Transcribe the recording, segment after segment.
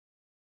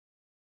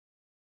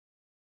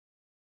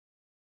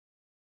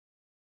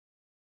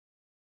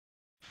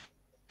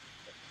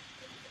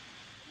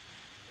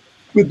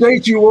Good day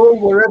to you all,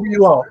 wherever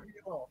you are.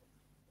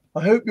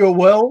 I hope you're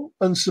well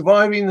and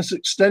surviving this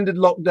extended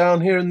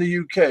lockdown here in the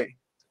UK.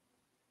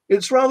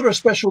 It's rather a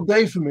special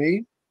day for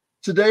me.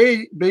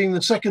 Today, being the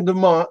 2nd of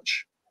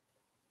March,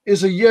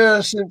 is a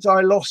year since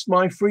I lost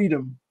my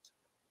freedom.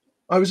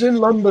 I was in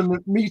London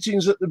at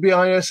meetings at the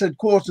BIS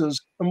headquarters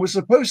and was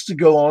supposed to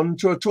go on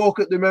to a talk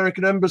at the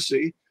American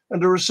Embassy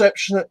and a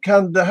reception at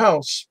Canada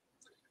House.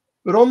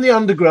 But on the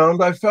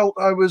underground, I felt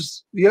I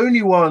was the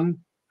only one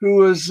who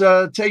was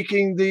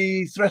taking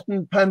the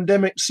threatened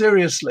pandemic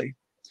seriously.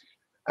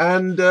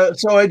 And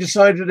so I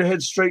decided to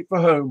head straight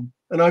for home,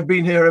 and I've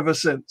been here ever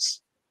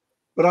since.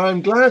 But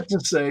I'm glad to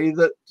say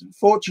that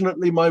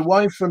fortunately my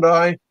wife and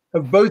I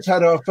have both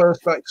had our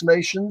first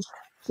vaccinations,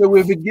 so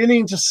we're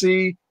beginning to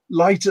see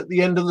light at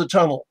the end of the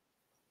tunnel.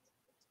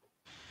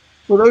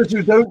 For those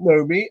who don't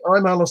know me,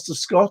 I'm Alistair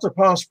Scott, a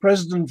past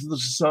president of the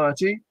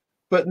Society,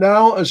 but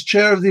now as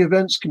chair of the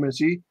events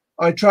committee,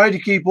 I try to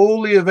keep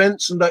all the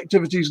events and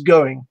activities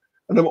going,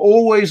 and I'm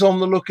always on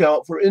the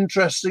lookout for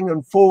interesting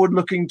and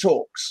forward-looking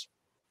talks.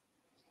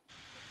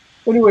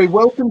 Anyway,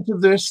 welcome to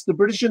this, the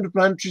British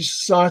Interplanetary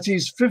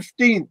Society's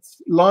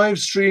 15th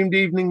live-streamed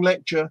evening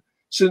lecture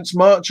since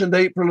March and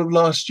April of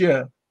last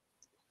year.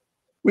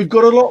 We've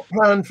got a lot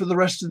planned for the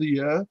rest of the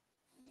year,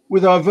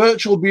 with our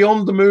virtual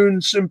Beyond the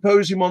Moon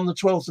symposium on the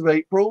 12th of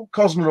April,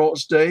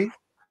 Cosmonauts Day,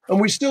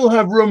 and we still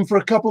have room for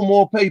a couple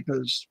more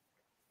papers.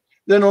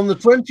 Then on the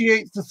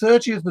 28th to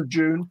 30th of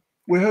June,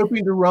 we're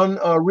hoping to run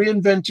our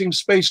Reinventing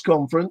Space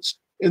conference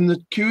in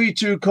the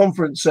QE2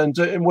 Conference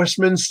Centre in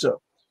Westminster,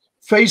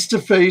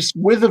 face-to-face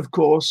with, of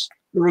course,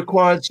 the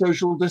required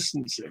social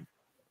distancing.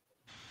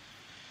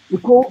 The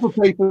call for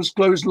papers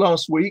closed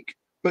last week,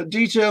 but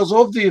details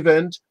of the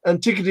event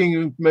and ticketing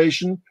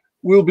information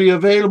will be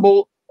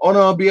available on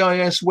our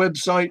BIS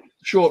website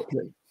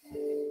shortly.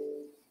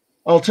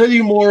 I'll tell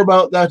you more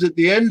about that at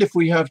the end if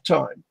we have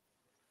time.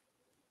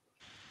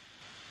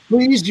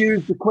 Please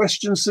use the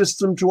question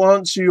system to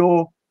answer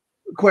your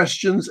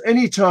questions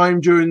anytime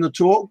during the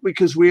talk,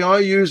 because we are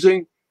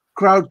using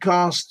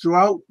Crowdcast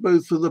throughout,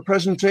 both for the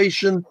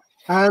presentation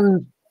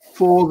and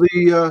for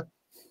the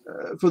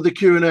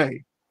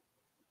Q&A.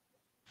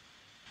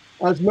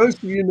 As most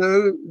of you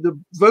know, the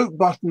vote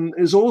button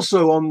is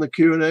also on the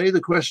Q&A,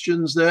 the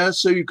questions there,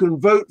 so you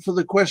can vote for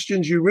the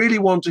questions you really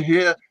want to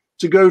hear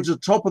to go to the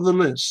top of the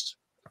list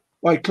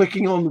by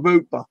clicking on the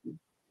vote button.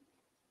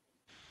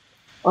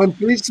 I'm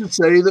pleased to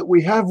say that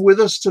we have with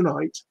us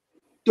tonight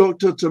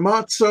Dr.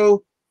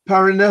 Tommaso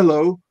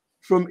Parrinello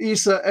from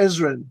ESA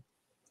Esren.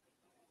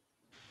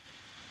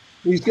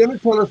 He's going to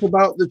tell us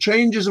about the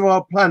changes of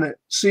our planet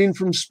seen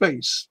from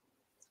space.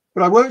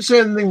 But I won't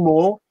say anything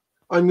more.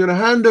 I'm going to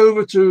hand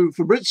over to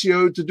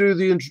Fabrizio to do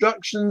the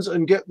introductions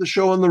and get the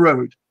show on the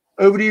road.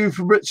 Over to you,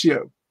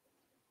 Fabrizio.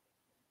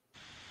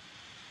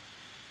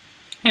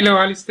 Hello,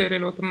 Alistair.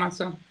 Hello,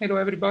 Tommaso. Hello,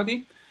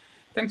 everybody.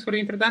 Thanks for the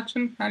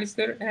introduction,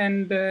 Alistair.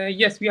 And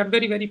yes, we are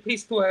very, very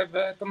pleased to have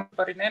Tommaso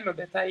Parrinello,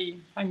 that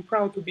I'm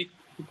proud to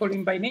call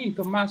him by name,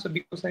 Tommaso,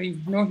 because I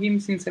know him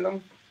since a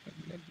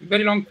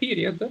very long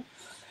period.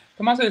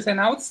 Tommaso has an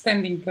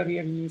outstanding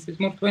career in ESA. He's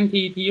more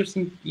 28 years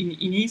in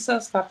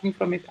ESA, starting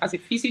from it as a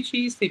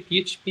physicist, a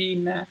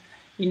PhD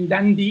in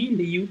Dundee in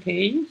the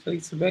UK. So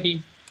it's a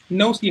very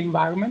knows the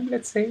environment,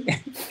 let's say.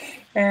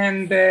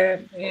 and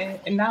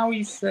now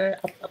he's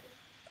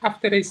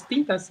after a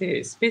stint as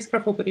a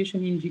spacecraft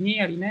operations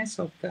engineer in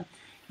ESOT,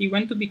 he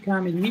went to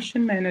become a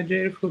mission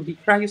manager for the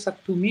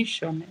Cryosat-2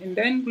 mission. And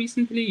then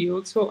recently he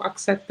also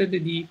accepted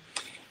the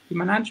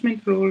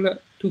management role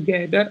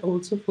together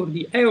also for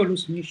the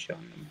Aeolus mission.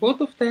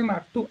 Both of them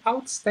are two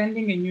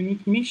outstanding and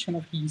unique missions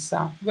of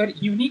ESA, very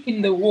unique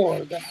in the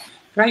world.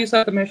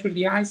 Cryosat measured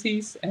the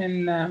ices,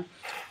 and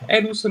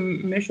Aeolus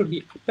measured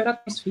the upper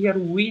atmosphere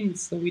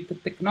winds with the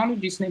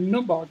technologies that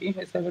nobody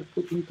has ever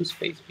put into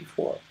space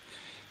before.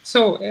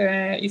 So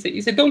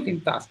it's a daunting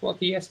task what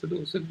he has to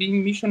do. So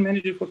being mission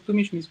manager for two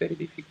missions is very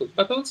difficult.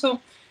 But also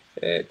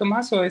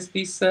Tommaso has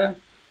this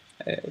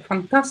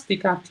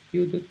fantastic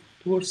attitude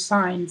towards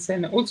science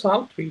and also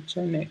outreach,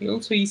 and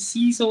he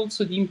sees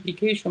also the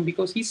implication,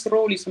 because his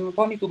role is not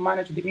only to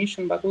manage the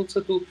mission but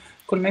also to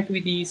connect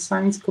with the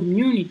science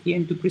community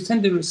and to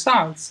present the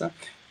results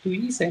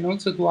to ESA and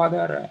also to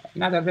other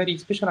very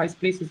specialized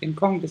places and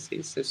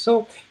congresses.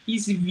 So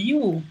his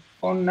view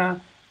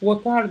on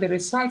what are the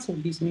results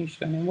of this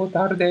mission and what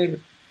are their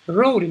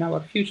role in our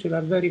future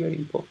are very, very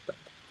important.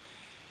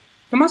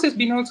 Tommaso has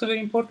been also very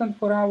important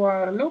for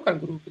our local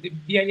group, the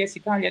BIS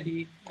Italia,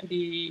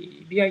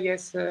 the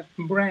BIS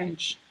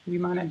branch I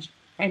manage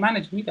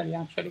in Italy,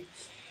 actually.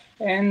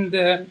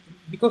 And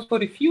because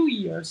for a few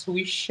years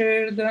we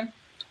shared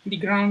the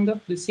ground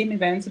of the same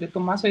events that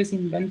Tommaso has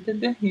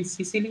invented in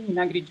Sicily, in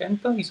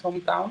Agrigento, his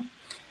hometown,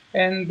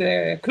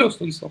 and close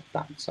to his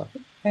hometown, sorry.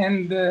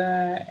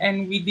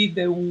 And we did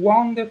a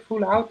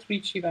wonderful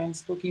outreach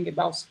events talking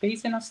about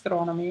space and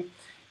astronomy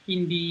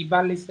in the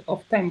valleys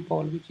of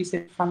Temple, which is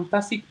a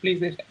fantastic place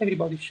that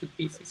everybody should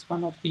visit. It's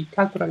one of the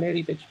cultural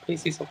heritage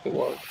places of the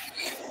world.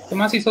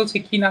 Tommaso is also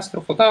a keen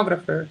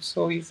astrophotographer,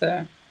 so he's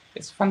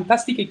It's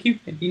fantastic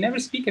equipment. He never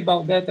speak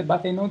about that,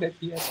 but I know that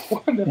he has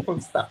wonderful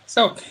stuff.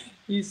 So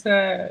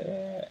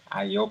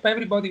I hope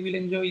everybody will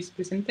enjoy his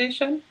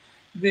presentation.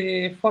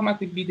 The format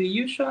will be the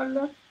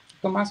usual.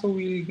 Tommaso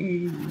will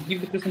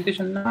give the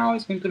presentation now.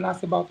 It's going to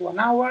last about 1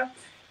 hour.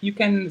 You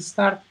can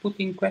start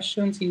putting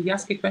questions in the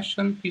Ask a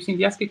Question, using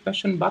the Ask a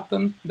Question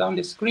button down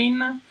the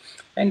screen,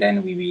 and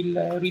then we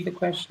will read the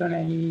question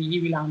and he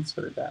will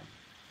answer them,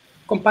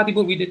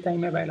 compatible with the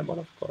time available,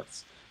 of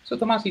course. So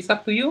Tommaso, it's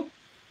up to you.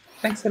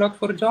 Thanks a lot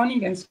for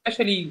joining, and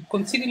especially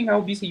considering how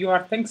busy you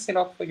are, thanks a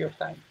lot for your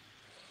time.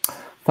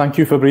 Thank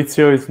you,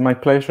 Fabrizio. It's my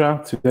pleasure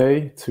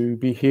today to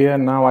be here.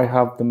 Now I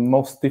have the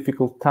most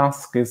difficult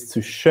task is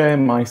to share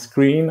my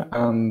screen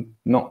and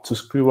not to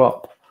screw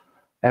up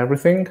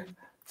everything.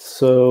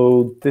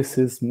 So this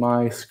is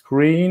my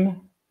screen.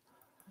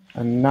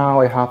 And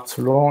now I have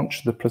to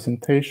launch the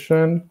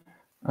presentation.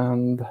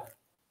 And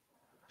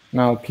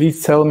now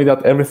please tell me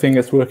that everything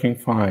is working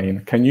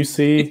fine. Can you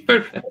see it's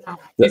perfect.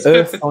 The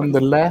Earth on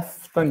the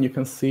left? And you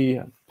can see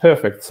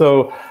perfect.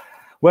 So,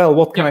 well,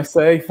 what can I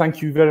say?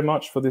 Thank you very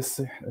much for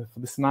this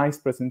nice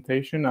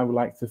presentation. I would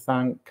like to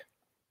thank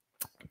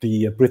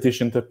the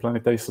British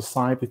Interplanetary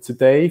Society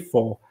today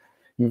for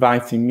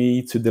inviting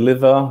me to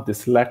deliver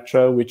this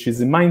lecture, which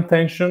is in my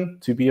intention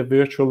to be a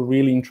virtual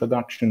really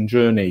introduction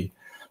journey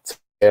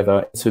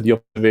together into the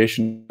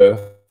observation of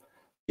Earth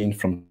seen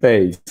from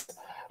space.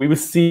 We will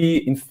see,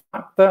 in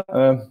fact,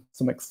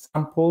 some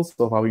examples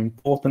of how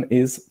important it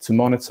is to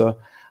monitor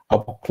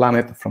our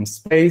planet from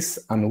space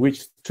and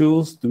which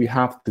tools do we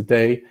have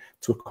today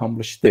to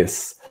accomplish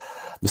this.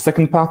 The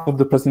second part of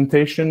the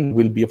presentation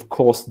will be, of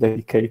course,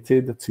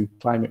 dedicated to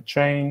climate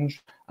change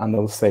and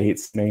I'll say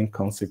its main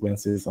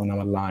consequences on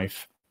our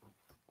life.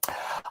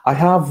 I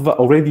have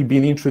already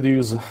been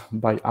introduced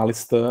by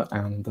Alistair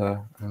and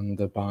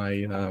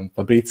by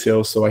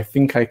Fabrizio, so I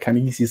think I can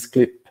easily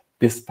skip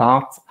this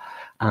part.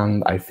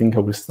 And I think I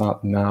will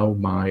start now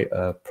my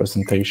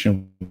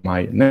presentation,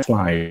 my next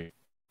slide.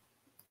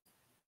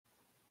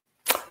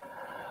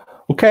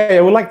 Okay,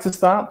 I would like to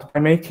start by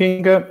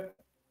making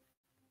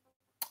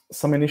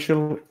some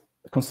initial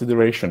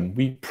consideration.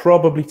 We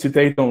probably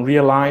today don't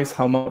realize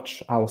how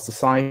much our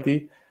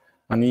society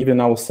and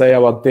even I would say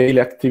our daily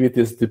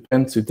activities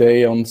depend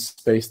today on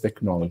space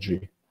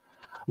technology.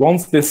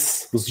 Once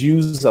this was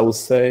used, I would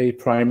say,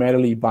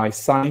 primarily by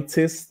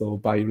scientists or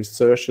by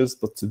researchers,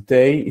 but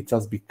today it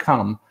has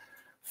become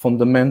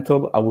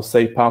fundamental, I would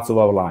say, part of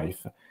our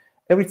life.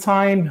 Every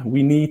time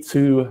we need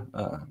to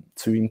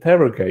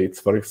interrogate,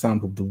 for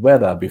example, the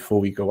weather before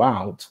we go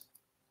out,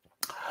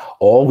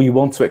 or we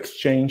want to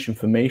exchange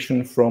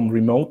information from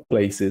remote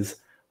places,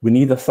 we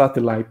need a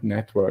satellite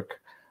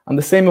network. And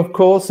the same, of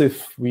course,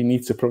 if we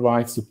need to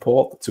provide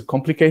support to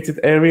complicated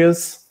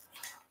areas,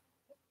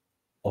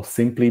 or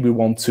simply we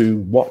want to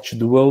watch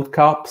the World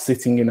Cup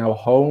sitting in our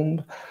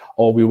home,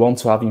 or we want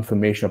to have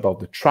information about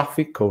the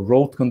traffic or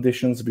road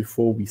conditions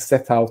before we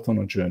set out on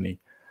a journey.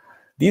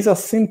 These are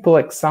simple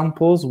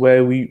examples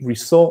where we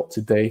resort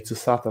today to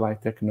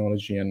satellite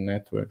technology and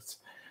networks.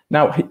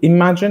 Now,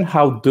 imagine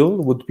how dull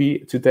would be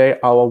today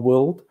our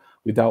world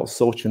without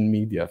social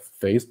media,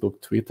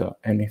 Facebook, Twitter,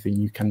 anything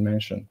you can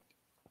mention.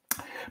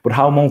 But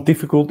how more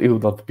difficult it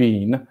would have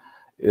been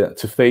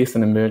to face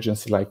an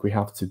emergency like we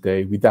have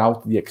today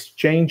without the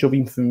exchange of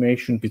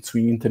information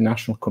between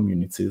international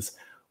communities,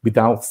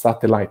 without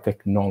satellite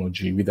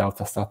technology,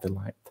 without a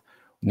satellite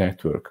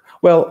network.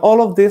 Well,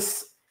 all of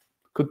this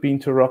could be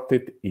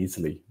interrupted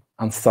easily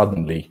and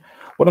suddenly.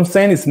 What I'm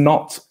saying is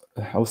not,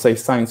 I would say,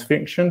 science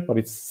fiction, but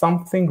it's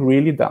something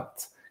really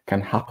that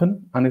can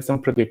happen and it's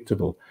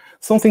unpredictable.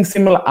 Something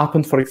similar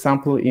happened, for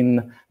example, in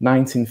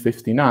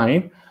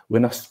 1959,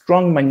 when a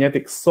strong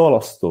magnetic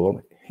solar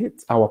storm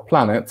hit our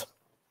planet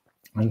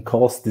and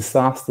caused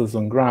disasters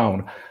on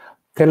ground.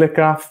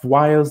 Telegraph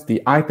wires,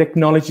 the high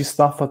technology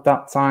stuff at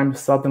that time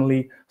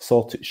suddenly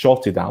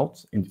shorted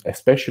out,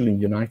 especially in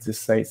the United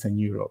States and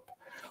Europe.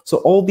 So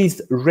all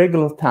these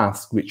regular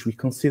tasks, which we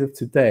consider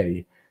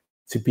today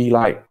to be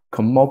like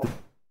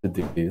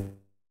commodities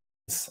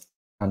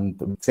and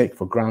we take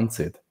for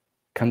granted,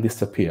 can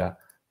disappear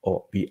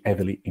or be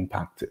heavily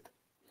impacted.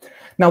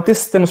 Now,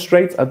 this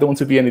demonstrates, I don't want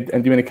to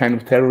do any kind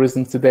of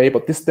terrorism today,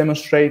 but this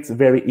demonstrates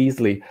very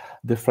easily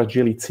the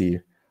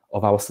fragility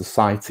of our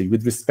society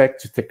with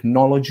respect to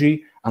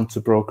technology and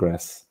to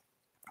progress,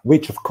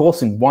 which, of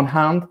course, in one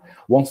hand,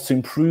 wants to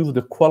improve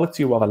the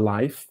quality of our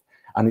life,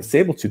 and it's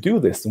able to do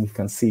this, and we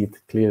can see it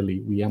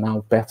clearly. We are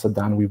now better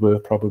than we were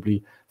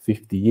probably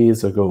 50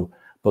 years ago,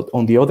 but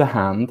on the other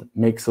hand,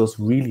 makes us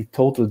really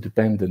totally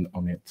dependent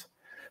on it.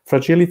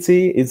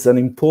 Fragility is an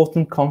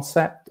important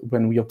concept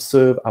when we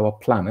observe our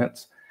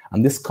planet,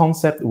 and this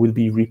concept will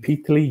be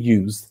repeatedly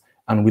used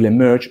and will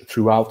emerge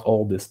throughout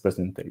all this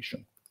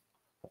presentation.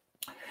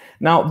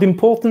 Now, the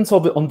importance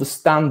of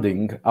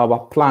understanding our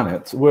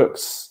planet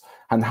works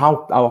and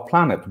how our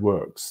planet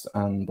works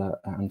and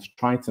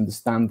try to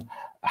understand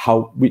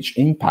which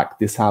impact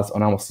this has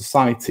on our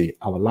society,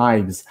 our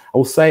lives, I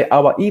will say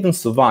our even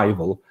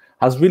survival,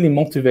 has really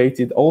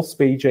motivated all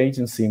space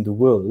agencies in the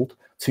world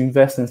to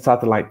invest in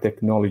satellite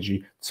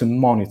technology to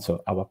monitor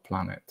our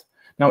planet.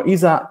 Now,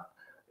 ESA,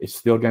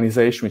 it's the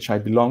organization which I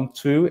belong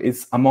to,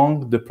 is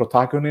among the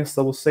protagonists,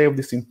 I will say, of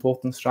this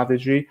important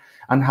strategy,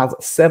 and has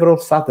several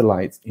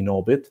satellites in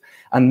orbit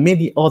and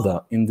many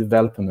other in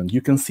development.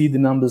 You can see the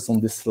numbers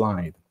on this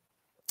slide.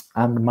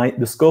 And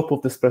the scope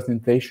of this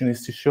presentation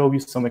is to show you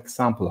some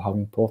example how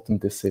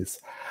important this is.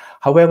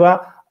 However,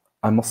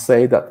 I must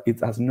say that it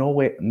has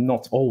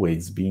not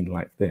always been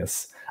like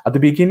this. At the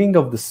beginning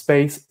of the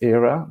space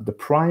era, the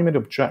primary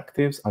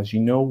objectives, as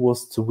you know,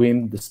 was to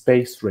win the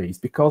space race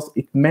because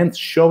it meant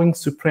showing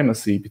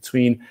supremacy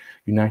between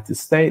United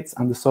States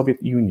and the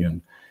Soviet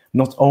Union,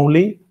 not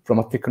only from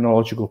a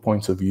technological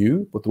point of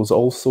view, but was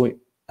also,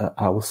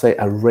 I would say,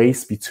 a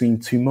race between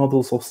two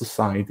models of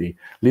society,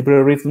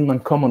 liberalism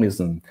and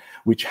communism,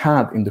 which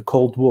had in the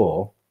Cold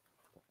War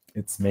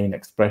its main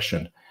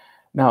expression.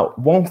 Now,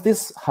 once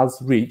this has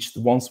reached,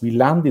 once we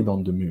landed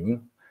on the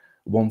moon,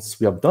 once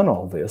we have done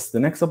all this, the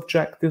next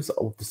objectives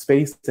of the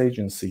space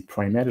agency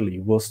primarily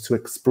was to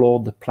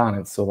explore the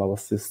planets of our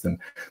system.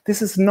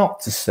 This is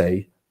not to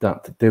say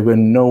that there were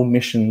no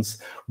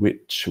missions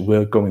which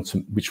were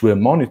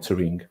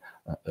monitoring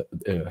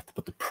Earth,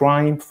 but the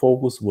prime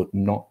focus was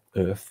not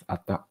Earth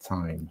at that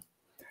time.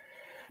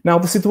 Now,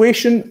 the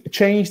situation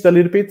changed a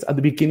little bit at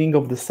the beginning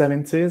of the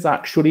 70s,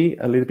 actually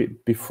a little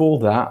bit before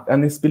that,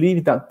 and it's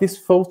believed that this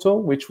photo,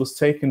 which was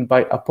taken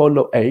by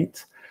Apollo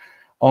 8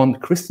 on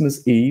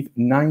Christmas Eve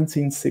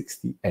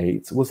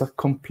 1968, was a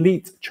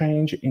complete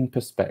change in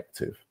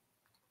perspective.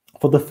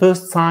 For the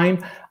first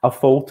time, a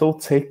photo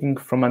taken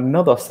from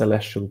another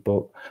celestial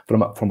body,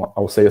 from I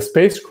would say a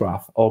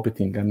spacecraft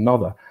orbiting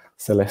another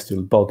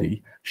celestial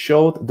body,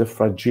 showed the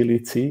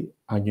fragility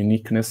and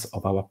uniqueness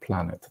of our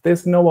planet.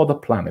 There's no other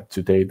planet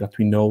today that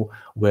we know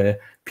where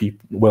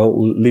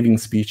living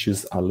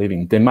species are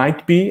living. There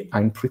might be,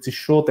 I'm pretty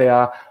sure they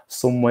are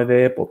somewhere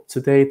there, but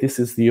today this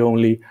is the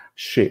only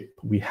ship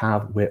we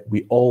have where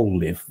we all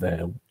live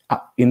there.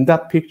 In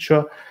that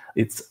picture,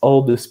 it's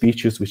all the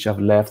species which have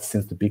left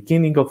since the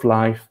beginning of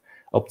life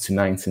up to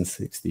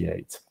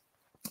 1968.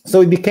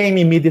 So it became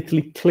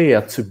immediately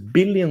clear to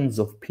billions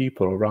of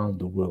people around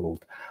the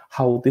world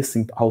how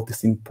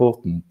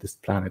important this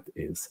planet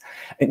is.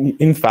 And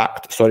in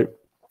fact,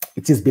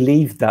 it is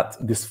believed that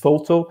this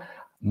photo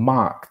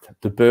marked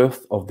the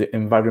birth of the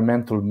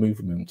environmental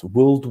movement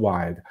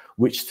worldwide,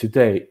 which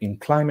today in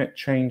climate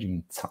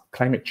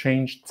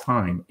change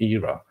time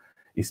era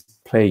is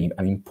playing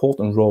an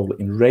important role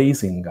in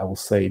raising, I will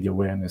say, the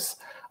awareness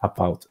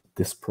about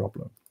this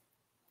problem.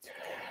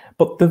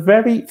 But the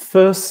very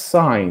first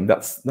sign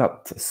that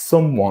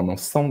someone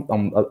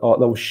or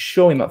that was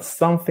showing that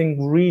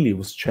something really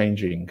was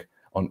changing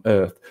on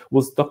Earth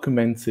was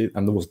documented,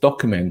 and it was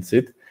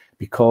documented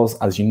because,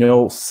 as you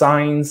know,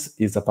 science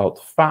is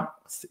about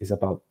facts, is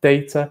about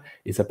data,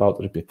 is about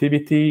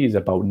repetitivity, is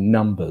about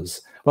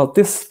numbers. Well,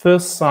 this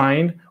first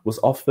sign was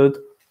offered,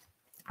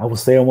 I would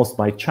say almost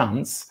by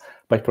chance,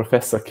 by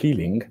Professor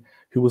Keeling,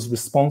 who was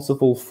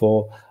responsible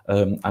for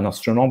an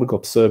astronomical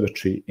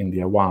observatory in the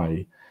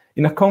Hawaii.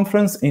 In a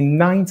conference in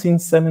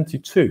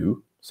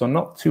 1972, so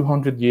not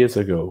 200 years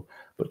ago,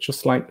 but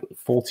just like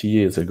 40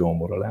 years ago,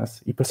 more or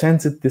less, he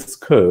presented this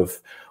curve,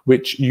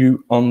 which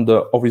on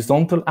the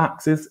horizontal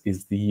axis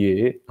is the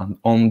year, and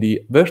on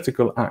the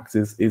vertical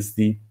axis is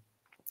the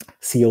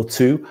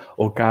CO2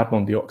 or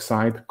carbon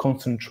dioxide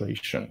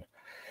concentration.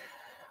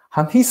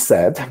 And he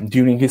said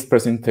during his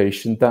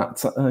presentation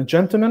that,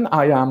 gentlemen,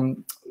 I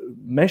am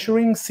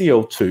measuring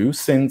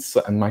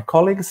CO2 and my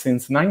colleagues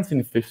since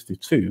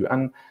 1952,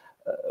 and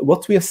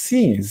what we are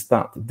seeing is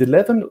that the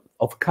level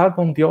of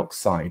carbon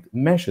dioxide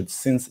measured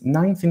since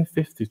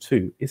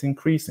 1952 is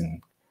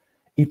increasing.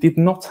 He did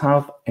not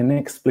have an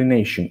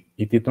explanation.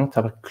 He did not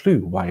have a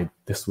clue why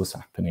this was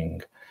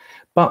happening.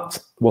 But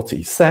what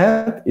he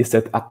said is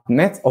that at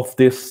net of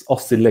these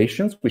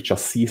oscillations, which are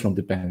seasonal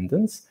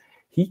dependence,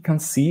 he can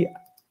see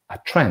a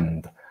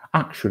trend.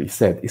 Actually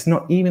said it's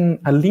not even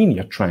a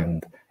linear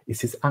trend.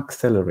 It is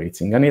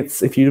accelerating, and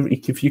it's if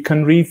you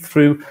can read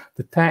through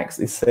the text,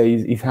 it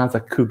says it has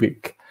a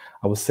cubic,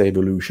 I would say,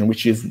 evolution,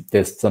 which is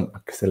there's some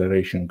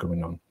acceleration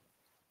going on.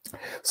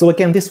 So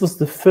again, this was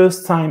the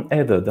first time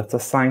ever that a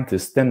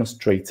scientist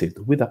demonstrated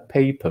with a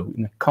paper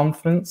in a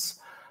conference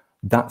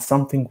that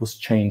something was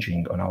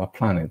changing on our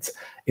planet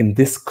in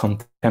this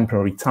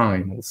contemporary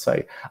time, we'll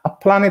say. A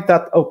planet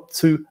that up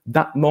to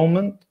that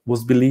moment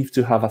was believed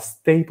to have a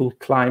stable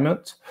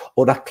climate,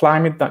 or a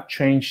climate that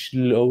changed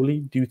slowly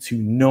due to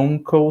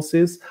known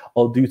causes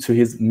or due to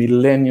his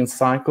millennium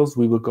cycles.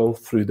 We will go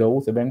through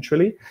those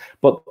eventually,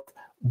 but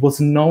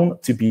was known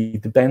to be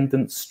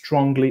dependent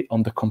strongly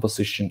on the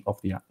composition of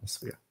the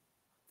atmosphere.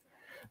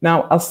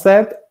 Now, as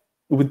said,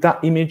 with that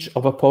image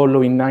of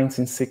Apollo in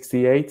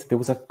 1968, there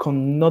was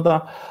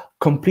another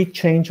complete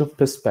change of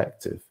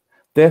perspective.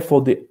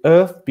 Therefore, the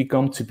Earth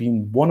began to be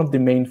one of the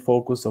main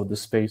focus of the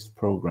space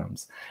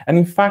programs. And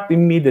in fact,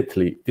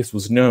 immediately, this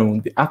was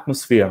known, the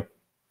atmosphere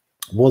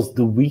was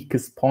the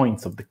weakest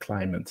point of the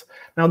climate.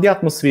 Now, the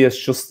atmosphere is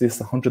just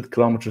this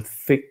 100-kilometer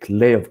thick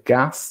layer of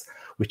gas,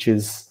 which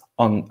is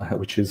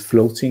which is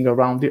floating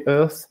around the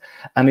Earth.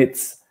 And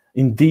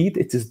indeed,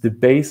 it is the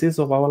basis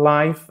of our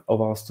life,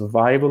 of our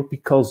survival,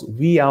 because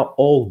we are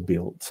all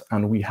built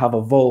and we have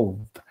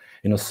evolved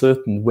in a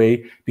certain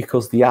way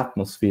because the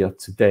atmosphere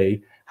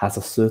today has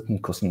a certain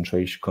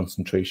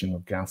concentration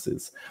of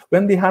gases.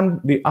 When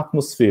the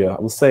atmosphere,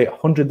 I would say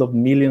hundreds of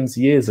millions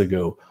of years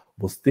ago,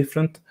 was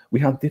different, we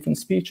had different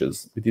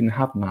species. We didn't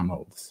have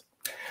mammals.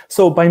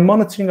 So by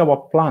monitoring our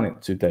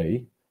planet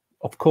today,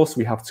 of course,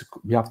 we have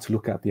to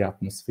look at the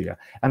atmosphere.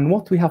 And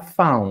what we have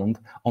found,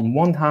 on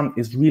one hand,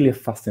 is really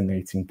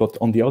fascinating, but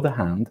on the other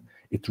hand,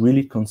 it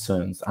really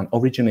concerns and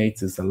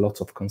originates a lot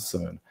of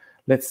concern.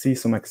 Let's see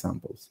some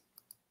examples.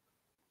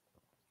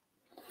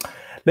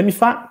 Let me, in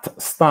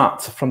fact,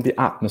 start from the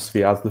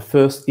atmosphere as the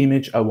first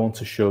image I want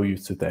to show you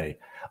today.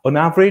 On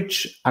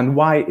average, and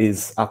why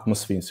is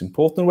atmosphere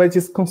important? Well, it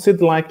is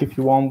considered like, if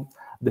you want,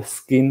 the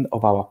skin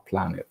of our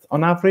planet.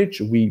 On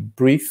average, we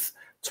breathe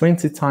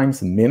 20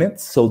 times a minute,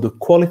 so the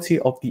quality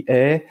of the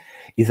air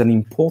is an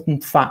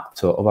important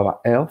factor of our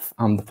health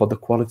and for the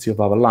quality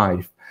of our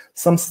life.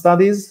 Some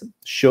studies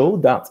show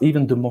that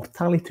even the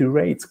mortality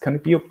rate can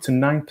be up to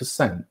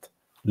 9%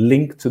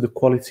 linked to the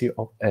quality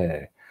of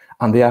air.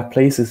 And there are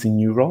places in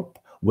Europe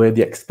where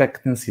the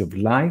expectancy of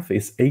life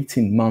is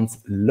 18 months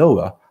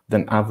lower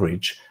than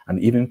average, and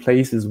even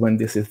places when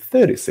this is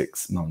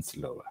 36 months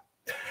lower.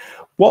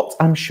 What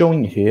I'm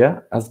showing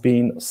here has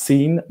been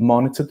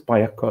monitored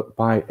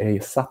by a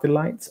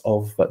satellite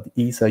of the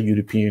ESA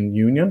European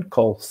Union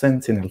called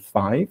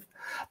Sentinel-5.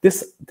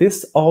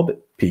 This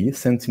orbit P,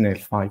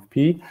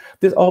 Sentinel-5P,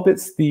 this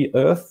orbits the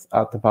Earth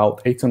at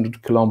about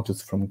 800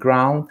 kilometers from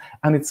ground,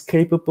 and it's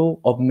capable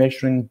of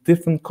measuring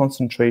different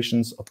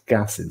concentrations of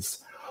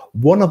gases.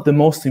 One of the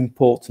most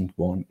important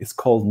one is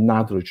called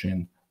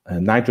nitrogen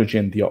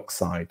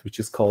dioxide, which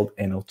is called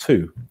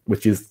NO2,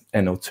 which is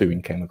NO2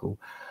 in chemical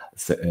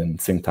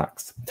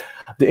syntax.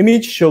 The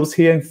image shows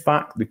here, in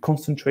fact, the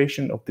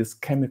concentration of this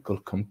chemical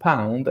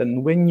compound,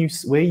 and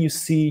where you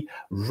see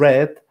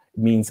red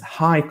means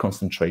high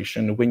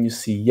concentration, when you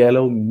see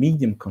yellow,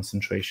 medium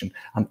concentration,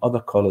 and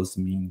other colors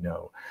mean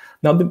no.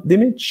 Now, the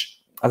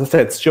image, as I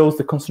said, shows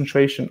the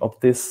concentration of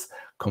this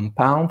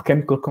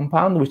chemical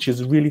compound, which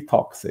is really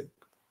toxic.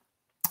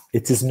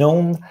 It is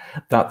known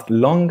that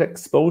long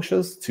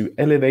exposures to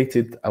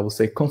elevated, I would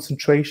say,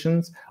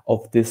 concentrations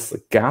of this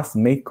gas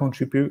may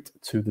contribute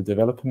to the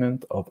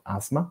development of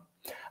asthma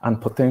and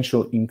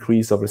potential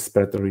increase of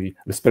respiratory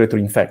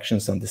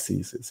infections and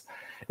diseases.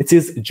 It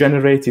is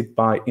generated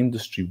by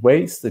industry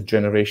waste, the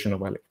generation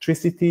of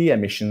electricity,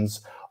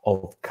 emissions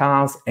of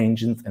cars,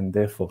 engines, and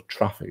therefore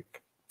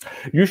traffic.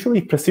 Usually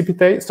it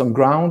precipitates on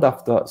ground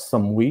after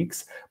some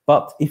weeks,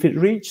 but if it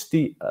reaches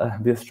the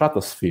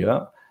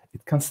stratosphere,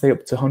 it can stay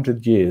up to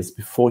 100 years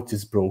before it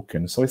is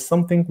broken. So it's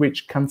something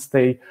which can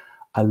stay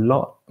a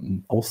lot,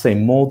 I'll say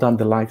more than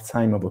the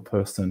lifetime of a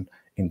person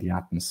in the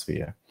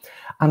atmosphere.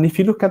 And if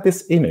you look at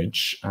this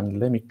image, and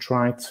let me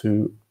try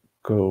to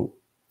go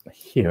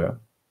here.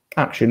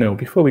 Actually, no,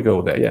 before we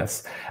go there,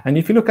 yes. And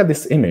if you look at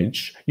this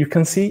image, you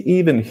can see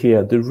even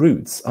here the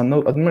roots. I'm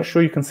not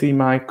sure you can see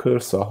my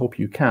cursor. I hope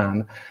you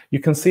can. You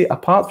can see,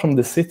 apart from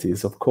the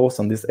cities, of course,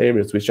 and these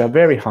areas which are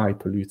very high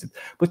polluted,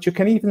 but you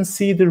can even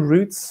see the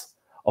roots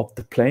of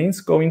the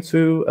planes going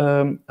to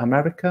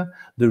America,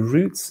 the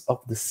roots of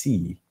the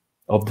sea,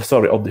 of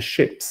the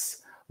ships,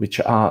 which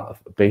are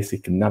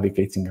basically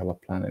navigating our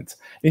planet.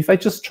 If I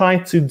just try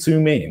to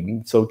zoom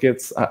in, so it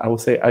gets, I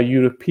would say, a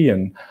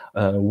European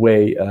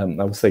way, I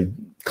would say,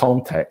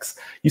 context,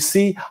 you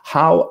see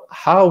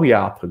how we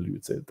are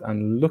polluted.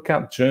 And look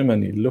at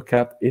Germany, look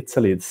at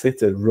Italy, the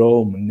city,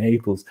 Rome,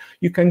 Naples.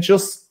 You can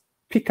just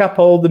pick up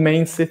all the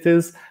main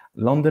cities,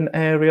 London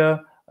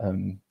area,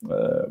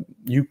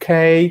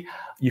 UK.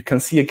 You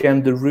can see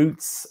again the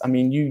routes. I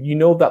mean, you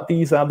know that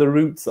these are the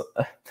routes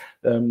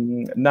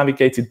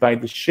navigated by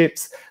the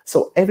ships.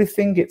 So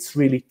everything gets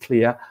really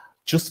clear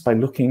just by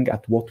looking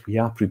at what we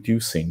are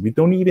producing. We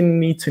don't even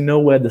need to know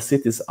where the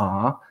cities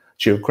are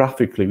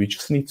geographically. We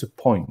just need to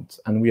point.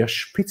 And we are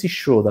pretty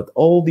sure that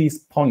all these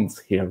points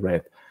here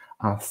red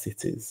are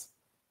cities.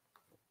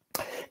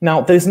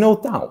 Now, there's no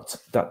doubt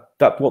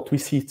that what we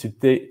see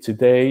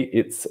today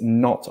it's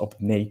not of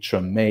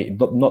nature made,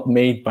 not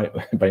made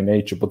by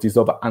nature, but is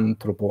of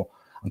anthropic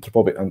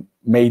and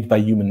made by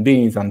human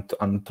beings, and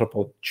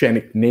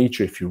anthropogenic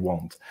nature, if you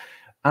want.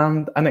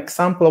 And an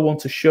example I want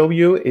to show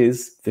you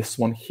is this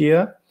one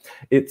here.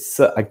 It's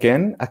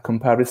again a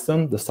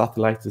comparison. The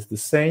satellite is the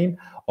same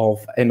of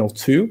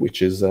NO2,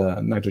 which is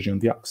nitrogen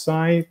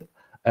dioxide,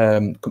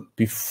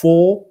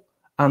 before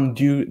and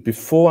during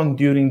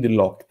the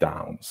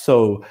lockdown.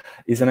 So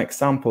it's an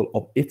example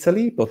of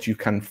Italy, but you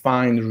can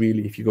find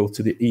really, if you go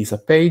to the ESA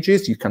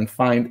pages, you can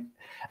find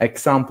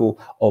example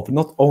of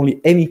not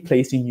only any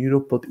place in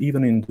Europe, but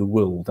even in the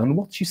world. And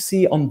what you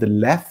see on the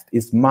left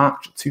is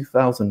March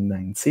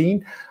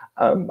 2019.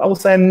 I would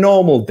say a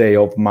normal day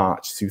of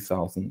March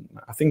 2000.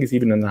 I think it's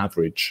even an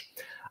average.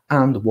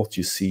 And what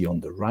you see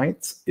on the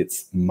right,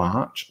 it's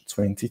March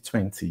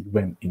 2020,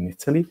 when in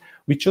Italy,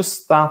 we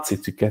just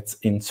started to get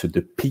into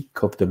the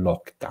peak of the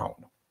lockdown.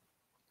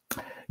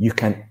 You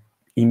can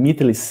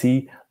immediately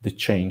see the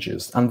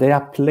changes. And there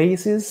are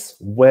places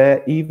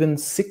where even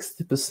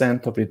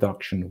 60% of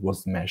reduction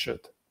was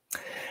measured.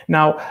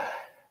 Now,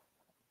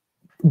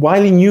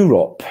 while in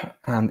Europe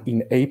and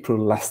in April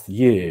last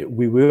year,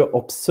 we were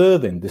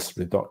observing this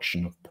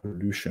reduction of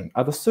pollution,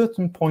 at a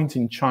certain point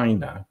in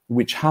China,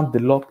 which had the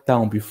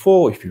lockdown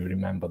before, if you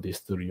remember the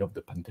history of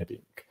the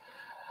pandemic,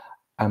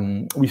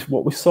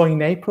 what we saw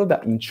in April,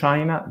 that in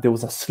China, there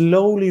was a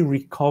slowly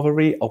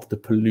recovery of the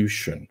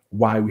pollution,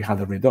 while we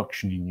had a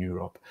reduction in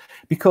Europe,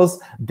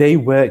 because they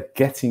were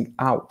getting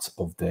out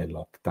of their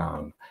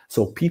lockdown.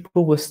 So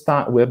people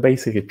were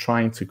basically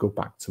trying to go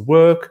back to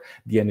work,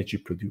 the energy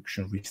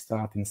production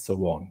restart, and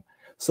so on.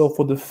 So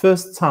for the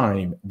first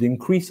time, the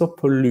increase of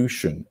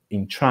pollution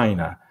in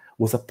China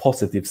was a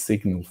positive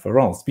signal for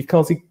us,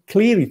 because it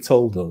clearly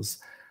told us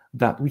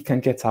that we can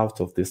get out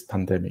of this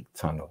pandemic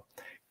tunnel.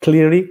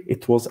 Clearly,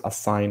 it was a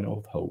sign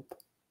of hope.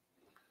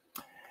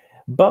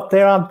 But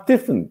there are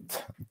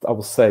different, I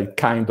would say,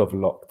 kind of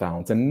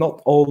lockdowns, and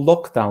not all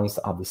lockdowns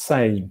are the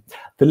same.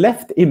 The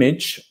left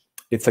image,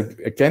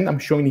 again, I'm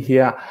showing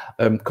here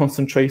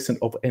concentration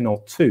of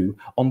NO2.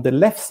 On the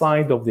left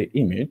side of the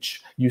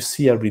image, you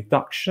see a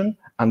reduction,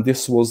 and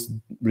this was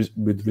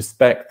with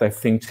respect, I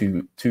think,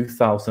 to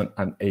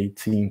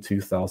 2018,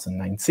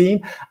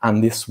 2019,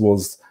 and this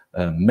was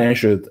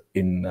measured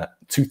in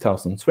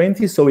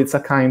 2020. So it's a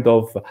kind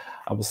of,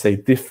 I would say,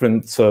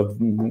 different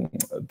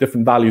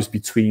values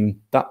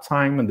between that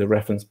time and the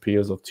reference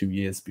periods of 2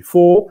 years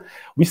before.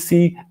 We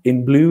see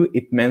in blue,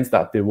 it means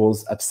that there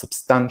was a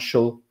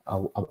substantial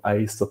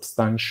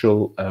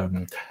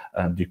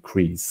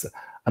decrease.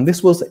 And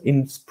this was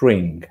in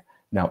spring.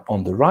 Now,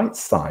 on the right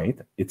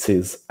side, it's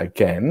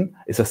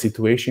a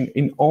situation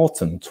in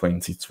autumn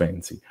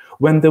 2020,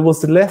 when there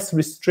was less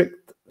restricted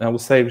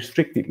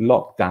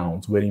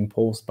lockdowns were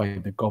imposed by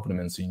the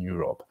governments in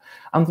Europe.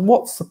 And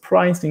what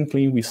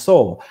surprisingly we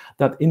saw,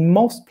 that in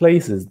most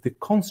places, the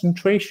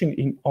concentration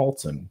in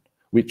autumn,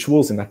 which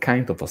was in a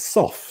kind of a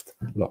soft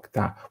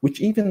lockdown,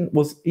 which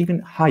was even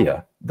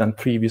higher than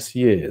previous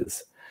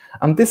years.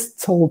 And this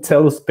tells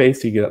us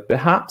basically that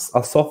perhaps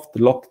a soft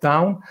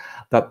lockdown,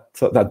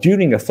 that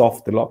during a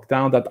soft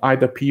lockdown, that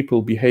either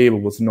people's behavior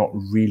was not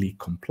really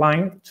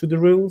compliant to the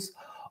rules,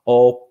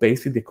 or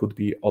basically there could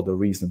be other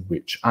reasons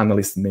which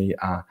analysts may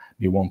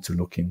want to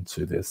look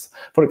into this.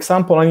 For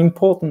example, an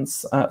important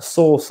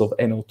source of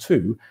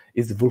NO2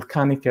 is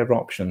volcanic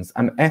eruptions,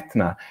 and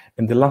Etna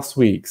in the last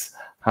weeks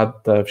had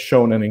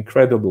shown an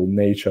incredible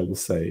nature, I would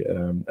say,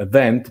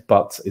 event,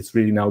 but it's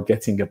really now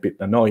getting a bit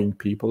annoying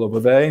people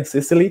over there in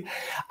Sicily.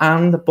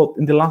 But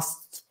in the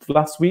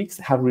last weeks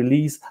have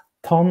released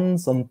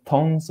tons and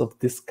tons of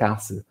this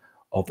gas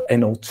of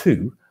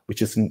NO2,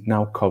 which is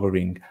now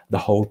covering the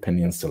whole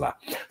peninsula.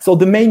 So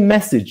the main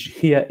message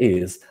here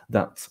is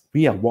that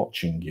we are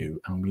watching you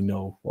and we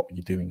know what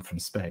you're doing from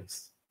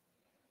space.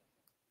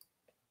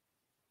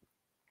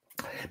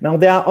 Now,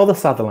 there are other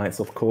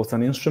satellites, of course,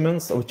 and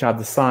instruments which are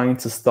designed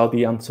to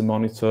study and to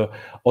monitor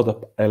other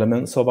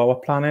elements of our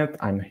planet.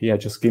 I'm here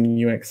just giving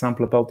you an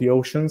example about the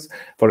oceans.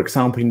 For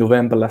example, in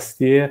November last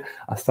year,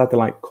 a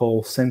satellite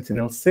called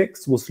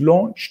Sentinel-6 was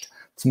launched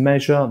to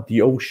measure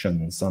the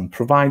oceans and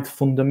provide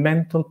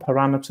fundamental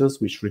parameters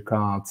which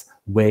regards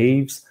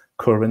waves,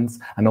 currents,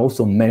 and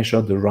also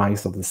measure the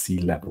rise of the sea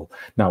level.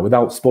 Now,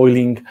 without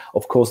spoiling,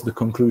 of course, the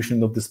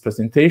conclusion of this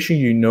presentation,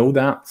 you know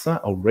that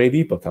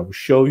already, but I will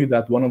show you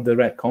that one of the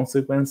direct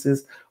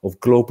consequences of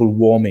global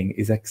warming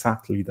is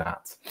exactly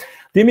that.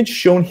 The image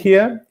shown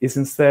here is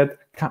instead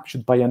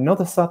captured by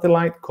another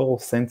satellite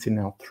called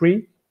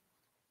Sentinel-3,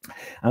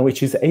 and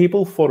which is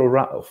able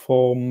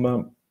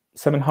from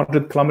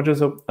 700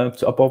 kilometers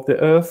above the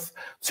Earth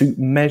to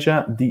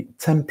measure the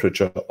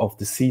temperature of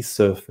the sea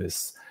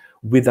surface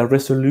with a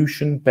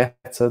resolution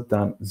better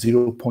than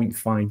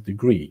 0.5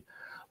 degree.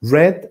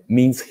 Red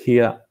means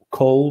here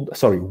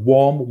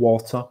warm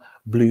water,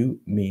 blue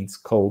means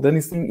cold. And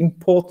it's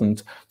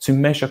important to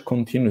measure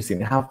continuously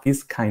and have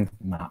this kind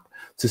of map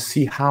to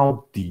see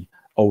how the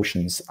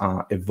oceans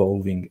are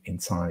evolving in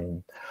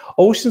time.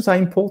 Oceans are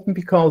important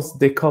because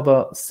they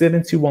cover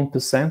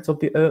 71% of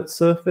the Earth's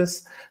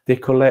surface. They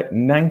collect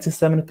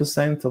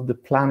 97% of the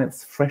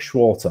planet's fresh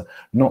water,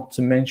 not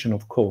to mention,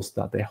 of course,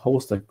 that they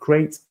host a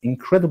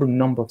incredible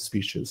number of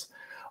species.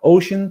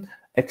 Oceans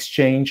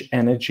exchange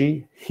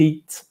energy,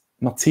 heat,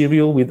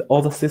 material with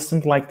other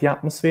systems like the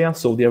atmosphere,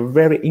 so they are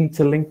very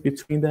interlinked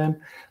between them.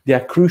 They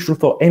are crucial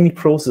for any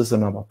process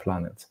on our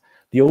planet.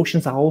 The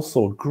oceans are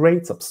also a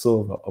great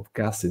absorber of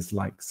gases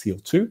like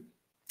CO2,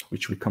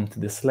 which we come to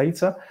this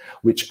later,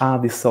 which are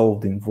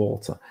dissolved in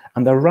water.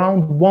 And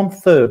around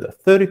 1/3,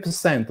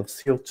 30% of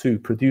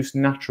CO2 produced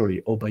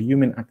naturally or by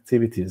human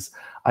activities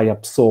are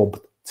absorbed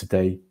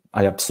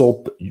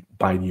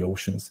by the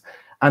oceans.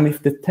 And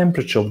if the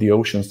temperature of the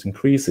oceans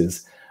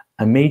increases,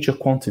 a major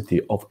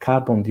quantity of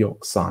carbon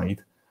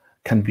dioxide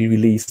can be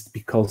released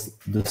because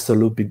the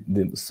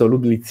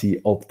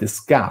solubility of this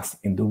gas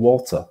in the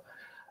water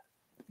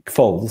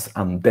falls,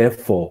 and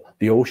therefore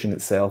the ocean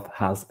itself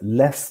has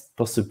less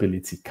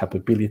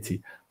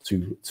capability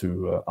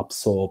to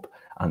absorb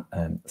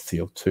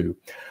CO2.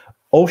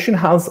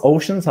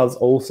 Oceans has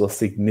also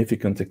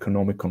significant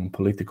economic and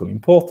political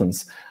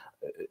importance.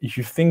 If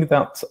you think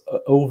that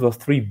over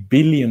 3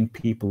 billion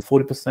people,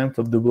 40%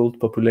 of the world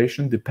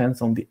population,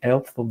 depends on the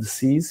health of the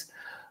seas,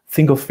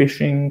 think of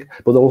fishing,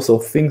 but also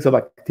things of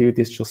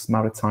activities, just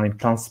maritime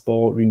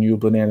transport,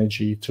 renewable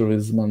energy,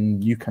 tourism,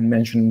 and you can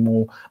mention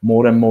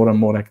more and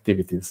more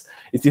activities.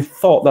 It is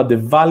thought that the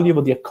value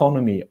of the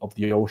economy of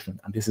the ocean,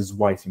 and this is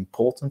why it's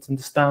important to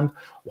understand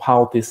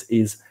how this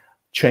is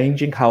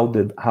changing, how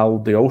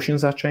the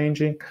oceans are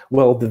changing.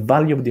 Well, the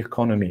value of the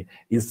economy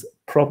is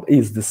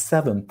the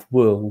seventh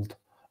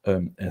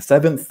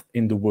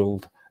in the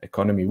world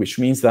economy, which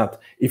means that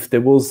if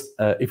it was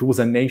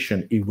a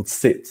nation, it would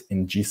sit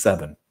in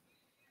G7.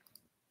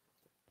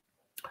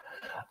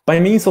 By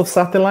means of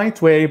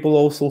satellite, we're able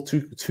also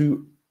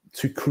to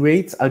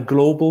create a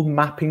global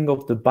mapping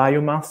of the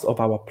biomass of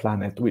our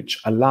planet,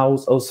 which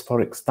allows us, for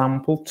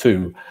example,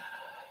 to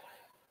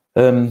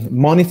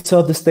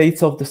monitor the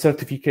state of the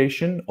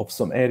certification of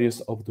some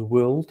areas of the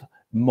world,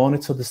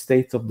 monitor the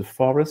state of the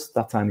forests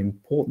that are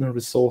important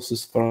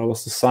resources for our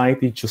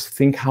society. Just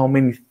think how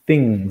many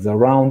things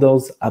around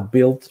us are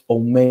built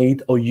or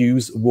made or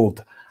use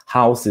wood.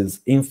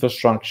 Houses,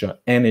 infrastructure,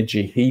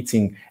 energy,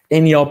 heating,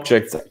 any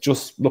objects.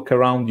 Just look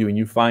around you and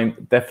you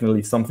find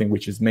definitely something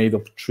which is made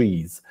of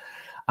trees.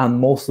 And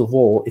most of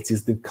all, it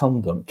is the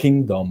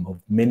kingdom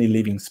of many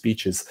living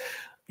species,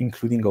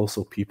 including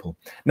also people.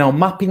 Now,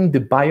 mapping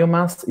the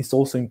biomass is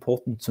also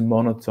important to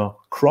monitor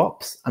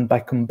crops, and by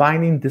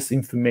combining this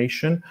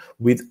information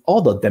with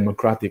other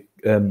demographic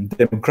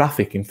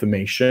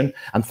information,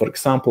 and for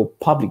example,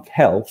 public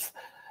health,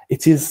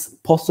 it is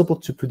possible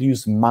to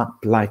produce a map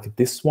like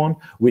this one,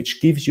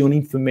 which gives you an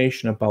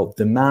information about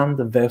demand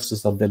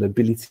versus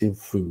availability of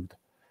food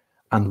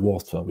and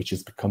water, which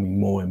is becoming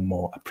more and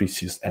more a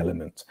precious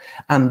element.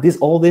 And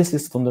all this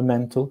is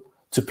fundamental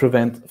to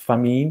prevent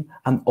famine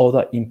and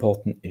other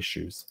important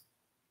issues.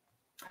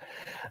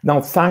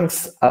 Now,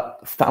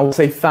 I will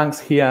say thanks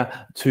here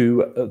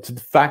to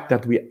the fact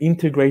that we are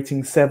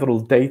integrating several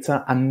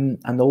data,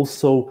 and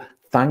also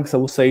thanks, I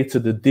will say, to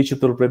the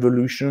digital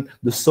revolution.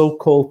 The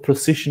so-called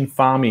precision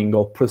farming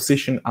or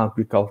precision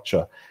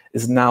agriculture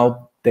is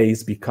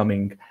nowadays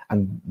becoming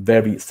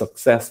very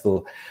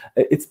successful.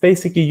 It's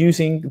basically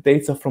using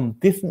data from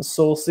different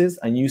sources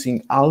and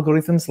using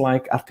algorithms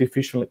like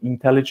artificial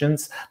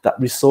intelligence that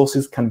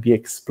resources can be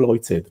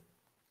exploited,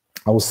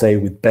 I will say,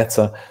 with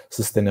better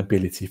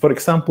sustainability. For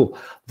example,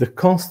 the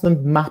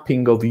constant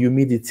mapping of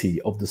humidity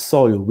of the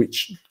soil,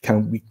 which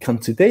can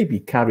today be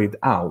carried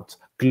out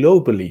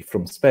globally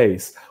from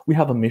space. We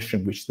have a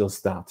mission which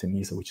does that in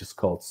ESA, which is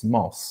called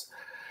SMOS.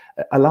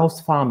 Allows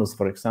farmers,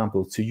 for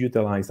example, to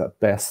utilize at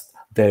best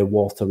their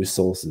water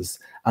resources.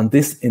 And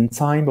this in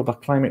time of a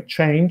climate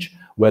change,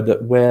 where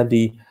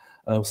the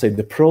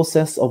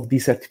process of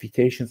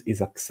desertification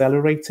is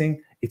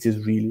accelerating, it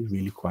is really,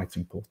 really quite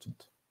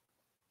important.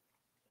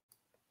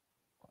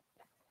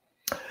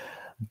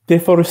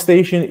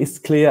 Deforestation is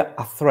clear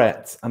a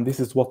threat, and this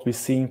is what we're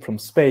seeing from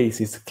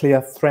space. It's a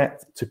clear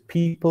threat to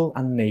people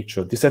and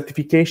nature.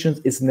 Desertification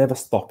is never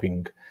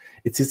stopping.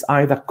 It is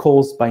either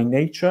caused by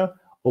nature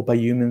or by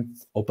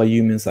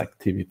humans'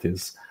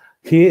 activities.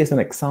 Here is an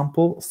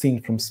example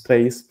seen from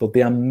space, but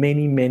there are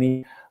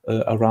many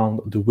around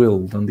the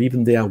world, and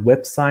even there are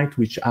websites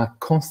which are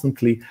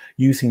constantly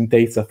using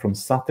data from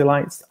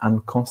satellites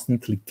and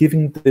constantly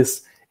giving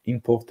this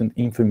important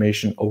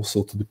information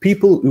also to the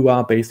people who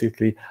are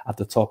basically at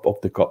the top of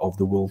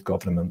the world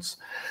governments.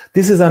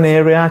 This is an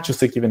area, just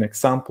to give an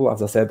example,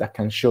 as I said, I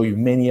can show you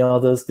many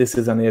others. This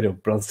is an area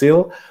of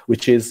Brazil,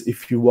 which is,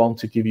 if you want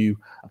to give you,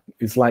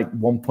 it's like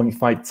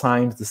 1.5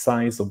 times the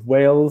size of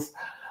Wales.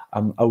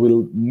 I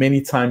will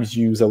many times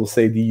use, I will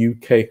say, the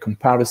UK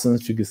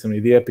comparisons to give an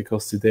idea,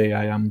 because today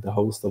I am the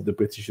host of the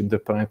British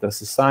Interplanetary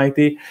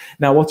Society.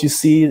 Now, what you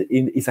see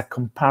is a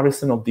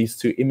comparison of these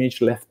two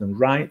images, left and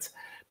right,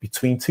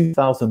 between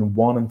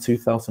 2001 and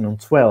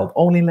 2012,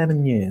 only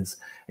 11 years.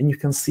 And you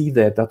can see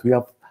there that we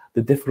have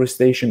the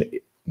deforestation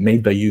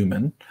made by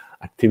human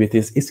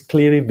activities is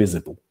clearly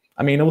visible.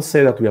 I mean, I will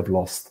say that we have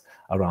lost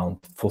around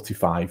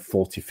 45,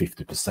 40,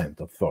 50%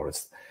 of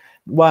forest.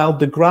 While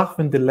the graph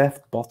in the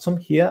left bottom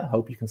here, I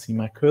hope you can see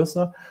my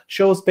cursor,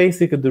 shows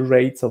basically the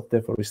rates of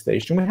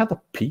deforestation. We had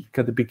a peak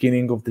at the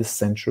beginning of this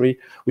century,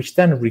 which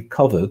then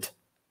recovered.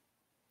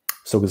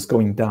 So it's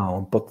going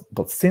down,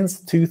 but since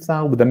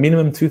 2000, with a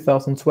minimum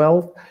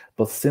 2012,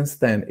 but since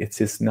then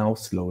it is now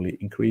slowly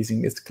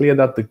increasing. It's clear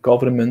that the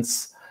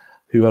governments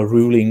who are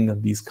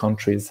ruling these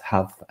countries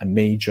have a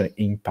major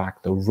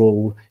impact, a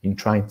role in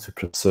trying to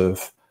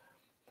preserve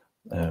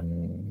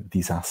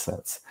these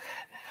assets.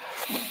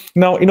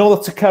 Now, in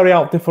order to carry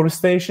out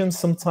deforestation,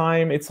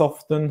 sometimes it's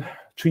often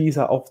trees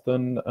are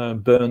often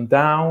burned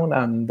down,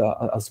 and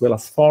as well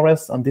as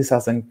forests, and this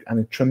has a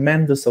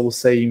tremendous, I would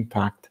say,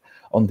 impact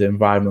on the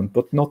environment.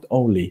 But not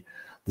only,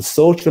 the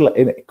social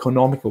and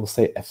economic, I would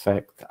say,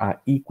 effect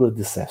are equally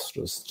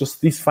disastrous.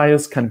 Just these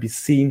fires can be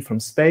seen from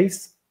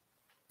space,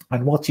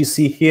 and what you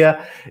see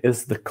here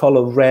is the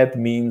color red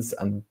means,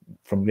 and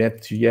from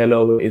red to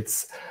yellow,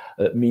 it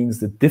means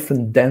the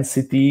different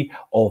density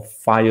of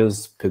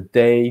fires per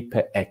day,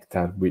 per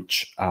hectare,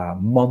 which are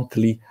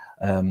monthly,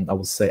 I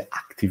would say,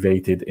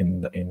 activated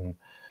in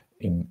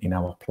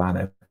our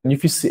planet. And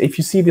if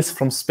you see this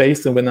from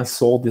space, and when I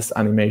saw this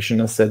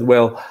animation, I said,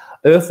 well,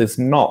 Earth is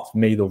not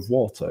made of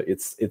water.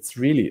 It's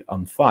really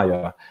on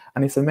fire,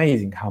 and it's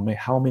amazing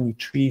how many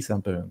trees are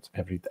burnt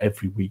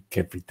every week,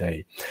 every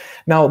day.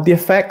 Now, the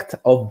effect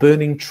of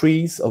burning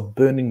trees, of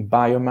burning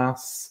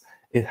biomass,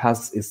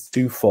 is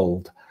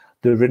twofold.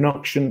 The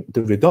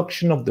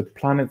reduction of the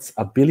planet's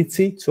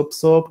ability to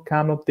absorb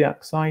carbon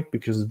dioxide,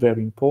 because it's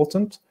very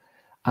important,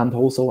 and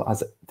also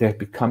as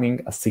they're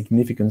becoming a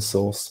significant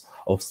source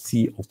of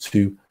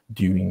CO2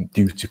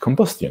 due to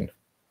combustion.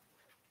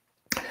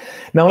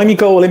 Now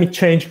let me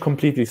change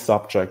completely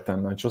subject,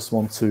 and I just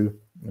want to,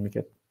 let me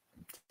get a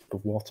sip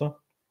of water.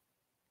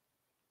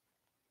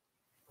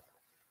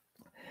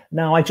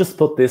 Now I just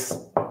put this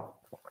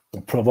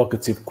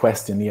provocative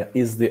question here: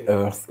 is the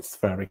Earth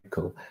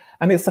spherical?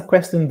 And it's a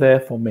question there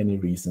for many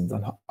reasons,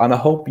 and I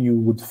hope you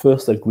would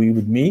first agree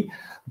with me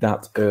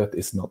that Earth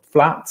is not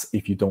flat.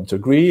 If you don't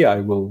agree,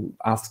 I will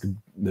ask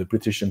the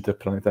British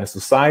Interplanetary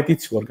Society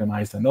to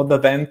organize another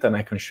event, and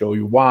I can show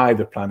you why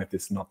the planet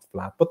is not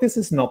flat. But this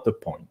is not the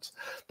point.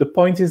 The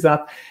point is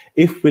that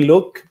if we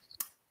look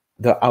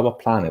at our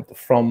planet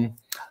from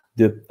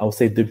I would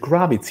say, the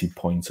gravity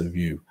point of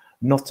view,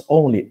 not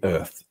only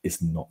Earth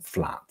is not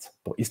flat,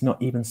 but it's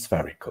not even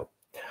spherical.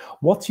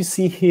 What you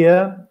see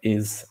here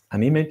is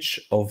an image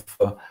of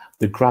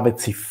the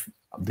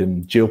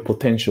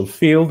geopotential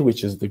field,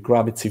 which is the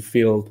gravity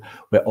field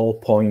where all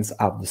points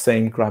have the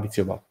same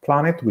gravity of our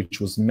planet, which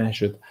was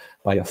measured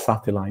by a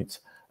satellite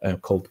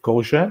called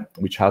Gauger,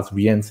 which has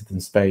re-entered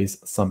in space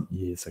some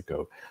years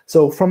ago.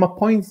 So from a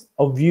point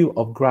of view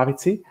of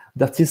gravity,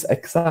 that is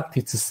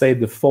exactly to say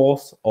the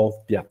force of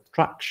the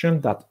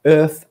attraction that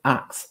Earth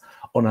acts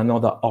on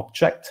another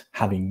object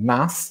having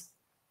mass.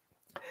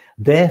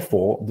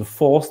 Therefore, the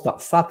force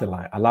that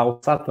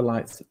allows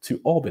satellites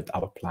to orbit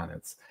our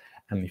planets.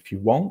 And if you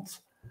want,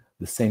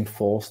 the same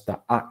force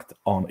that acts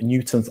on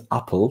Newton's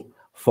apple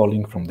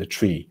falling from the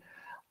tree.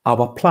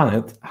 Our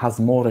planet has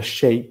more a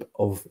shape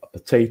of a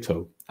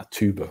potato, a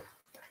tuber,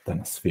 than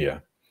a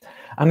sphere.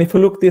 And if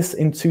we look this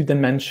in 2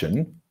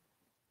 dimensions,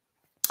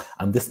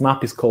 and this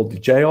map is called the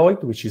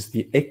geoid, which is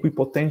the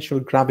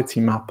equipotential gravity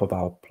map of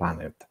our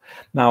planet.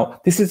 Now,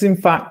 this is in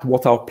fact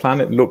what our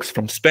planet looks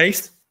from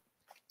space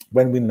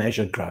when we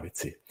measure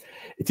gravity.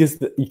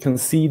 You can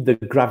see the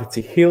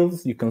gravity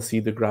hills, you can see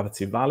the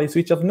gravity valleys,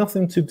 which have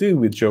nothing to do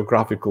with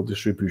geographical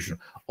distribution.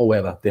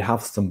 However, they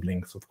have some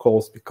links, of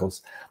course,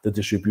 because the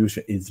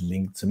distribution is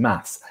linked to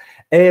mass.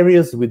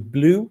 Areas with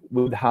blue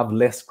would have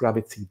less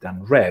gravity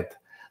than red.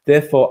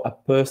 Therefore, a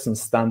person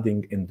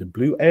standing in the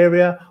blue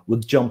area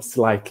would jump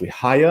slightly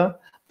higher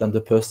than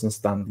the person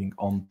standing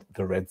on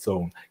the red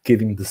zone,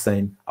 giving the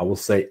same, I will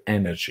say,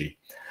 energy.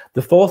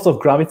 The force of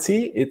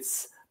gravity,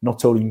 it's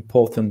not only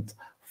important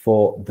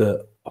for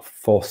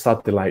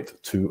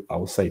satellite to, I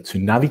would say, to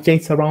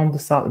navigate around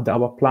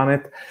our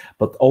planet,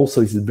 but also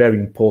is very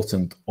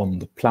important on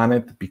the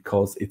planet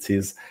because it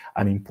is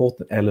an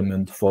important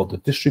element for the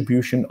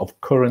distribution of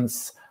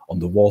currents on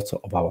the water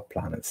of our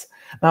planets.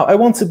 Now, I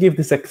want to give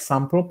this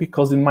example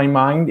because in my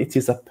mind, it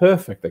is a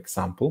perfect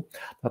example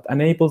that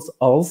enables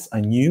us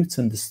and you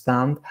to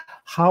understand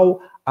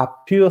how a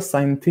pure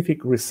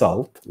scientific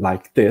result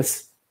like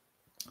this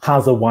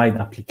has a wide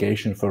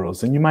application for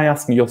us. And you might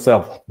ask me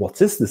yourself, what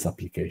is this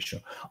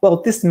application?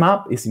 Well, this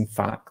map is in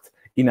fact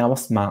in our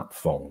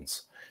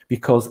smartphones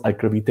because a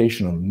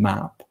gravitational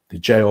map, the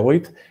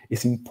geoid,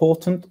 is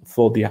important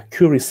for the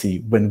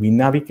accuracy when we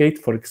navigate,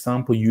 for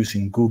example,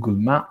 using Google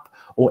Maps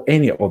or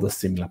any other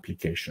similar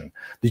application.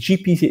 The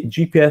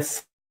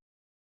GPS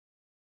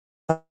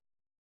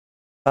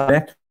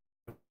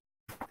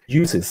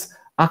uses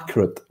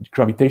accurate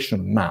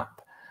gravitational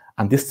map,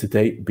 and this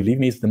today, believe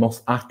me, is the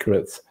most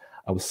accurate,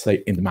 I would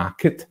say, in the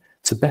market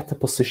to better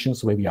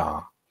positions where we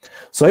are.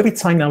 So every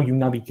time now you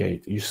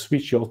navigate, you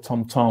switch your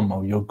TomTom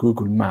or your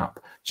Google Map,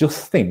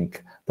 just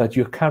think that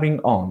you're carrying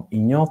on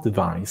in your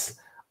device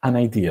an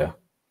idea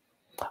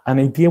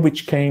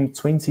which came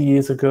 20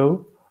 years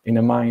ago in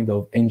the mind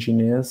of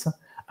engineers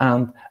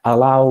and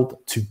allowed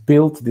to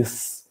build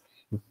this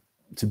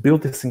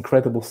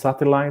incredible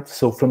satellite.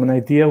 So from an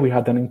idea, we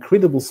had an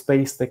incredible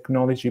space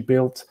technology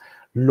built,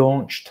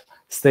 launched,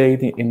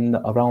 stayed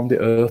around the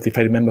Earth, if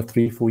I remember,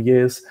 3-4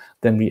 years,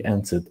 then we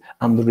entered.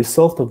 And the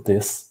result of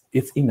this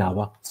is in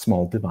our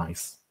small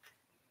device.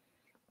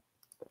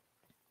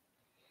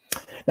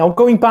 Now,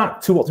 going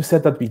back to what we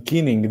said at the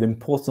beginning, the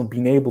importance of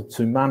being able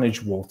to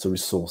manage water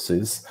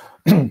resources,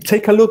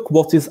 take a look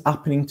what is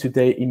happening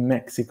today in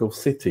Mexico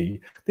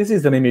City. This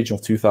is an image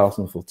of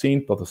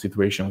 2014, but the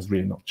situation has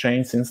really not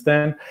changed since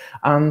then.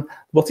 And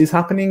what is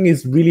happening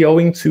is really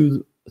owing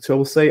to I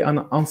would say, an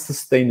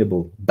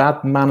unsustainable,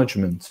 bad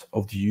management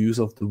of the use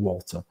of the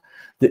water.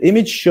 The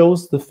image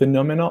shows the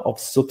phenomena of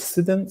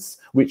subsidence,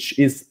 which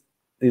is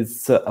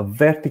a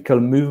vertical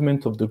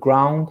movement of the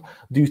ground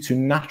due to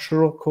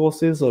natural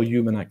causes or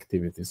human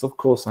activities. Of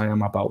course, I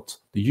am about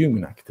the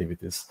human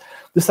activities.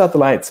 The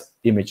satellite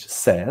image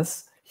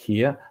says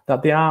here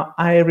that there are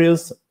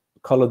areas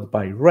colored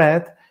by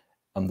red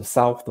on the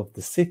south of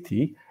the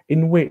city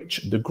in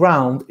which the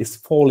ground is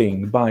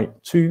falling by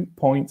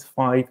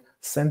 2.5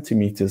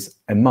 centimeters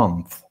a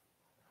month.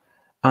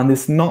 And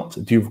it's not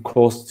due, of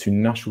course, to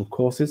natural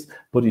causes,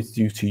 but it's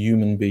due to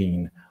human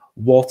being.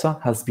 Water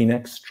has been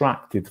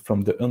extracted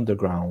from the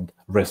underground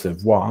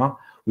reservoir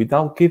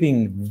without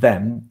giving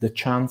them the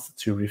chance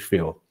to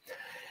refill.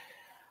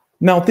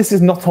 Now, this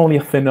is not only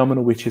a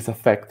phenomenon which is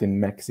affecting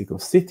Mexico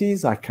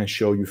cities. I can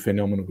show you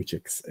phenomenon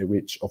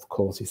which of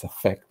course is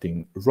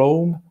affecting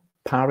Rome,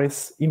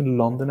 Paris, even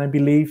London, I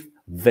believe,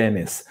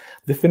 Venice.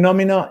 The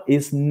phenomena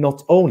is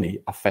not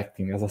only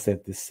affecting, as I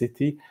said, this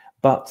city,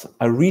 but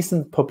a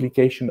recent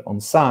publication on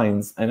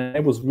Science, and I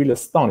was really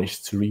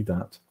astonished to read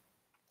that.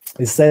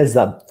 It says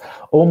that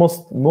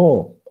almost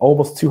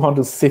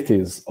 200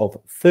 cities of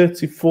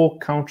 34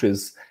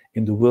 countries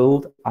in the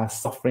world are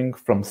suffering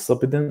from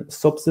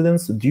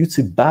subsidence due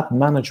to bad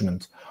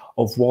management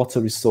of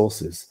water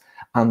resources.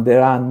 And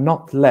there are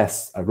not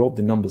less, I wrote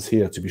the numbers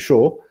here to be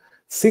sure,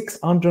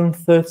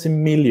 630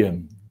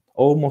 million,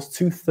 almost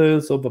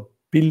 2/3 of a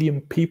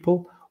billion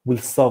people will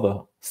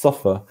suffer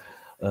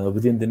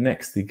within the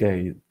next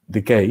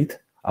decade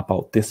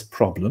about this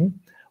problem,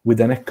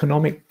 with an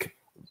economic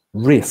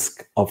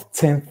risk of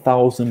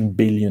 10,000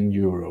 billion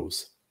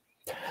euros.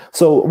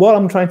 So what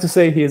I'm trying to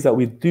say here is that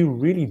we're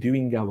really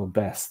doing our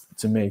best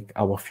to make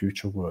our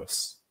future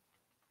worse.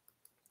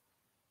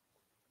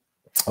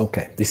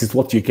 Okay, this is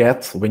what you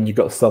get when you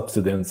got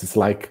subsidence. It's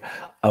like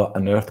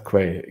an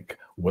earthquake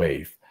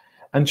wave.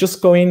 And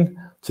just going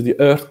to the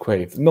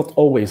earthquake, not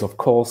always, of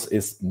course,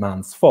 is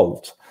man's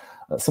fault.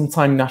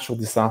 Sometimes natural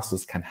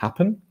disasters can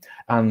happen,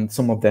 and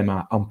some of them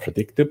are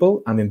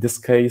unpredictable. And in this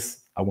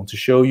case, I want to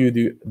show you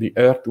the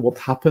earth, what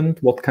happened,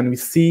 what can we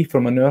see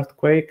from an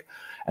earthquake.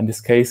 And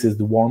this case is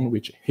the one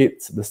which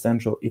hit the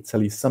central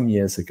Italy some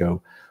years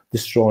ago,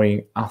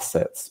 destroying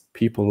assets,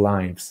 people's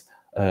lives,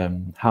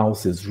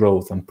 houses,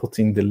 roads, and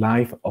putting the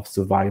life of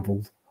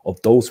survival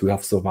of those who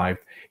have survived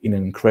in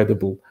an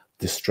incredible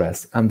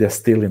distress. And they're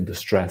still in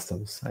distress, I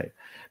would say.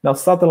 Now,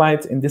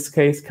 satellites in this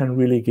case can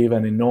really give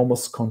an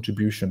enormous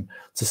contribution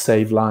to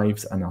save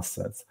lives and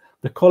assets.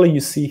 The color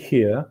you see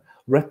here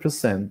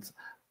represents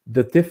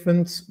the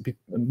difference,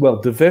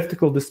 the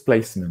vertical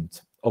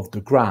displacement of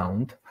the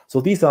ground.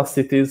 So these are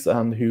cities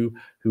who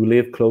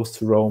live close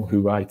to Rome,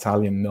 who are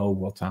Italian, know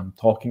what I'm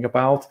talking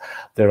about.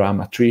 There are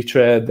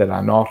Matrice, there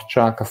are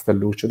Norcia,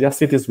 Castelluccio. They are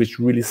cities which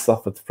really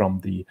suffered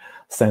from the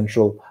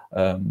central,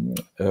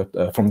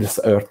 from this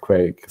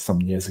earthquake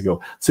some years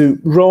ago. So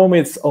Rome,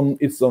 it's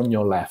on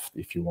your left,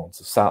 if you want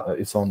to.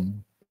 It's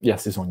on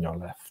your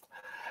left,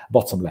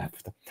 bottom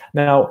left.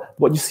 Now,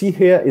 what you see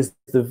here is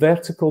the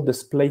vertical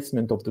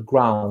displacement of the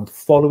ground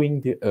following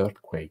the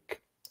earthquake.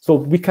 So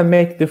we can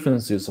make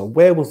differences of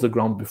where was the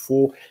ground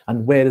before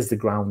and where is the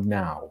ground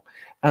now.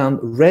 And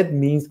red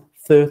means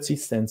 30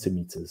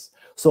 centimeters.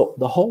 So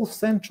the whole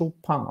central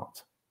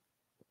of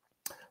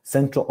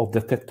the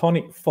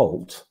tectonic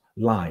fault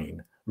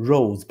line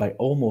rose by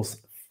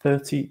almost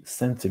 30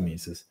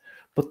 centimeters.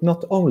 But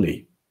not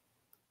only,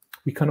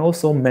 we can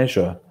also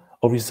measure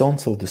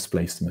horizontal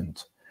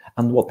displacement.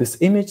 And what this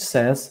image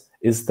says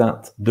is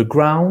that the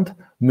ground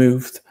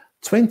moved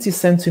 20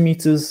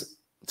 centimeters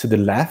to the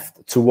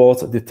left towards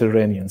the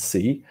Mediterranean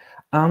Sea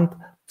and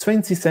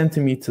 20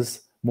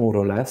 centimeters more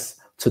or less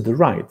to the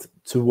right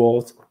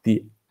towards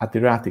the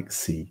Adriatic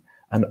Sea.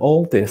 And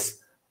all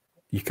this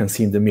you can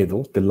see in the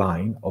middle, the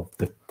line of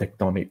the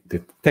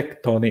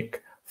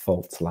tectonic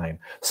fault line.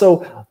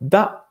 So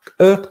that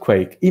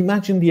earthquake,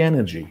 imagine the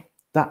energy.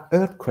 That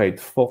earthquake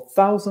for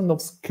thousands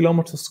of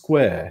kilometers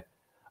square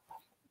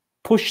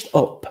pushed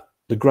up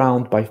the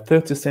ground by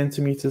 30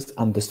 centimeters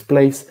and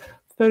displaced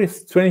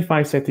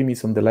 25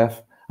 centimeters on the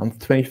left and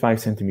 25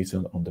 centimeters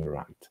on the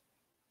right.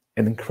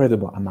 An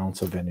incredible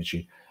amount of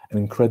energy, an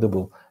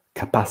incredible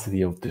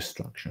capacity of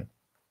destruction.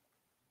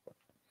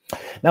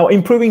 Now,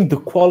 improving the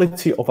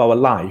quality of our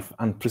life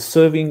and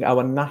preserving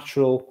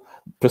natural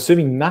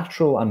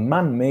and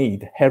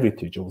man-made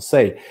heritage, I will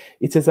say,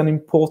 it is an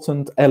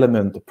important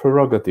element, a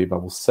prerogative, I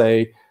will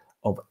say,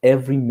 of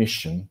every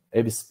mission,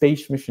 every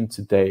space mission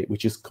today,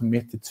 which is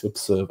committed to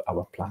observe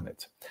our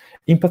planet.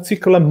 In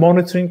particular,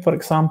 monitoring, for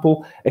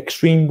example,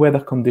 extreme weather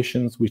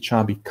conditions, which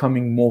are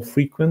becoming more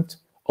frequent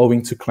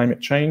owing to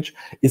climate change,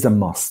 is a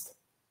must.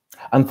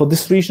 And for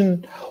this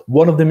reason,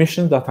 one of the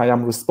missions that I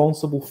am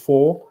responsible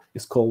for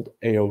is called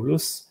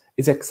Aeolus.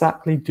 is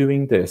exactly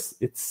doing this.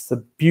 It's the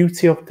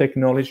beauty of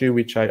technology,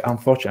 which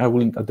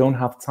unfortunately I don't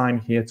have time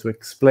here to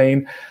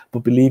explain,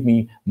 but believe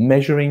me,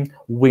 measuring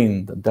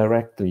wind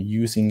directly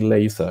using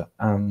laser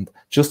and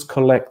just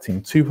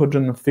collecting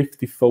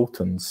 250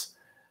 photons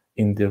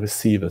in the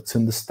receiver to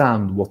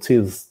understand what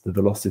is the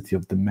velocity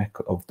of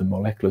the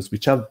molecules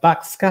which have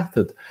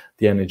backscattered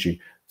the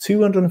energy.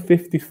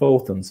 250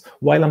 photons.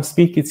 While I'm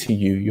speaking to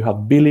you, you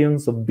have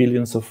billions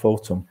of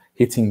photons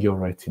hitting your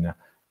retina.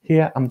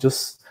 Here,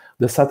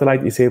 the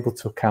satellite is able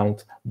to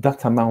count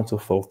that amount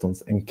of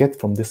photons and get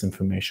from this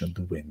information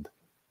the wind.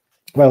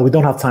 Well, we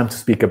don't have time to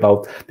speak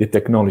about the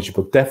technology,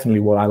 but definitely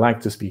what I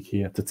like to speak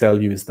here to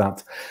tell you is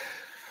that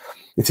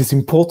it is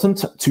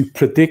important to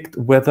predict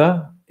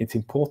weather. It's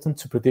important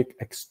to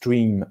predict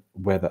extreme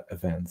weather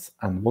events.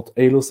 And what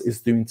Aeolus is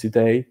doing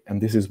today,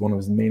 and this is one of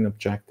his main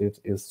objectives,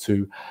 is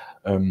to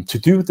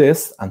do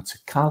this and to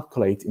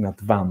calculate in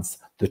advance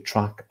the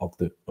track of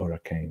the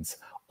hurricanes.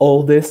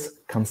 All this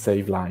can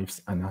save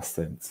lives and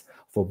assets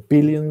for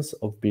billions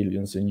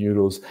in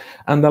euros.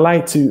 And I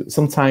like to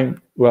sometimes,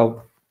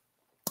 well,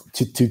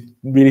 to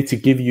really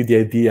give you the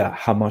idea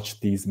how much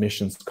these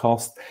missions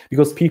cost,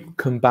 because people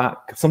come back.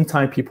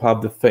 Sometimes people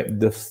have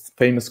the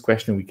famous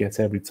question we get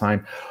every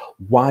time: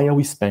 why are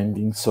we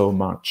spending so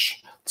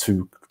much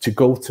to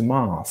go to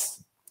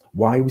Mars?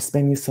 Why are we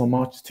spending so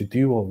much to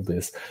do all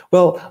this?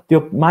 Well,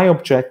 my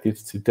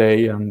objective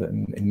today and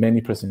in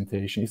many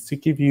presentations is to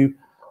give you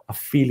a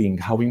feeling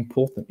how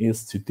important it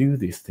is to do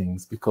these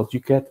things, because you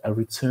get a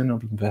return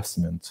of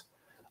investment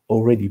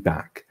already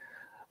back.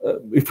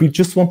 If we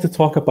just want to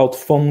talk about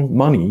fun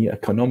money,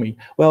 economy,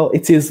 well,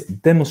 it is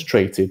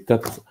demonstrated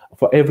that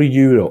for every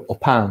euro or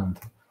pound,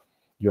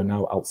 you're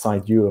now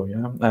outside Euro,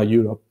 yeah,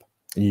 Europe,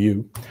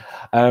 EU,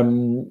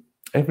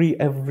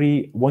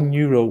 every 1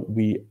 euro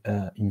we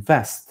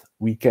invest,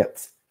 we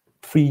get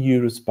 3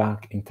 euros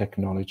back in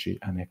technology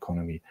and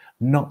economy.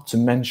 Not to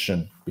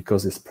mention,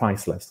 because it's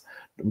priceless,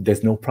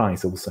 there's no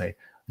price, I will say,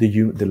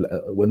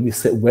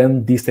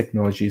 when these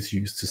technologies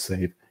used to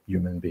save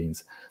human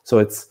beings. So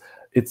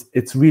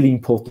it's really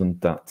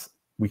important that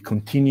we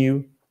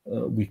continue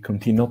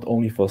not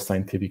only for a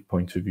scientific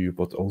point of view,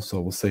 but also,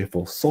 we'll say,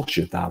 for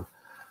societal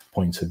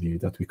point of view,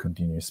 that we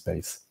continue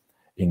space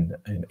in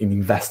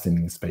investing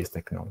in space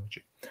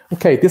technology.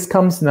 Okay, this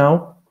comes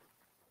now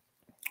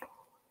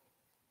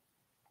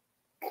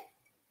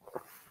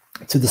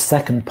to the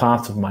second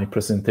part of my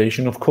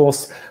presentation. Of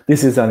course,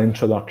 this is an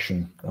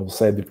introduction. I will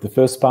say that the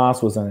first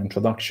part was an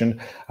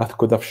introduction. I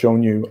could have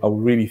shown you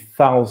really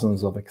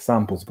thousands of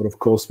examples, but of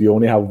course we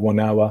only have 1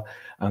 hour,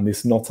 and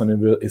it's not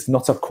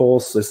a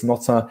course, it's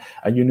not a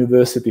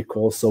university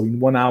course. So in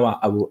 1 hour,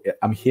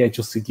 I'm here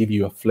just to give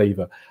you a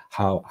flavor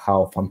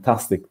how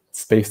fantastic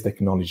space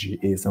technology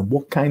is and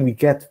what kind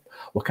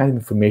of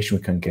information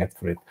we can get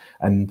for it.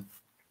 And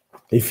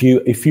if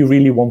you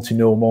really want to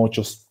know more,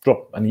 just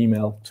drop an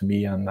email to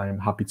me, and I'm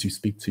happy to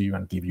speak to you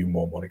and give you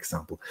more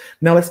example.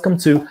 Now let's come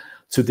to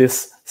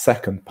this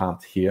second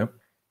part here,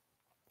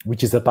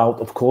 which is about,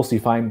 of course,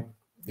 if I'm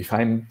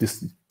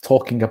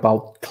talking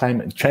about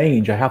climate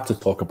change, I have to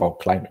talk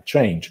about climate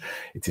change.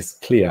 It is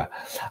clear.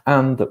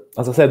 And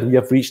as I said, we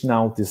have reached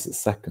now this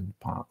second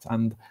part.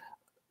 And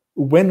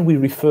when we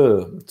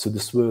refer to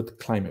this word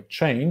climate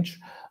change,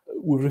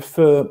 we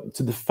refer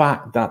to the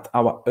fact that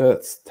our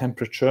Earth's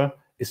temperature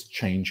is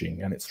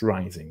changing and it's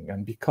rising.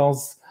 And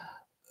because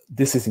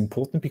this is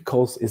important,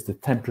 because it's the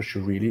temperature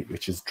really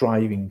which is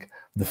driving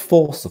the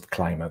force of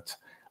climate,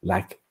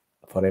 like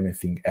for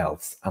anything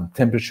else. And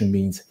temperature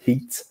means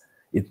heat,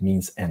 it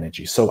means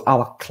energy. So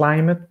our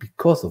climate,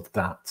 because of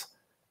that,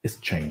 is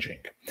changing.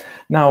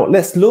 Now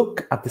let's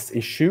look at this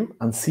issue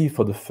and see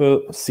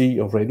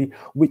already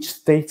which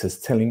status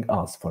telling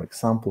us, for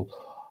example,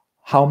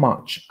 how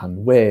much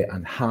and where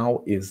and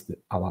how is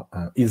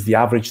the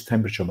average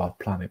temperature of our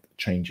planet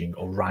changing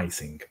or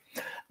rising.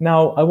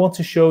 Now, I want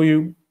to show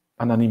you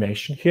an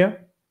animation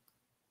here,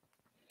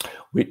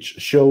 which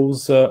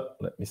shows,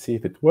 let me see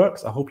if it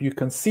works. I hope you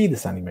can see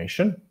this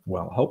animation.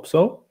 Well, I hope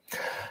so.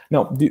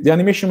 Now, the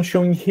animation I'm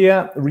showing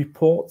here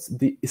reports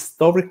the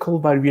historical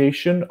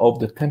variation of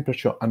the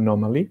temperature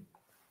anomaly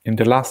in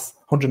the last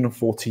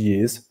 140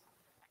 years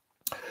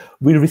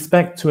with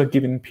respect to a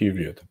given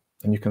period.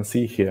 And you can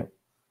see here,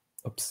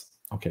 oops,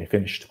 okay,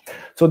 finished.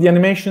 So the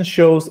animation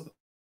shows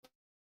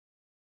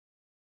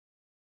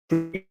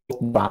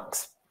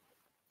facts.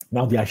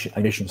 Now the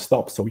animation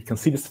stops, so we can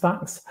see these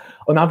facts.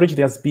 On average,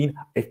 there's been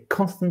a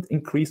constant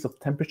increase of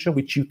temperature,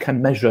 which you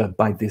can measure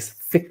by this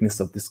thickness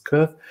of this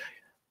curve.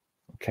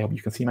 Okay,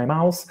 you can see my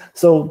mouse.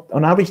 So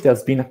on average,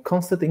 there's been a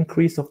constant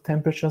increase of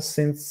temperature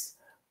since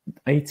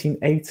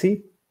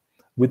 1880,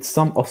 with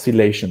some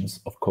oscillations,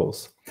 of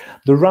course.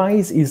 The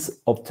rise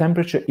of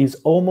temperature is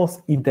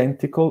almost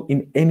identical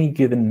in any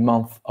given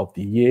month of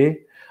the year.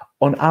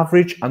 On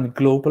average and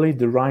globally,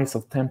 the rise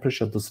of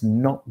temperature does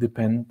not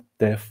depend,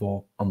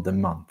 therefore, on the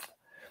month.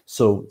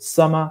 So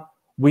summer,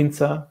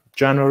 winter,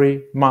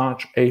 January,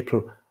 March,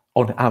 April,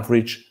 on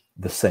average,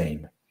 the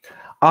same.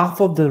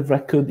 Half of the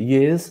record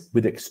years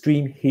with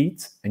extreme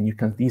heat, and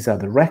these are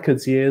the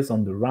record years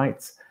on the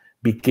right,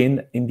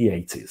 begin in the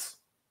 80s.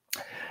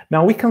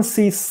 Now we can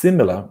see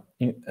similar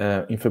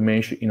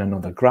information in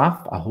another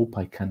graph. I hope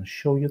I can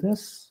show you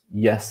this.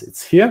 Yes,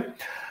 it's here.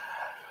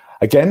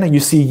 Again, you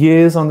see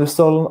years on the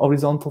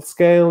horizontal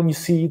scale. You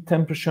see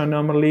temperature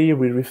anomaly.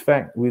 We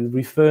refer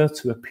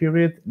to a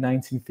period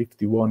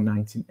 1951,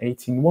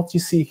 1918. What you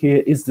see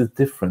here is the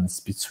difference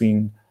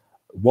between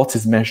what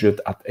is measured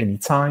at any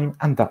time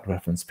and that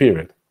reference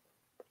period.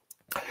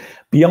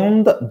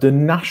 Beyond the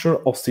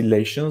natural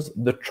oscillations,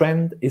 the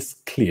trend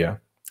is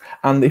clear.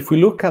 And if we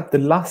look at the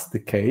last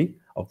decay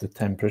of the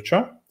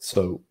temperature,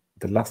 so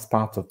the last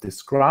part of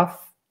this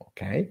graph,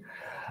 okay,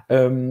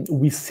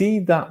 we see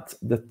that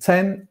the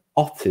 10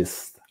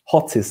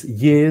 hottest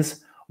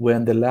years were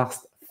in the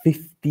last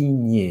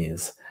 15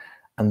 years,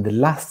 and the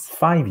last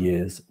 5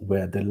 years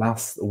were the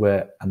last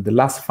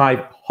 5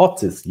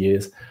 hottest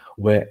years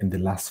were in the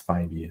last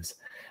 5 years.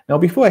 Now,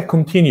 before I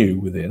continue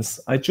with this,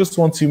 I just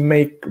want to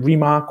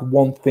remark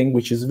one thing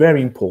which is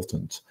very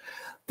important.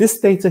 This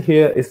data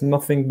here is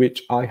nothing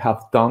which I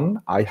have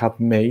done, I have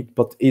made,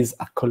 but is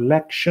a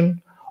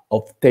collection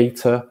of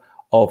data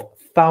of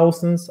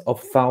thousands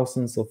of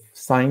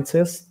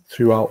scientists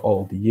throughout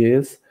all the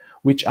years,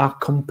 which are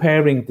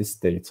comparing this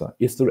data.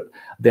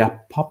 They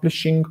are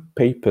publishing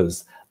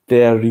papers,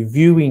 they are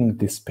reviewing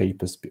these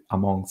papers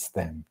amongst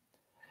them.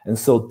 And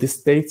so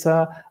this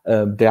data,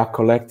 they are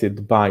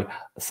collected by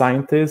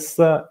scientists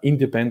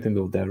independent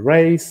of their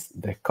race,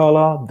 their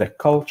color, their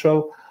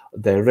culture,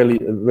 their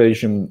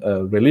religion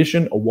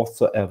or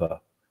whatsoever.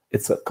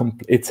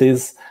 It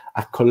is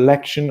a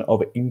collection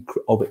of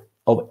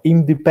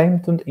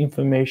independent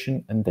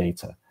information and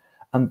data.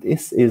 And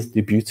this is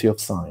the beauty of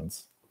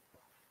science.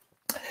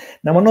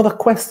 Now, another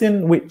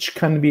question which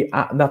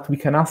that we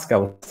can ask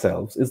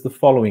ourselves is the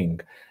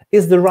following.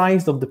 Is the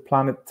rise of the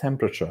planet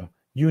temperature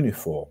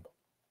uniform?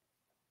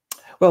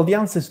 Well, the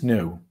answer is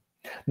no.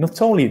 Not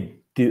only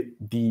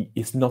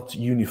it's not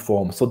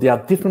uniform, so there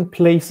are different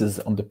places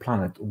on the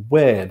planet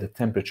where the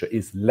temperature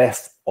is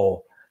less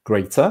or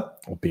greater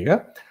or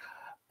bigger,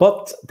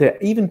 but there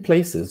are even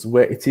places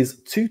where it is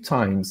 2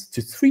 times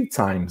to 3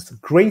 times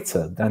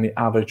greater than the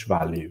average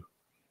value.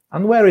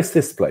 And where is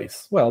this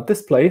place? Well,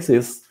 this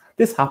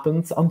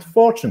happens,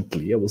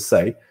 unfortunately, I will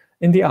say,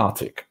 in the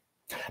Arctic.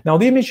 Now,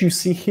 the image you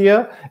see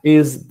here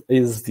is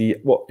the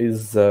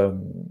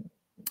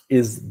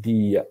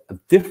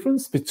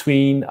difference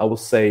between, I will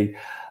say,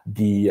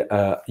 the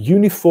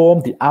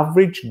uniform, the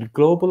average, the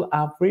global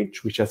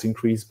average, which has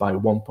increased by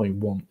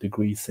 1.1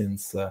 degrees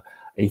since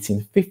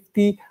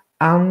 1850,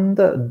 and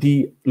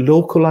the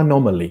local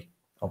anomaly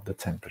of the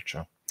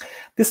temperature.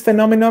 This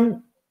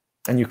phenomenon,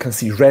 and you can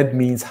see red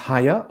means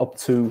higher, up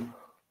to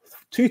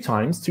 2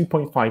 times,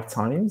 2.5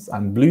 times,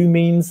 and blue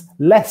means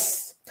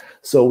less.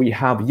 So we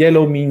have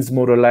yellow means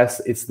more or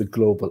less it's the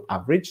global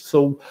average.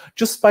 So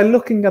just by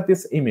looking at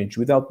this image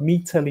without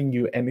me telling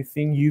you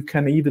anything, you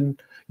can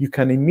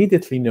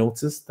immediately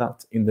notice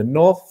that in the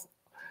north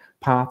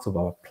part of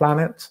our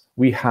planet,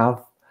 we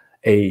have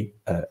a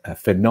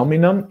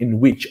phenomenon in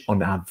which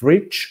on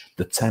average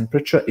the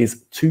temperature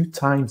is 2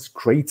 times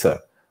greater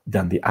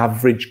than the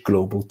average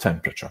global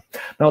temperature.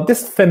 Now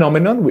this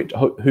phenomenon,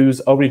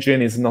 whose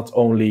origin is not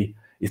only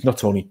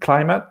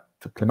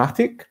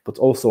climatic, but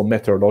also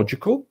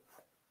meteorological.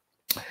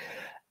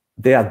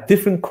 There are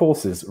different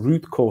causes,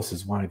 root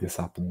causes why this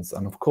happens,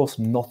 and of course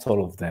not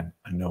all of them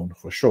are known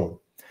for sure.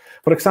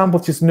 For example,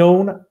 it is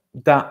known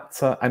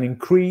that an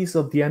increase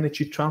of the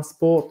energy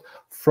transport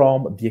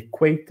from the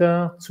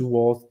equator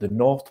towards the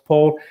North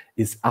Pole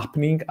is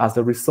happening as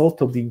a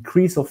result of the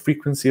increase of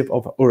frequency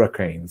of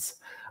hurricanes.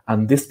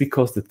 And this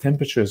because the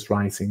temperature is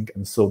rising,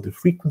 and so the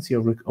frequency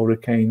of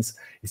hurricanes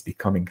is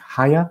becoming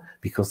higher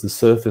because the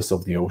surface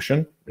of the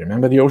ocean,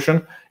 remember the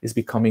ocean, is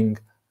becoming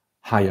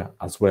higher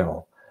as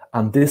well.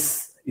 And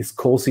this is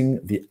causing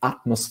the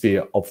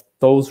atmosphere of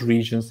those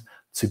regions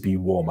to be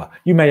warmer.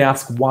 You may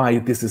ask why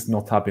this is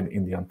not happening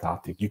in the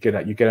Antarctic. You get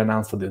an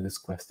answer to this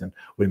question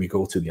when we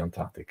go to the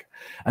Antarctic.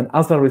 And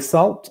as a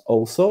result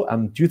also,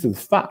 and due to the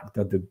fact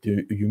that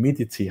the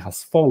humidity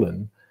has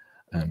fallen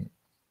in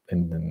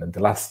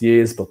the last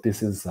years, but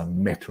this is a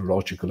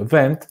meteorological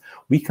event,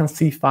 we can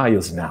see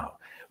fires now.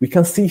 We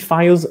can see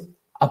fires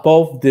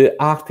above the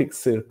Arctic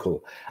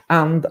Circle.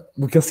 And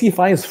we can see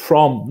fires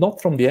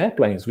not from the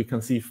airplanes, we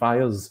can see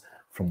fires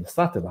from the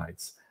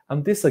satellites.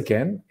 And this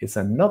again is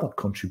another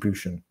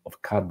contribution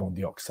of carbon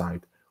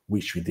dioxide,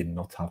 which we did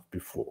not have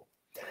before.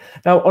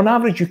 Now, on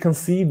average, you can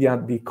see the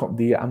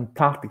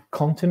Antarctic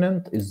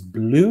continent is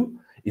blue,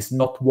 it's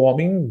not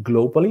warming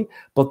globally,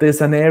 but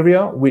there's an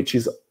area which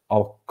is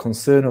our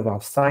concern of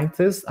our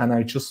scientists, and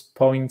I'm just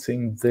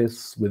pointing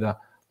this with a,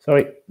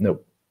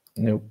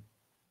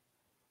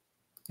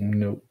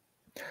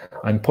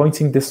 I'm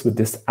pointing this with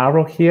this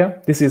arrow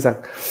here. This is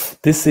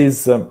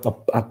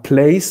a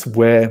place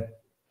where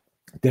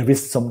there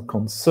is some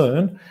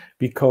concern,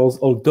 because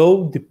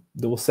although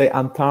they will say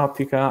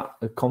Antarctica,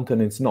 the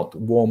continent is not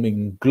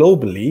warming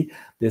globally,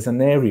 there's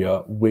an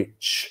area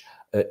which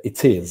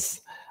it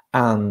is.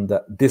 And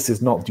this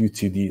is not due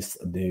to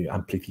the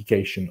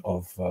amplification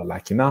of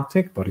like in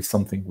Arctic, but it's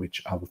something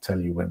which I will tell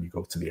you when we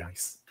go to the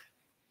ice.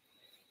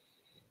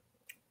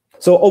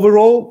 So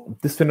overall,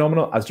 this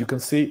phenomenon, as you can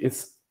see,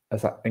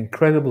 has an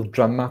incredible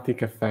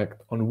dramatic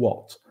effect on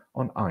what?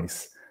 On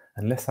ice.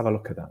 And let's have a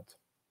look at that.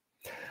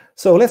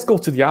 So let's go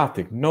to the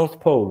Arctic, North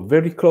Pole,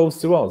 very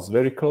close to us,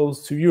 very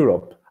close to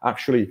Europe.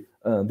 Actually,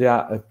 there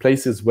are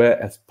places where,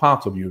 as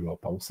part of Europe,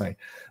 I would say.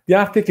 The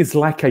Arctic is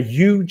like a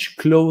huge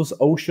closed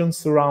ocean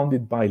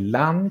surrounded by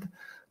land.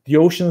 The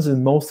oceans is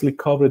mostly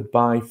covered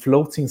by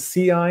floating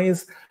sea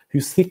ice,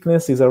 whose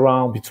thickness is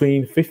around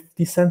between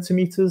 50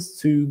 centimeters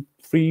to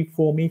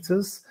 3-4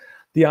 meters.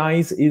 The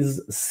ice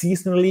is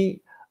seasonal,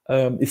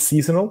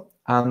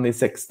 and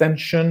its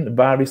extension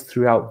varies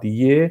throughout the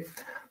year.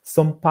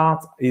 Some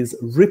part is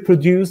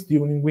reproduced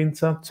during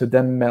winter to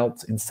then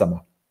melt in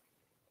summer.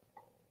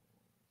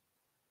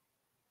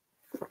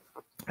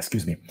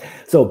 Excuse me.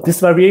 So this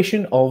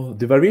variation of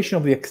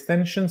the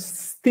extension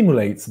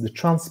stimulates the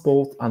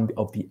transport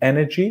of the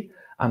energy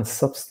and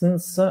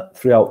substance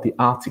throughout the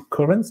Arctic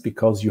currents,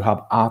 because you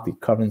have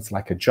Arctic currents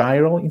like a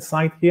gyro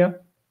inside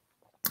here.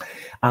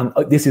 And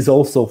this is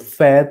also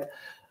fed,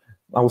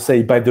 I would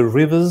say, by the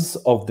rivers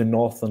of the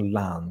northern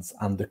lands,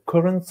 and the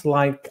currents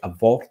like a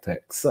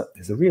vortex.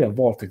 There's a real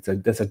vortex.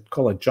 There's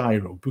called a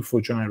gyro,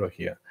 Buffo gyro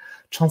here.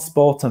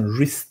 Transport and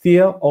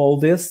re-steer all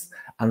this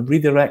and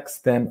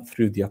redirects them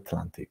through the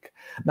Atlantic.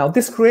 Now,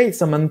 this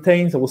creates and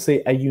maintains, I would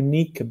say, a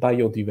unique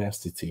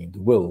biodiversity in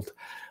the world,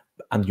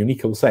 and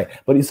unique, I would say,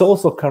 but it's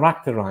also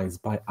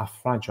characterized by a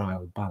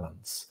fragile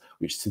balance,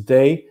 which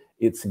today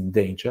it's in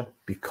danger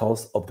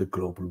because of the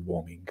global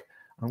warming.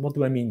 And what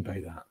do I mean by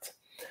that?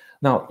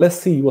 Now, let's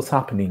see what's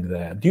happening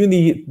there.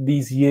 During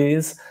these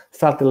years,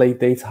 satellite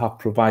data have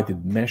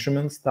provided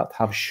measurements that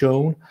have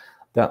shown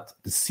that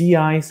the sea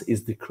ice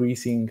is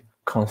decreasing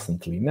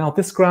constantly. Now,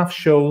 this graph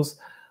shows,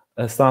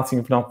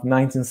 starting from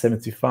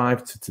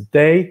 1975 to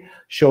today,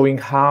 showing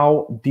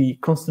how the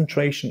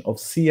concentration of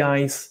sea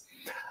ice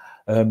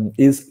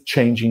is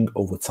changing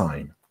over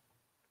time.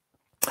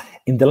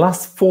 In the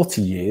last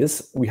 40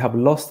 years, we have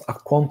lost a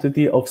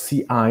quantity of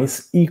sea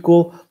ice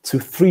equal to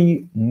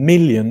 3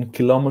 million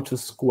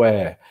kilometers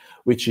square,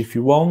 which, if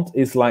you want,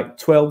 is like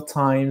 12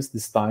 times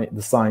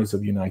the size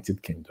of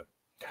United Kingdom,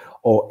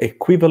 or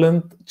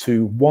equivalent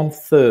to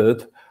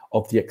 1/3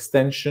 of the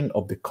extension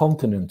of the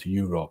continent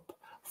Europe,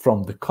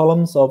 from the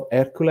columns of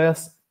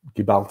Hercules,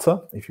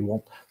 Gibraltar, if you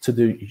want,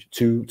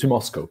 to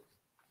Moscow.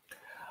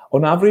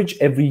 On average,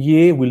 every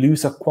year we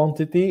lose a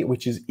quantity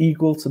which is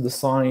equal to the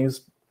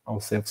size, I'll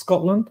say, of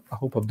Scotland. I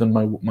hope I've done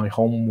my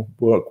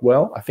homework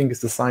well. I think it's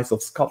the size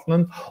of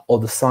Scotland or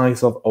the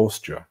size of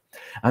Austria.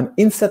 And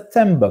in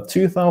September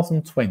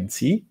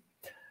 2020,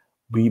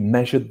 we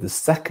measured the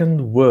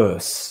second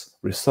worst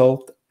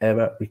result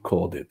ever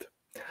recorded.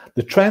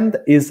 The trend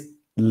is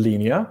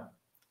linear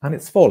and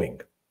it's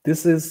falling.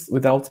 This is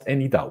without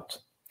any doubt.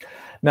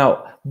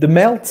 Now, the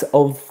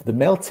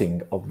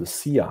melting of the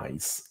sea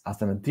ice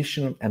has an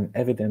additional and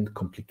evident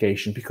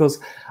complication, because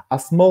a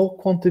small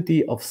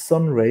quantity of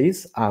sun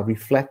rays are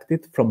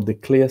reflected from the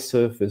clear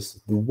surface,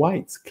 the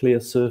white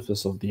clear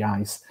surface of the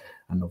ice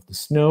and of the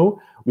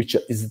snow, which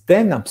is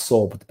then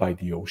absorbed by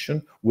the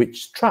ocean,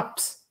 which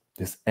traps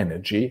this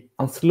energy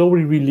and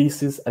slowly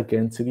releases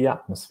again to the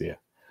atmosphere.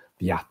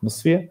 The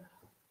atmosphere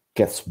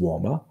gets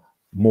warmer,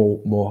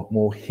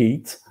 more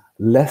heat,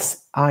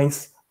 less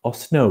ice or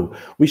snow,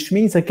 which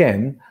means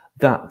again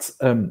that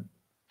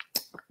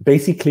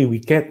basically we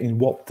get in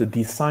what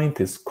the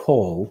scientists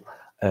call,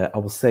 I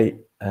would say,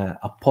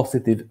 a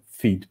positive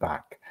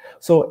feedback.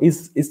 So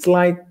it's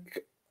like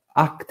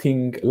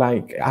acting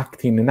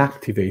and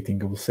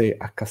activating, I would say,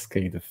 a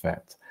cascade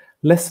effect.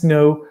 Less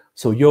snow,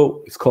 so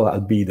it's called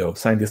albedo.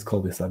 Scientists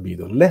call this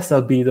albedo. Less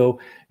albedo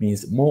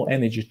means more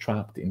energy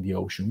trapped in the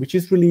ocean, which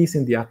is released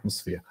in the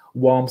atmosphere,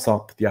 warms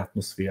up the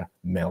atmosphere,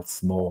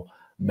 melts more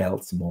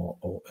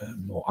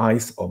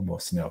ice or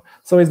more snow.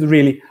 So it's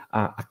really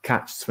a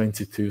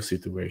catch-22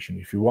 situation,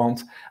 if you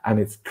want, and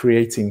it's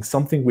creating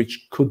something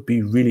which could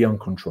be really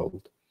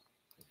uncontrolled.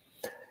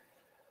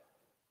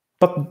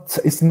 But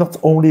it's not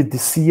only the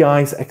sea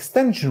ice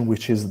extension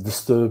which is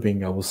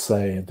disturbing, I would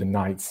say, the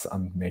nights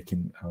and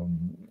making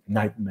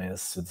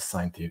nightmares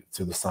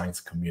to the science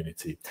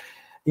community.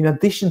 In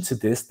addition to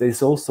this,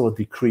 there's also a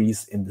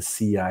decrease in the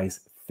sea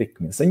ice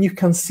thickness. And you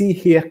can see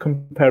here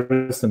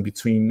comparison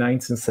between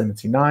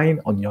 1979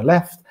 on your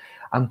left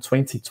and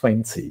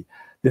 2020.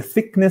 The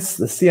thickness,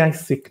 the sea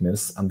ice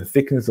thickness, and the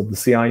thickness of the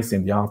sea ice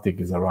in the Arctic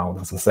is around,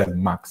 as I said,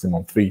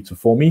 maximum 3 to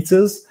 4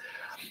 meters.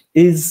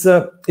 Is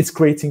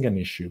creating an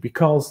issue,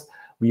 because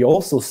we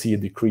also see a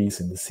decrease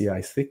in the sea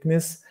ice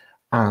thickness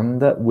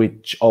and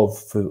which of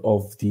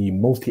the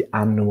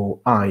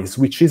multi-annual ice,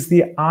 which is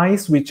the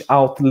ice which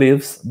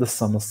outlives the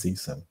summer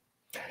season.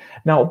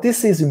 Now,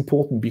 this is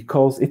important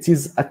because it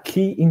is a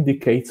key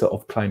indicator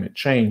of climate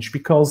change,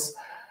 because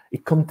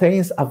it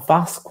contains a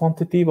vast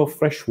quantity of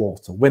fresh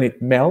water. When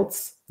it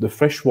melts, the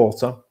fresh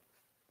water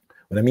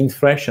When I mean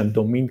fresh and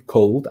don't mean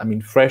cold, I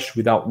mean fresh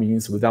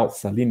means without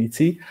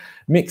salinity,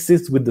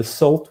 mixes with the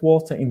salt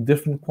water in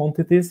different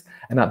quantities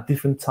and at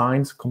different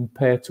times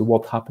compared to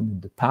what happened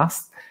in the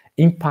past,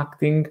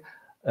 impacting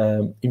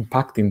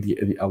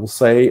the I will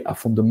say, a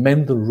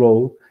fundamental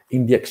role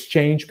in the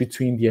exchange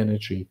between the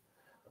energy,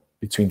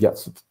 the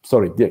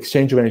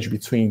exchange of energy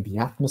between the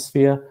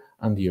atmosphere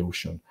and the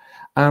ocean.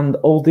 And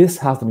all this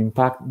has an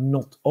impact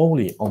not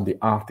only on the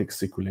Arctic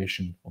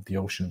circulation of the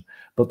ocean,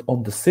 but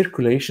on the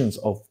circulations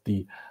of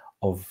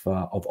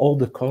all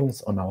the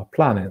currents on our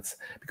planet.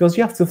 Because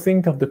you have to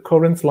think of the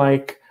currents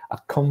like a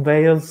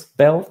conveyor's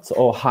belt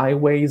or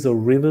highways or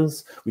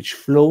rivers which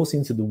flows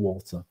into the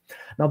water.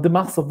 Now, the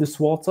mass of this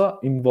water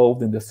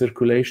involved in the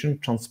circulation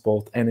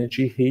transport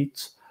energy,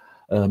 heat,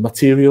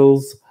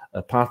 materials,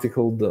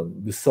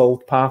 the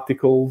salt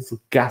particles,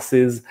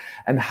 gases,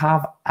 and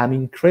have an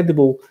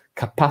incredible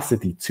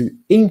capacity to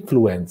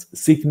influence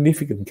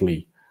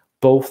significantly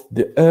both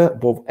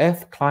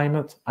Earth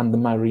climate and the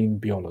marine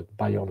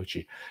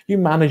biology. You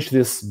manage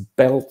this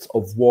belt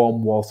of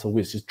warm water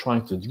which is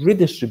trying to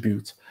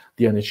redistribute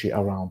the energy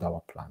around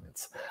our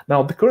planets.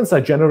 Now, the currents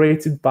are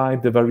generated by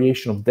the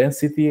variation of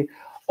density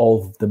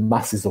of the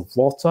masses of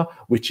water,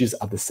 which is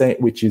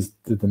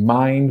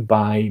determined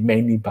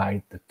mainly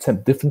by the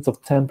difference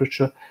of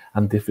temperature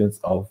and difference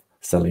of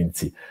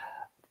salinity.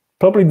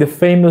 Probably the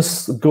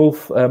famous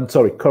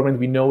current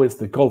we know is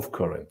the Gulf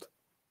current.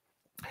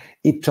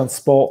 It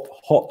transports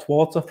hot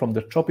water from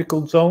the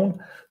tropical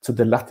zone to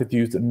the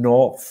latitude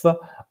north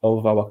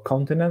of our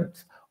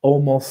continent,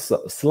 almost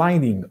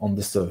sliding on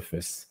the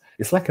surface.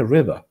 It's like a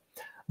river.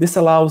 This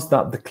allows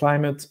that the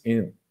climate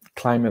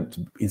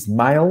is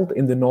mild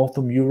in the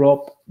northern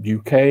Europe,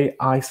 UK,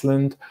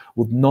 Iceland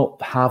would not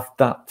have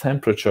that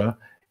temperature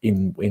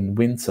in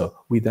winter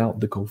without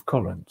the Gulf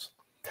current.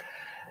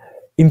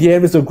 In the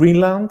areas of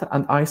Greenland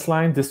and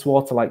Iceland, this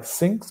water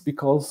sinks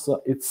because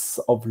it's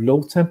of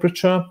low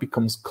temperature,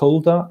 becomes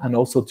colder, and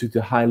also due to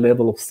the high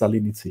level of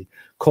salinity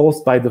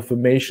caused by the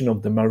formation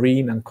of the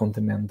marine and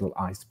continental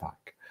ice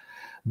pack.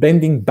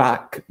 Bending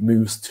back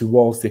moves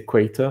towards the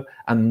equator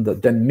and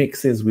then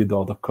mixes with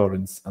other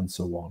currents and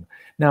so on.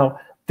 Now,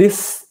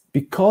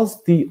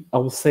 because the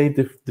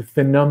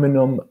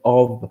phenomenon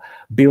of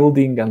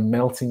building and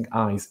melting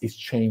ice is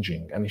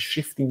changing and is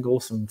shifting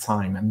also in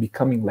time and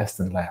becoming less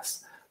and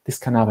less, this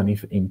can have an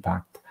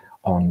impact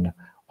on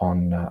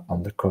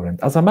the current.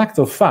 As a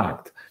matter of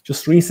fact,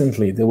 just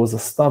recently there was a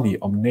study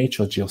on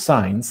Nature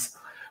Geoscience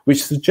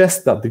which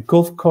suggests that the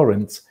Gulf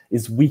current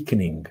is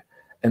weakening,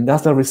 and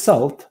as a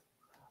result,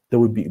 there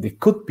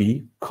could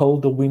be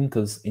colder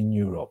winters in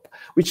Europe,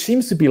 which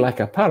seems to be like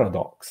a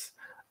paradox.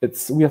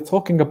 We are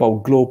talking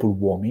about global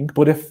warming,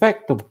 but the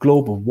effect of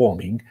global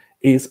warming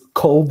is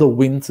colder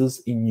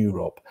winters in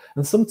Europe.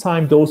 And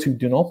sometimes those who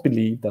do not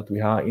believe that we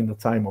are in the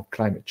time of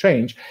climate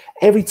change,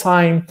 every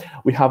time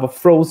we have a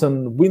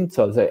frozen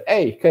winter, say,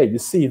 hey, okay, you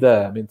see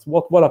there, I mean,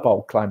 what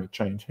about climate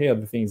change? Here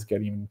the thing is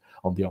getting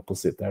on the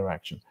opposite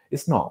direction.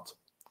 It's not.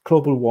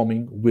 Global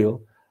warming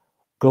will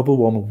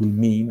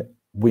mean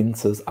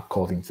winters,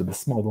 according to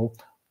this model,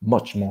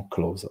 much more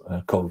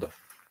colder.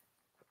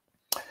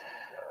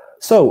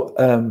 So,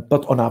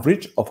 but on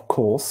average, of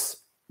course,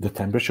 the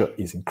temperature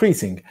is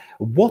increasing.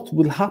 What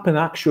will happen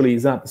actually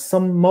is that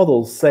some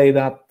models say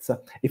that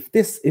if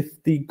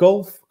the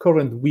Gulf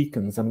current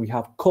weakens and we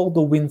have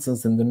colder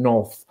winters in the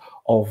north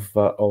of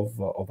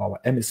our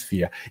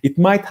hemisphere, it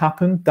might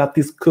happen that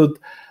this could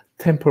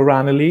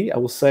temporarily, I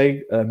would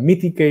say,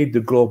 mitigate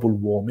the global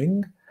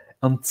warming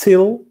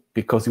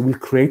because it will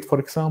create,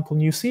 for example,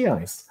 new sea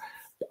ice,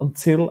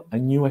 until a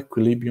new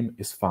equilibrium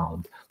is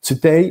found.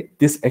 Today,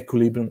 this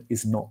equilibrium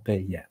is not there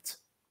yet.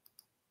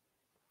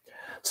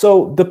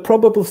 So the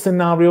probable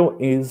scenario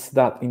is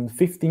that in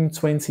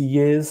 15-20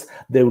 years,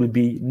 there will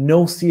be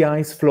no sea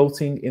ice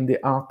floating in the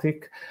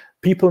Arctic.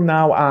 People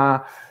now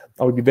I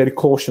would be very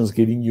cautious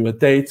giving you a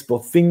date,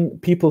 but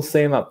people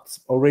saying that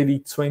already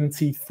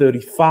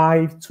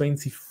 2035,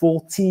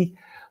 2040,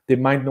 there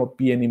might not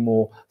be any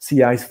more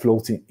sea ice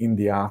floating in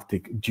the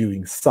Arctic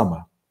during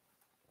summer.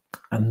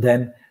 And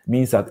then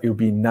means that it will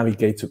be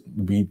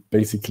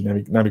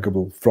basically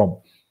navigable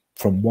from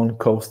one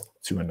coast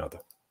to another.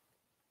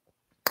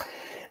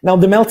 Now,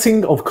 the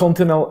melting of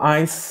continental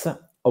ice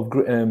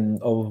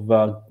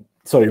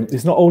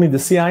it's not only the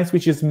sea ice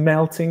which is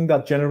melting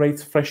that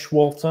generates fresh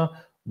water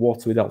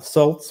without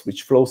salts,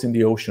 which flows in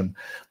the ocean.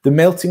 The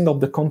melting of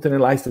the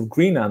continental ice of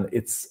Greenland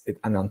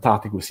and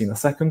Antarctica, we'll see in a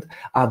second,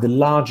 are the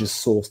largest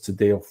source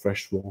today of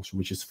fresh water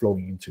which is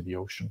flowing into the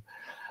ocean.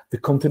 The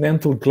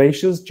continental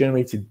glaciers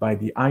generated by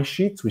the ice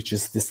sheet, which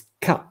is this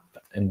cap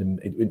in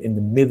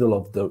the middle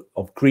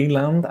of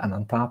Greenland and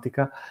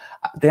Antarctica,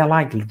 they are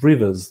like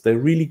rivers. They're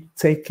really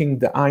taking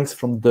the ice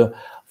from the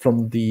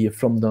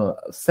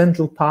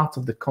central part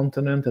of the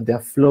continent, and they're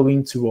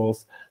flowing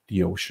towards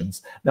the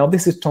oceans. Now,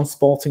 this is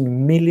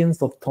transporting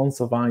millions of tons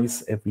of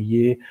ice every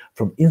year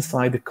from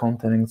inside the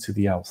continent to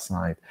the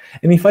outside.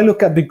 And if I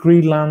look at the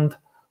Greenland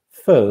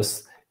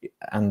first,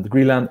 and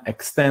Greenland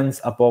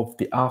extends above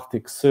the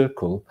Arctic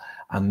Circle,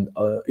 and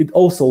it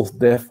also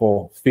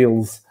therefore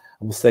feels,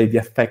 I will say, the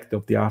effect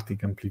of the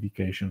Arctic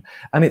amplification.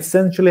 And it's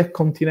essentially a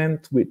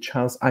continent which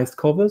has ice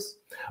covers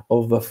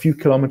of a few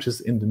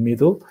kilometers in the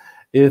middle.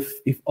 If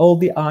all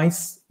the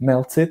ice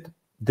melted,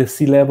 the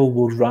sea level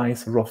would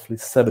rise roughly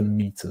 7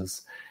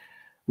 meters.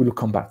 We'll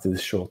come back to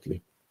this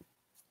shortly.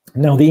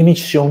 Now, the image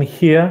shown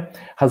here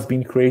has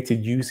been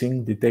created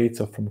using the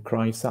data from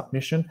Cryosat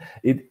mission.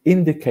 It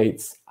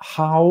indicates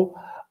how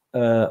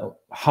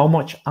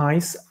much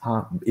ice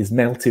is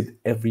melted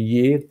every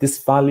year.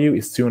 This value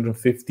is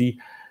 250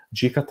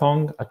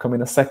 gigaton. I'll come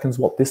in a second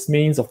what this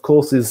means. Of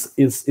course,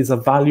 is a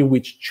value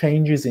which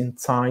changes in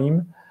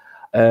time.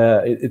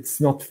 It's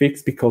not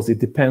fixed because it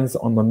depends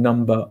on the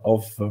number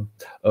of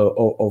I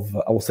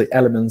will say,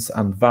 elements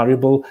and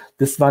variable.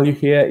 This value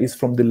here is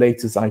from the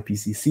latest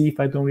IPCC, if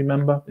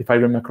I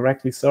remember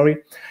correctly, sorry.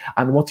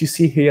 And what you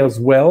see here as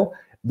well,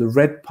 the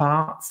red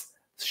parts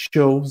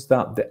shows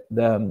that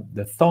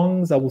the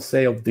thongs, I will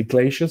say, of the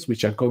glaciers,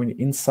 which are going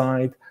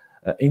inside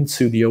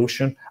into the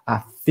ocean,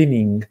 are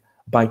thinning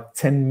by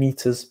 10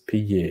 meters per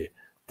year.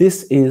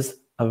 This is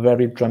a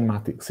very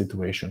dramatic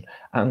situation.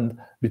 And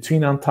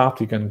between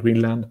Antarctica and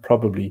Greenland,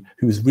 probably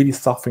who is really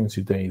suffering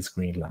today is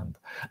Greenland.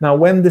 Now,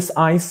 when this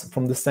ice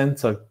from the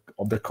center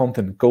of the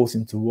continent goes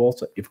into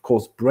water, it of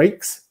course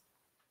breaks.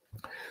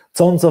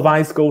 Tons of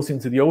ice goes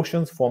into the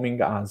oceans,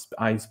 forming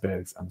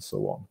icebergs and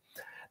so on.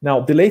 Now,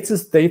 the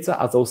latest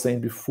data, as I was saying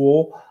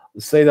before,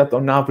 say that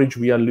on average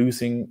we are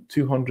losing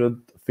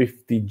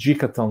 250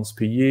 gigatons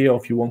per year, or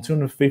if you want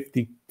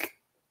 250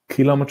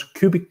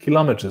 cubic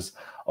kilometers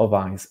of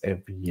ice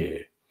every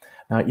year.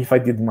 Now, if I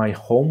did my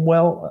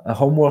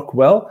homework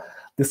well,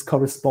 this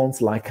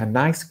corresponds like an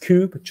ice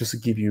cube, just to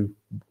give you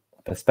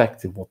a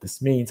perspective what this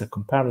means, a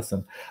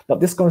comparison. But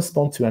this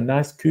corresponds to an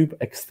ice cube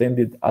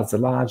extended as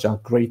large as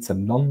Greater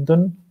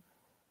London,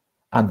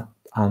 and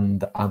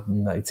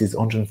it is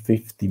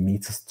 150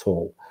 meters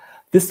tall.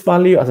 This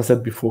value, as I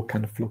said before,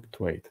 can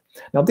fluctuate.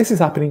 Now, this is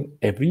happening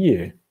every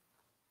year.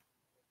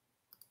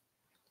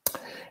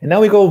 And now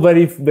we go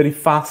very, very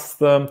fast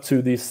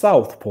to the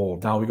South Pole.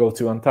 Now we go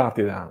to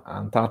Antarctica,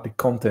 Antarctic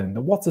continent.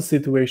 Now, what's the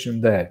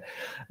situation there?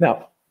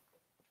 Now,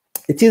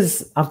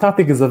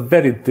 Antarctica is a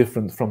very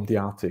different from the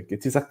Arctic.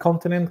 It is a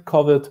continent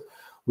covered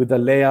with a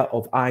layer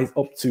of ice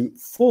up to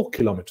 4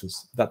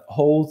 kilometers that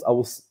holds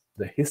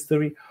the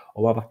history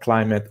of our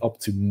climate up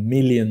to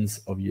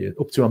millions of years,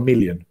 up to 1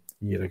 million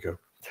years ago.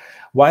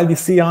 While the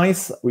sea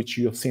ice, which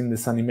you have seen in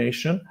this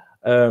animation,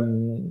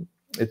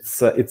 it's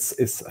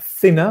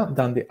thinner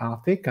than the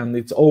Arctic, and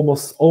it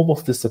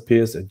almost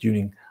disappears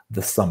during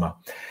the summer.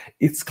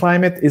 Its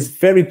climate is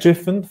very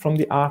different from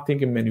the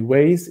Arctic in many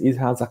ways. It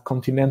has a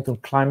continental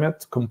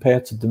climate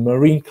compared to the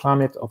marine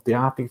climate of the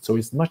Arctic, so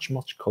it's much,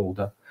 much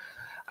colder.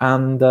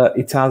 And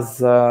it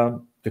has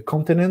the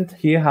continent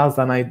here has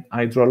an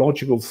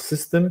hydrological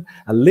system,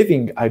 a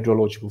living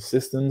hydrological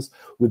systems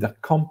with a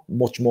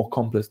much more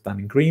complex than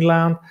in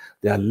Greenland.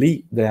 There are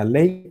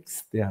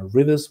lakes, there are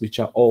rivers, which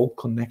are all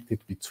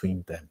connected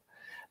between them.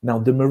 Now,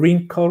 the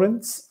marine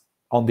currents,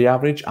 on the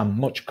average, are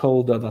much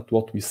colder than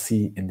what we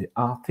see in the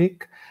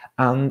Arctic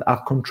and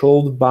are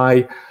controlled by,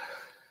 I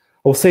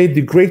will say,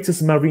 the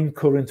greatest marine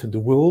current in the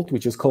world,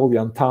 which is called the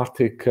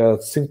Antarctic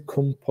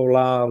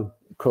Circumpolar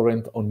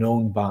Current,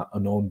 known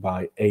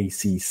by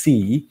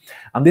ACC,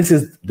 and this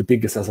is the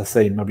biggest, as I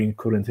say, marine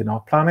current in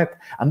our planet,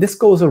 and this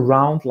goes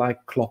around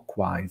like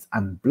clockwise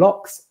and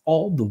blocks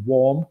all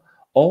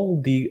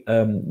the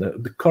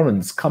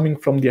currents coming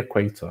from the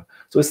equator.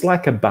 So it's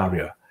like a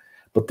barrier,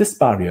 but this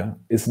barrier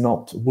is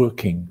not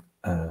working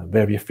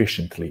very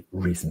efficiently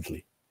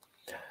recently.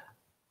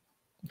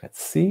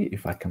 Let's see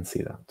if I can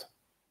see that.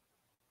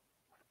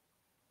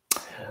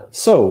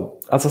 So,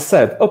 as I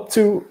said, up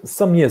to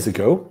some years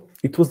ago,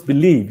 it was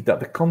believed that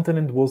the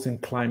continent was in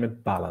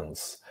climate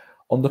balance.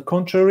 On the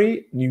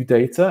contrary, new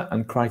data,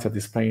 and Cryosat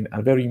is playing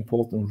a very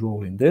important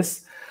role in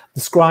this,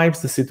 describes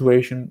the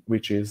situation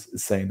which is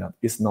saying that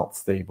it's not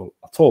stable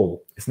at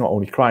all. It's not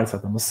only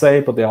Cryosat, I must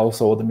say, but there are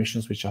also other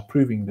missions which are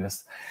proving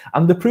this.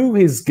 And the proof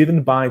is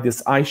given by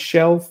this ice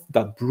shelf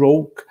that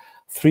broke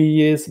 5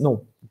 years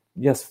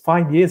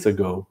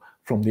ago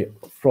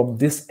from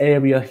this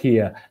area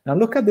here. Now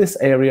look at this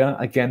area.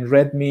 Again,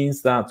 red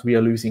means that we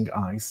are losing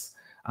ice.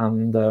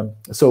 And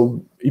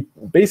so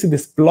basically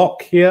this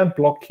block here,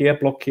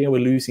 we're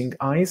losing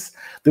ice.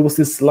 There was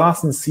this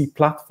Larsen C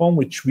platform,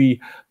 which we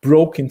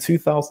broke in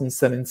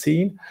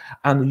 2017.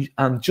 And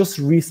just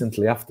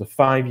recently, after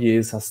 5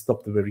 years, has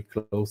stopped very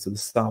close to the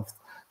South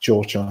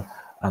Georgia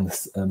and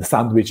the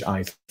Sandwich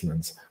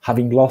Islands,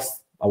 having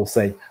lost, I will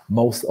say,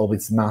 most of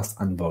its mass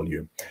and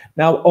volume.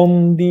 Now,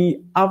 on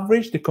the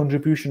average, the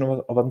contribution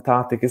of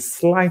Antarctica is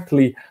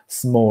slightly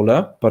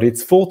smaller, but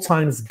it's 4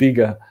 times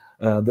bigger.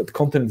 The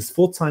continent is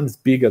 4 times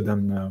bigger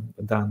than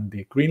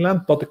the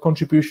Greenland, but the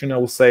contribution, I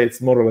will say, it's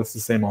more or less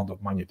the same order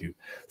of magnitude,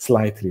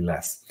 slightly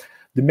less.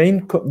 The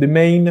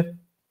main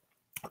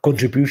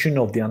contribution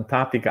of the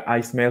Antarctic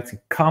ice melting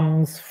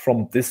comes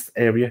from this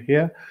area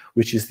here,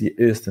 which is the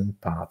eastern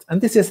part.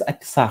 And this is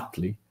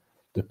exactly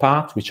the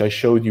part which I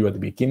showed you at the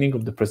beginning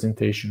of the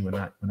presentation when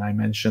I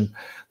mentioned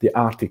the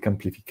Arctic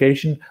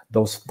amplification,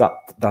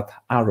 that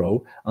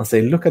arrow, and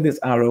say, look at this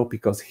arrow,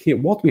 because here,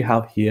 what we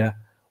have here,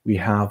 we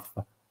have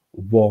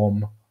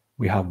warm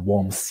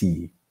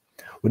sea.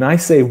 When I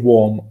say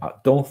warm,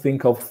 don't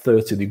think of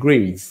 30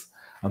 degrees.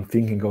 I'm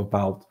thinking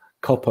about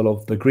a couple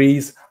of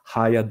degrees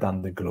higher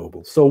than the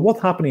global. So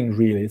what's happening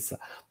really is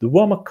the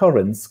warmer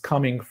currents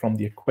coming from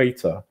the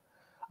equator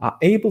are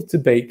able to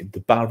break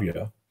the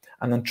barrier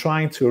and then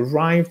trying to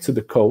arrive to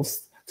the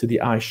coast, to the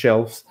ice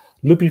shelves,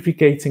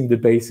 lubricating the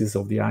bases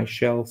of the ice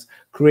shelves,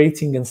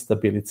 creating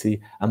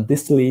instability, and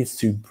this leads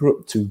to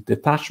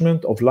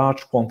detachment of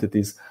large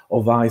quantities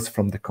of ice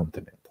from the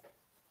continent.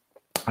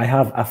 I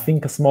have, I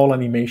think, a small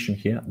animation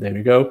here. There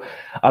we go.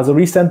 As a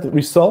recent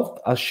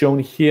result, as shown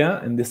here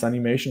in this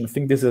animation, I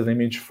think this is an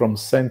image from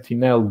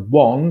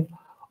Sentinel-1,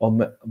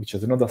 which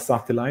is another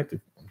satellite. I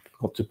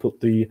forgot to put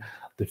the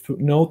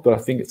footnote, but I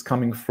think it's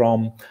coming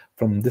from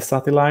this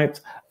satellite.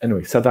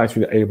 Anyway, satellites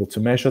were able to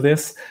measure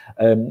this.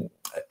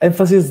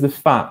 Emphasizes the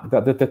fact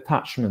that the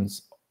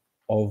detachments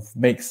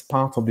makes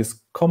part of this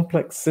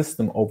complex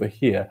system over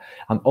here,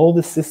 and all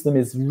the system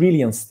is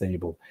really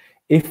unstable.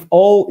 If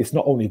all, it's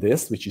not only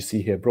this, which you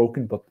see here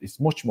broken, but it's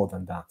much more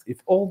than that.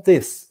 If all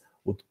this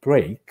would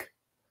break,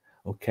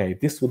 okay,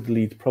 this would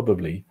lead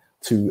probably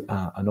to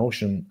an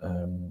ocean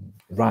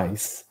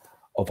rise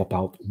of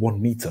about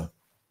 1 meter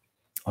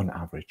on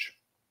average.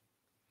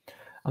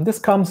 And this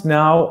comes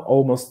now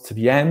almost to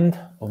the end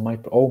of my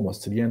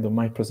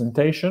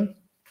presentation.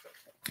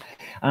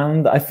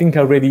 And I think I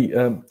already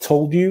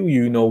told you,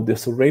 you know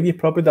this already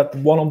probably, that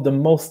one of the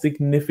most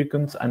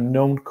significant and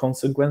known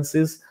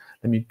consequences,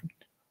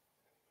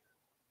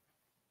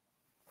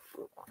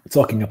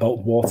 talking about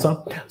water.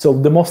 So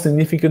the most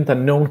significant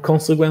and known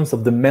consequence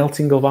of the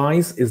melting of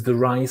ice is the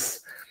rise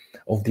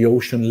of the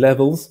ocean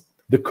levels.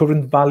 The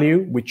current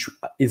value, which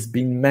is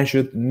being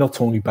measured not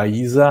only by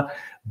ESA,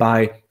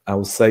 by, I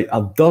would say,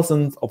 a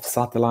dozen of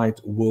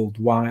satellites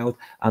worldwide,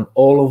 and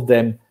all of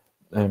them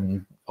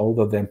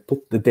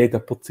put the data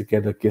put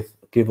together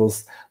give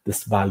us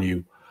this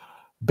value.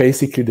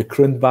 Basically, the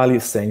current value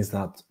says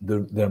that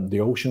the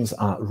oceans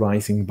are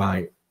rising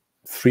by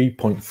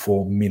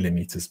 3.4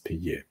 millimeters per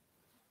year.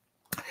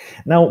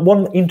 Now,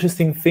 one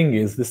interesting thing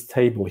is this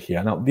table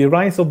here. Now, the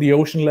rise of the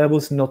ocean level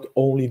is not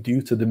only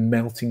due to the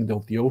melting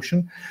of the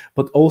ocean,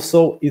 but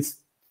also it's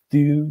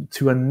due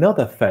to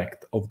another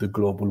effect of the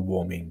global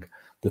warming,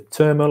 the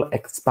thermal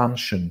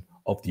expansion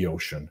of the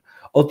ocean.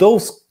 Although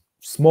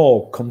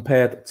small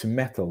compared to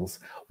metals,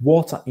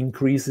 water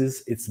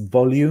increases its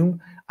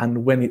volume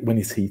and when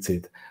it's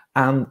heated,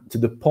 and to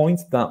the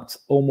point that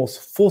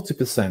almost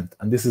 40%,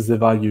 and this is the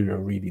value you're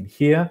reading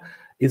here,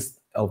 is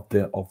of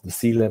the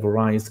sea level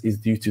rise is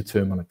due to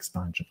thermal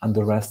expansion, and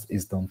the rest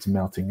is done to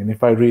melting. And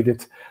if I read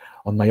it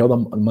on my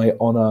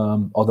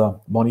other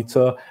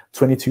monitor,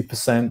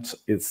 22%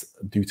 is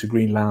due to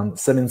Greenland,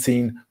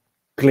 17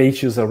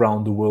 glaciers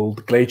around the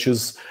world.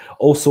 Glaciers,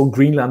 also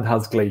Greenland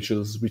has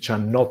glaciers which are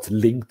not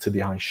linked to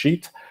the ice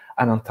sheet,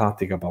 and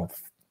Antarctica about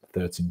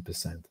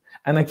 13%.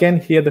 And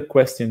again, here the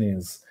question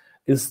is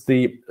the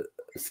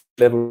sea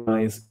level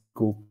rise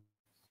equal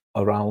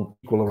around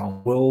the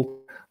world?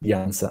 The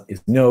answer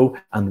is no.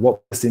 And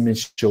what this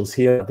image shows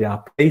here, there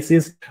are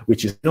places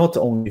which is not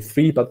only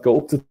 3, but go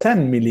up to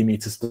 10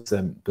 millimeters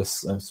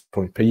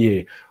per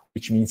year,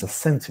 which means a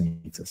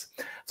centimeters.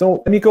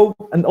 So let me go,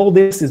 and all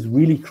this is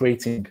really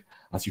creating,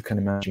 as you can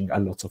imagine,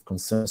 a lot of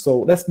concern. So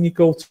let me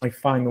go to my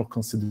final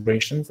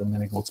considerations, and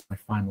then I go to my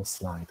final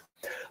slide.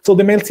 So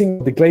the melting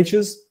of the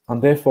glaciers,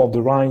 and therefore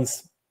the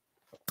rise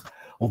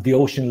of the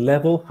ocean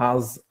level,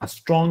 has a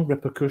strong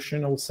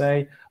repercussion, I would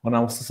say, on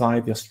our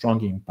society, a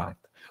strong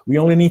impact. We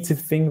only need to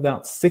think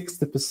that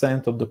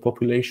 60% of the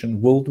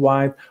population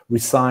worldwide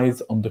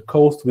resides on the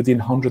coast within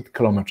 100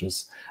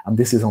 kilometers, and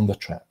this is on the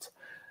threat.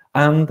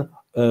 And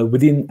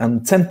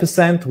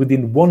 10%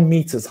 within 1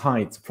 meter's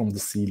height from the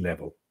sea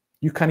level.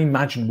 You can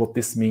imagine what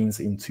this means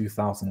in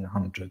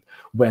 2100,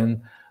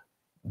 when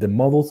the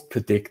models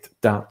predict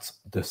that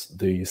the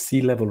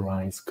sea level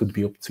rise could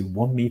be up to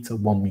 1 meter,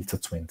 1 meter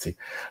 20.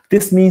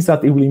 This means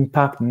that it will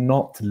impact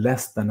not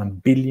less than a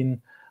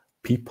billion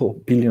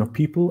of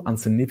people, and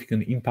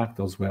significant impact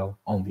as well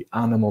on the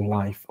animal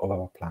life of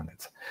our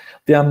planet.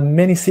 There are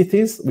many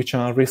cities which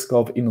are at risk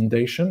of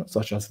inundation,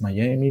 such as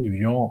Miami, New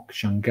York,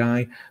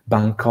 Shanghai,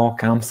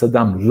 Bangkok,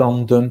 Amsterdam,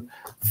 London,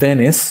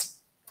 Venice.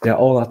 They're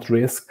all at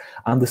risk,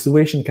 and the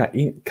situation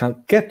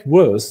can get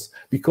worse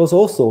because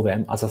also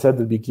then, as I said at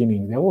the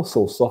beginning, they're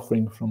also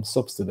suffering from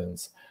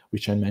subsidence,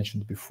 which I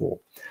mentioned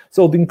before.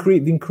 So the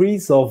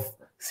increase of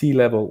sea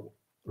level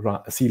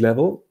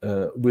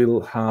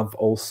will have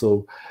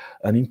also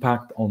an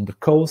impact on the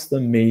coast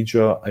and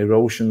major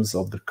erosions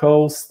of the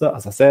coast,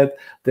 as I said,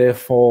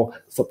 therefore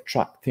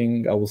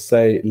subtracting, I will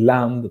say,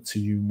 land to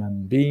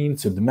human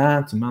beings, to the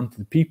man, to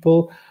the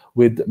people,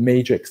 with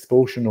major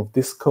exposure of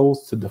this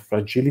coast to the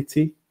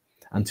fragility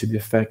and to the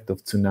effect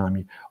of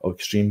tsunami or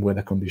extreme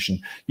weather condition.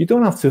 You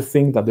don't have to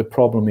think that the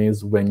problem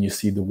is when you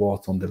see the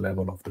water on the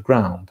level of the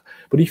ground.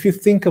 But if you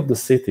think of the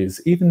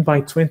cities, even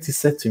by 20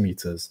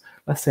 centimeters,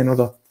 let's say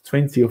another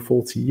 20 or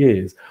 40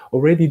 years,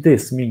 already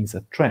this means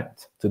a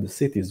threat to the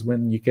cities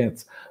when you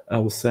get, I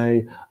would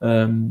say,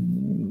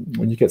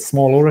 when you get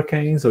small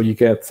hurricanes or you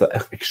get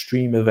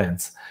extreme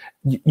events.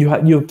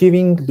 You're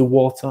giving the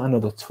water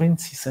another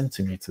 20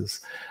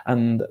 centimeters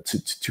and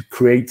to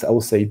create, I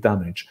would say,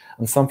 damage.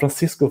 And San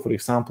Francisco, for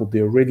example,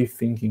 they're already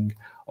thinking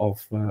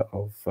of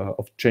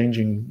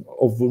changing,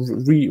 of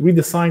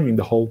redesigning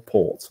the whole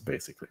port,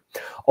 basically.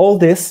 All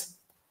this,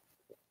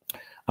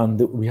 and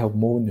we have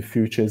more in the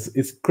future,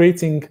 is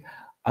creating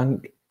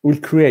and will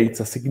create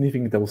a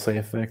significant, I would say,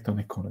 effect on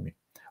the economy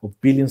of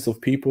billions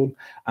of people,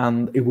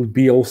 and it will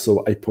be also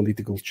a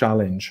political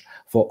challenge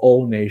for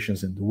all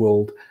nations in the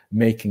world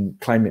making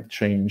climate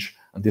change,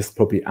 and this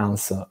probably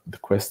answer the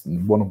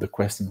question, one of the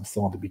questions I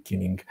saw at the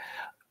beginning,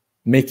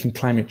 making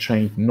climate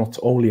change not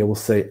only, I will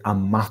say, a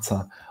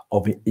matter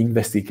of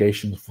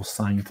investigation for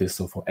scientists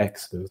or for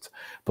experts,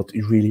 but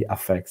it really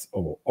affects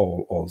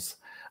all us.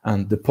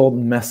 And the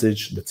important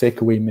message, the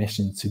takeaway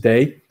message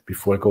today,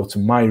 before I go to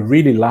my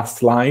really last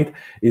slide,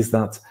 is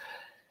that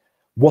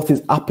what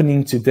is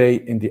happening today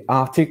in the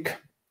Arctic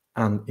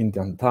and in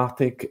the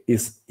Antarctic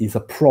is a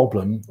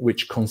problem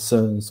which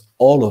concerns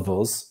all of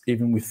us,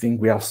 even we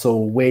think we are so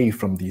away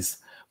from these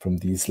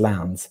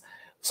lands.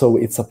 So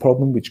it's a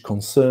problem which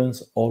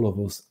concerns all of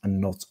us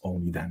and not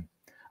only them.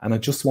 And I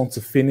just want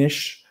to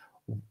finish,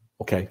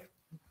 I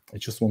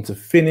just want to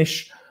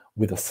finish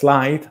with a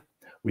slide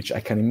which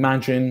I can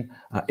imagine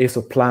is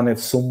a planet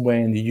somewhere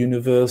in the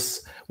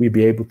universe. We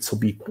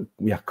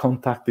are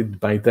contacted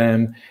by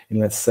them in,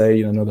 let's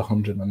say, another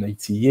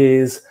 180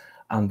 years,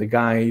 and the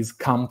guys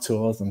come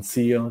to us and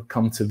see us,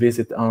 come to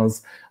visit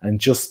us, and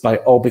just by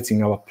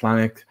orbiting our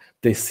planet,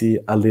 they see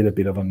a little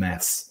bit of a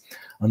mess.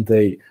 And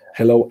they,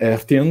 hello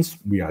Earthians,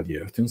 we are the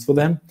Earthians for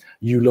them,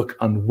 you look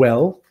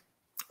unwell,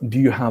 do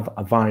you have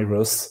a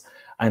virus?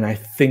 And I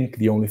think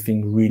the only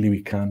thing really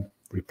we can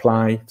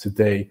reply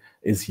today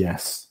is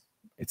yes.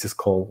 It is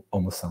called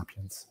Homo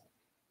sapiens.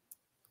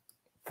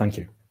 Thank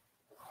you.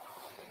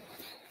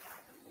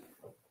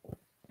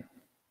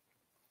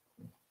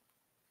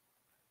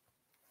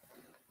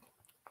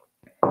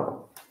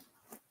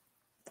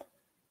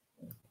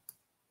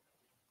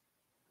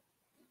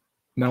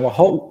 Now, I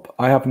hope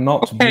I have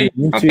not been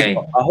muted.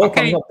 I hope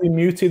I'm not being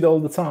muted all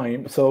the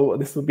time. So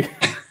this will be.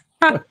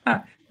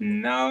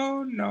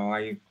 No,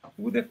 I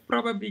would have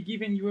probably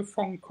given you a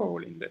phone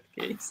call in that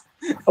case.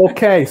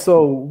 Okay,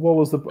 so what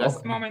was the...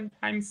 Last moment,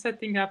 I'm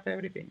setting up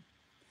everything.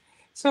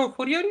 So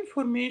for your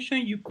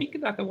information, you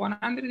picked at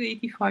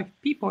 185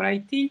 people. I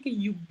think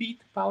you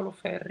beat Paolo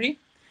Ferri,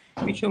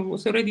 which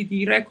was already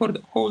the record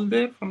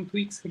holder from 2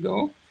 weeks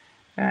ago.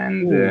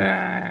 And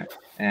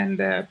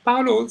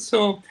Paolo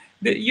also,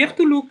 you have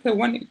to look,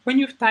 when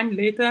you have time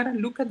later,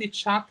 look at the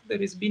chat. There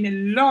has been a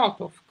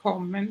lot of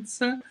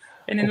comments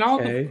and a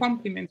lot of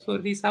compliments for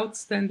this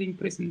outstanding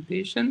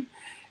presentation.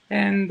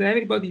 And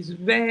everybody is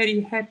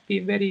very happy,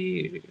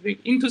 very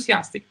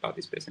enthusiastic about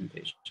this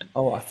presentation.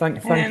 Oh,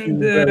 thank you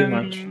very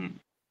much.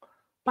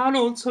 Paolo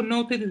also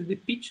noted that the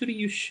picture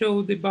you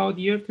showed about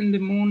the Earth and the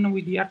Moon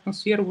with the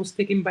atmosphere was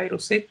taken by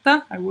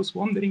Rosetta. I was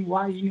wondering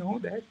why you know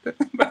that.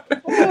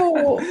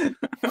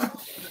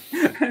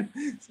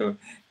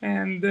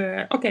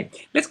 Okay,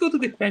 let's go to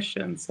the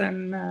questions.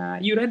 And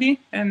you ready?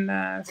 And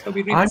so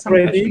we read some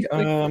questions.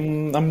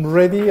 I'm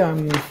ready.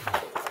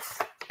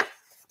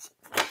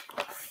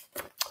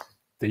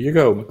 There you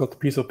go. We've got a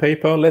piece of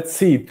paper. Let's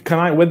see.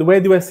 Where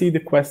do I see the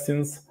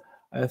questions?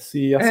 I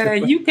see.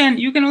 You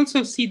can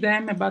also see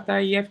them, but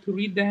I have to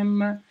read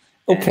them.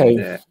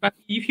 Okay. But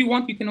if you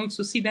want, you can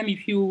also see them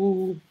if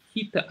you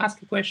hit the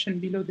ask a question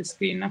below the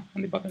screen,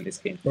 on the bottom of the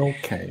screen.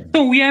 Okay.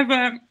 So we have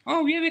a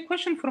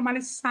question from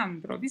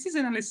Alessandro. This is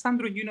an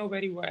Alessandro you know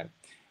very well.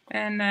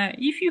 And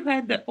if you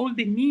had all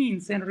the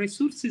means and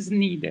resources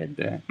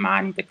needed,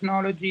 money,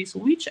 technologies,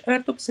 which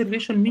Earth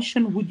observation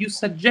mission would you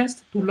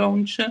suggest to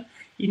launch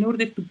in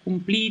order to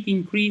complete,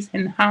 increase,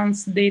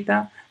 enhance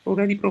data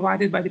already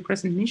provided by the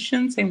present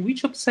missions, and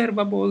which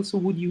observables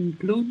would you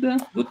include?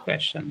 Good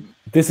question.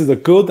 This is a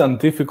good and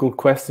difficult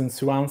question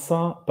to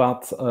answer,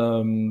 but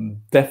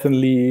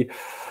definitely,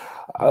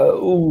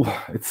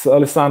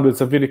 Alessandro,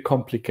 it's a very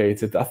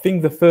complicated. I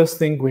think the first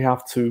thing we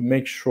have to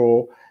make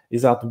sure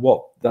is that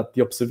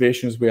the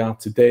observations we have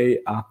today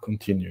are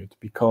continued,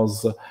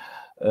 because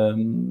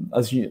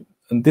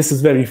and this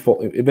is very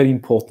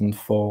important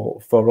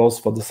for us,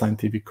 for the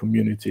scientific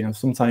community. And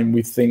sometimes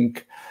we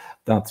think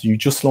that you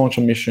just launch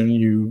a mission,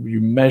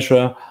 you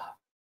measure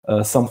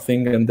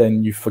something, and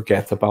then you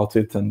forget about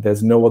it, and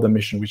there's no other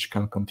mission which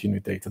can continue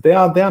data. There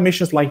are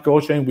missions like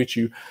Gaussian in which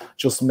you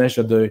just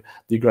measure the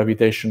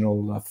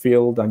gravitational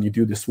field, and you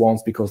do this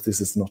once because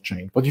this is not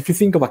changed. But if you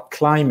think of a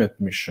climate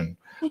mission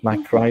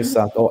like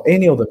CRISAT or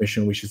any other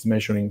mission which is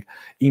measuring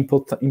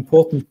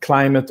important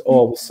climate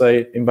or,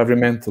 say,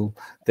 environmental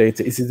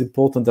data, it is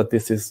important that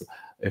this is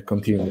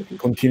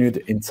continued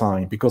in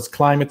time, because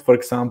climate, for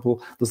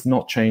example, does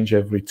not change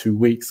every 2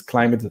 weeks.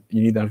 Climate,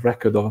 you need a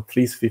record of at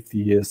least 50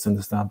 years to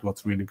understand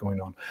what's really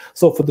going on.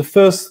 So for the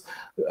first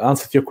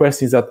answer to your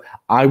question is that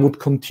I would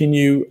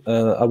continue,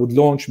 I would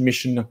launch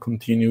mission and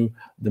continue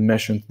the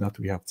measurement that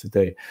we have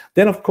today.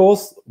 Then, of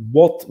course,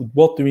 what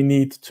do we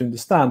need to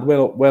understand?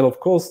 Well, of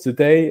course,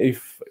 today,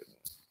 if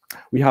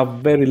we have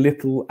very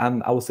little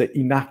and I would say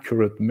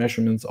inaccurate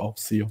measurements of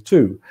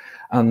CO2.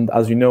 And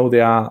as you know,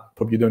 there are,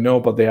 probably you don't know,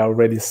 but there are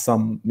already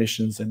some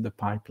missions in the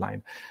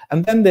pipeline.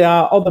 And then there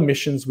are other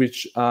missions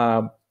which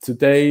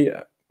today,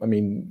 I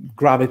mean,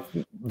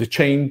 gravity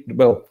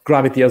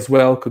as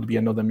well could be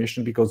another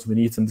mission, because we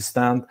need to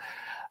understand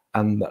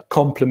and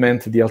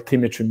complement the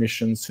altimetry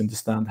missions to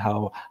understand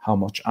how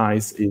much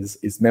ice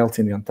is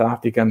melting in the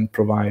Antarctic and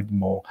provide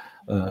more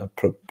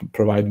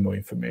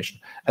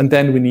information. And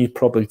then we need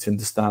probably to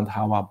understand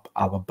how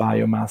our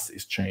biomass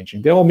is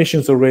changing. There are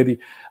missions already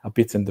a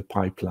bit in the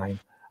pipeline,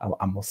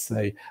 I must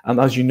say. And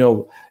as you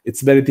know, it's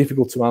very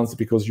difficult to answer,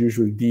 because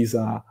usually these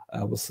are,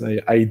 I would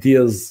say,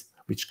 ideas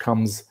which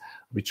comes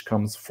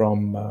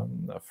from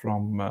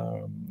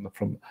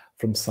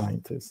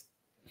scientists.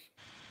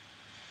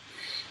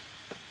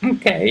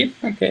 Okay.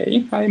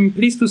 I'm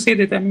pleased to say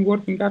that I'm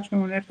working actually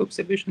on Earth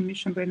observation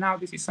mission right now.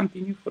 This is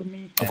something new for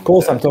me. Of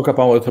course, I'm talking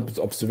about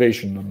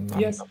observation.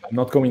 Yes. I'm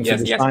not going to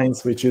the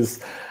science, which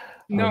is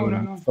no.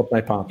 not my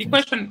part.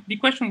 The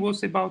question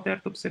was about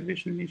Earth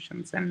observation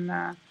missions, and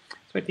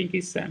so I think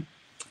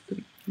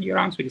your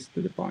answer is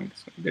to the point.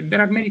 So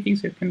there are many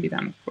things that can be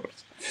done, of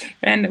course,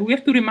 and we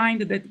have to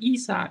remind that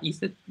ESA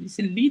is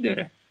a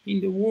leader in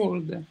the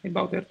world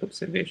about Earth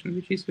observation,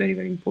 which is very,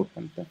 very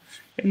important.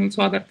 And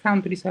also other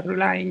countries are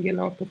relying a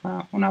lot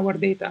on our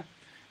data.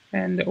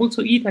 And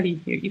also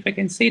Italy, if I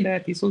can say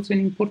that, is also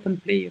an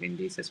important player in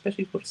this,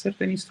 especially for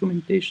certain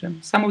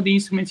instrumentation. Some of the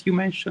instruments you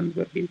mentioned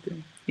were built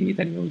in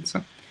Italy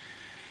also.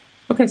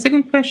 Okay,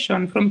 second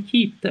question from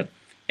Keith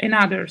and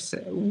others.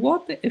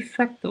 What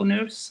effect on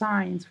Earth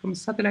science from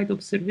satellite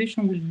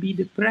observation will be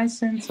the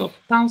presence of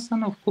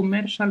thousands of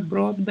commercial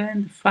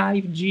broadband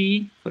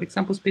 5G, for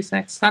example,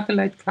 SpaceX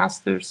satellite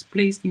clusters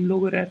placed in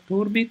lower Earth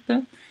orbit?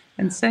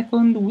 And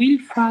second, will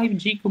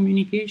 5G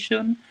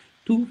communication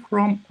to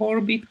from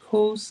orbit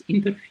cause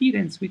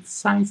interference with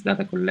science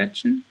data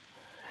collection?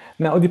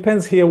 Now, it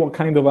depends here what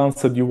kind of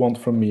answer you want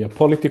from me, a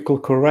political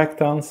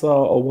correct answer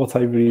or what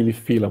I really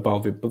feel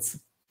about it. But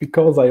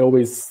because I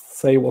always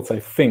say what I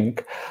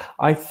think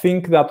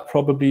that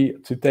probably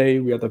today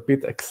we are a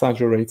bit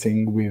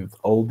exaggerating with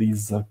all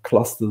these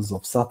clusters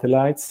of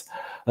satellites.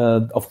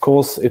 Of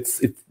course,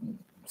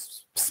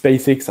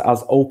 SpaceX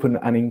has opened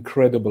an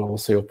incredible, I would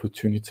say,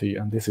 opportunity,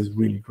 and this is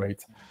really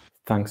great,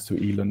 thanks to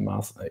Elon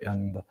Musk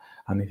and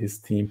his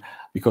team,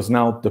 because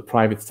now the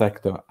private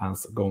sector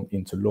has gone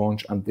into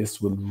launch, and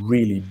this will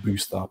really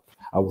boost up,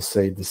 I would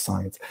say, the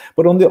science.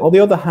 But on the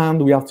other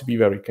hand, we have to be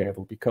very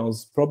careful,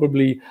 because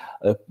probably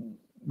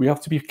we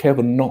have to be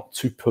careful not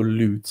to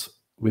pollute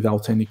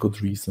without any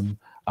good reason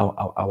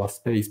our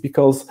space,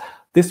 because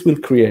this will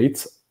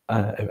create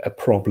a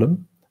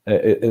problem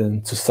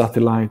to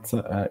satellite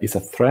is a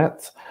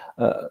threat.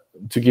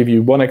 To give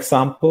you one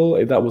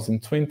example, that was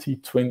in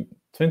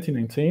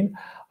 2019,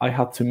 I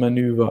had to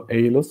maneuver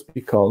Aeolus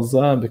because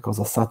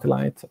a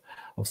satellite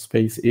of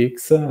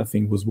SpaceX, I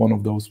think was one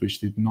of those which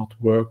did not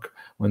work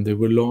when they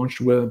were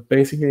launched, were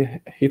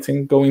basically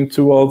going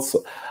towards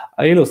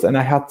Aeolus, and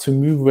I had to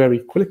move very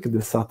quickly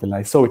the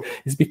satellite. So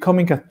it's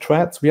becoming a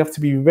threat. We have to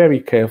be very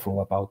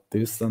careful about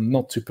this and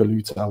not to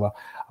pollute our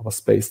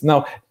space.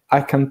 Now,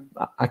 I can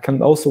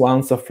also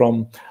answer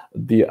from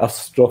the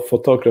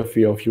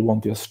astrophotography, or if you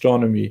want, the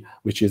astronomy,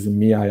 which is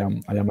me. I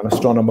am an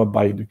astronomer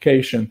by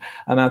education,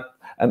 and I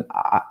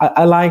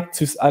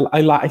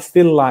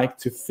still like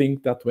to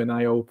think that when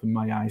I open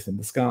my eyes in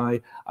the sky,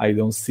 I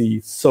don't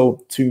see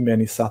too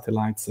many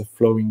satellites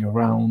flowing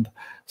around,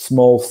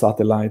 small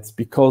satellites,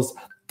 because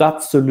the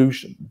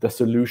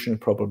solution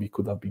probably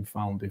could have been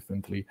found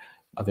differently.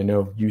 I don't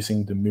know,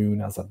 using the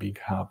moon as a big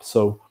hub.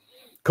 So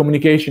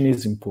communication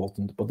is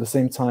important, but at the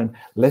same time,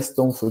 let's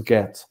don't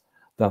forget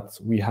that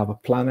we have a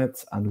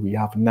planet, and we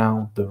have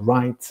now the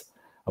right,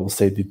 I will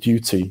say, the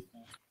duty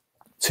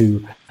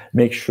to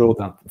make sure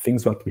that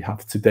things that we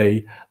have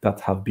today that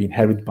have been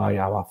inherited by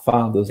our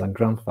fathers and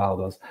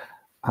grandfathers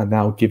are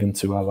now given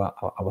to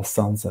our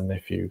sons and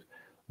nephews.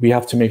 We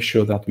have to make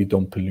sure that we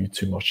don't pollute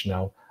too much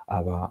now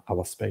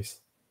our space.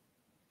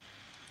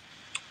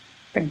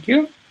 Thank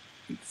you.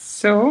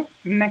 So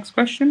next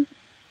question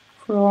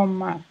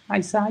from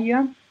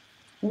Isaiah.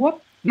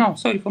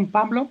 from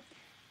Pablo.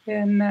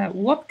 And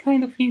what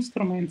kind of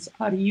instruments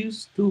are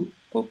used to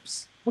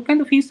what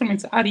kind of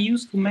instruments are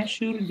used to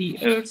measure the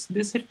Earth's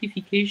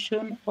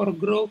desertification or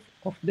growth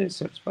of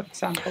deserts, for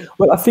example?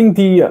 Well, I think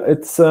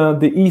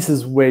the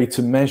easiest way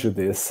to measure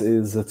this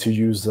is to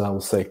use, I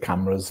would say,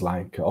 cameras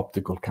like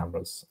optical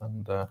cameras.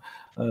 And the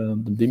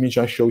image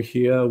I show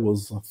here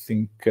was, I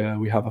think,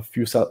 we have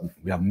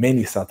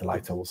many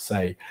satellites, I will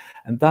say,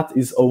 and that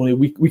is only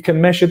we can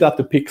measure that at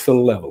the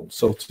pixel level.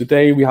 So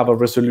today we have a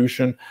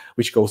resolution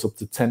which goes up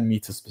to 10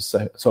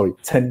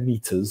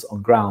 meters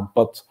on ground,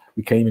 but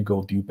we can even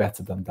do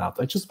better than that.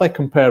 And just by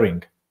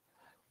comparing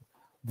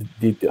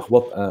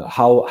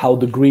how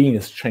the green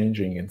is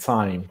changing in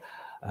time,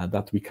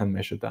 that we can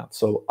measure that.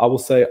 So I will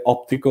say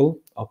optical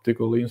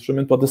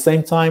instrument, but at the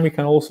same time we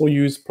can also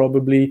use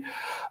probably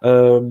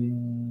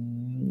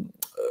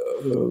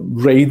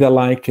radar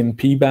like in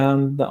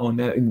P-band,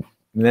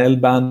 in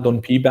L-band on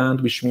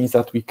P-band, which means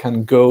that we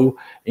can go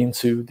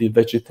into the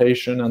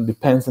vegetation, and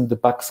depends on the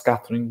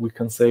backscattering, we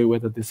can say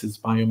whether this is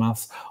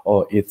biomass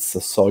or it's a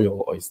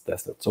soil or it's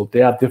desert. So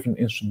there are different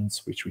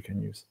instruments which we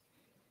can use.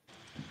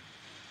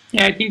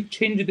 Yeah, I think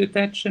change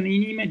detection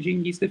in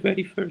imaging is the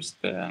very first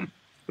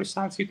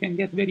results you can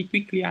get very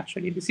quickly,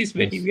 actually. This is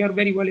very, we are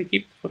very well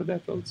equipped for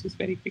that also. It's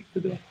very quick to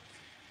do.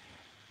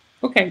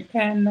 Okay,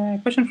 and a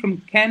question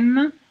from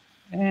Ken.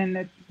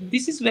 And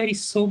this is very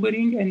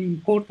sobering and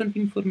important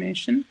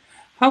information.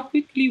 How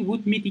quickly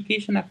would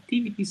mitigation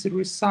activities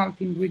result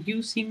in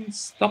reducing,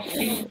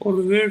 stopping, or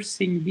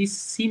reversing this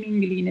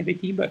seemingly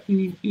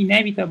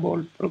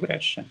inevitable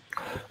progression?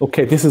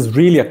 Okay, this is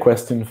really a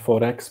question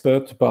for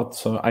experts,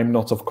 but I'm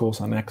not, of course,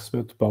 an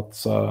expert,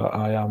 but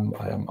I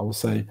will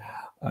say,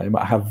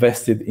 I have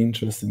vested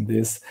interest in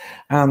this.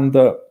 And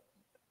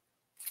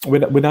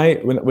when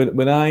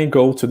I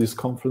go to these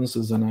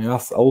conferences and I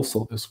ask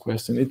also this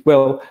question,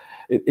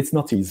 it's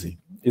not easy.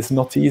 It's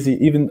not easy.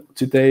 Even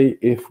today,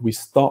 if we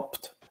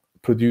stopped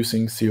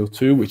producing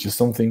CO2, which is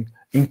something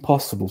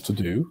impossible to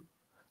do,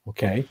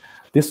 okay,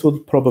 this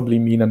would probably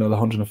mean another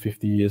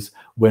 150 years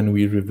when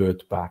we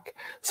revert back.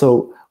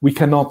 So we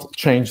cannot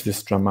change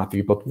this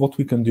dramatically, but what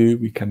we can do,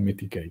 we can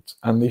mitigate.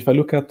 And if I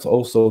look at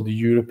also the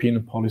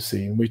European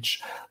policy, in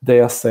which they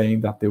are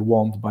saying that they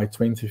want by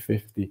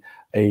 2050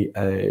 a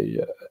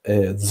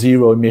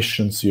zero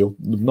emission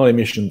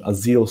a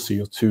zero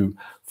CO2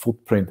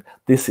 footprint,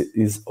 this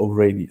is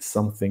already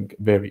something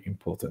very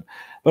important.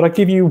 But I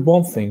give you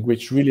one thing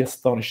which really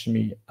astonished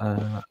me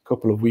a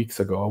couple of weeks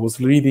ago. I was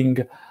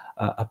reading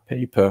a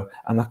paper,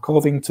 and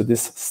according to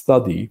this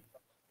study,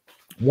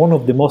 one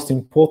of the most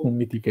important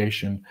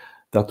mitigation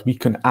that we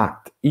can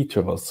act, each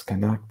of us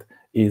can act,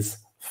 is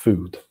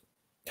food.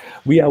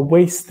 We are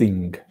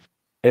wasting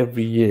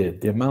every year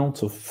the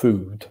amount of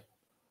food,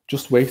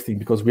 just wasting,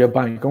 because we are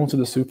going to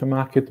the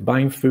supermarket,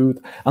 buying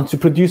food, and to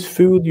produce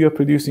food, you are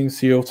producing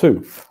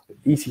CO2.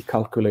 Easy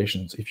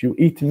calculations. If you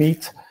eat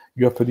meat,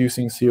 you are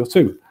producing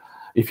CO2.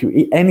 If you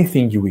eat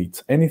anything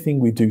anything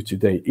we do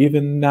today,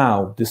 even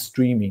now, the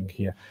streaming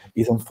here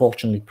is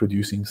unfortunately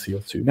producing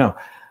CO2. Now,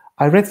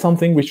 I read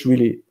something which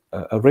really,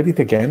 I read it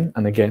again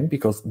and again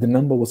because the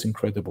number was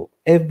incredible.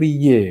 Every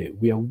year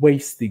we are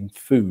wasting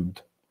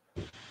food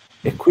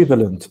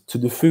equivalent to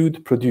the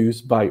food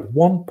produced by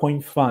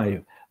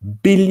 1.5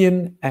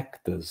 billion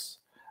hectares.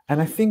 And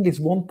I think it's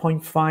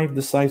 1.5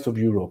 the size of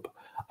Europe.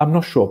 I'm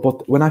not sure,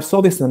 but when I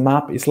saw this on the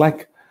map, it's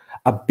like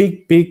a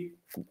big,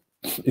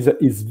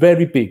 is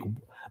very big.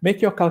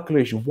 Make your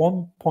calculation,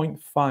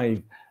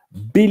 1.5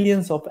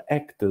 billions of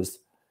hectares.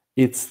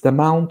 It's the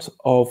amount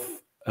of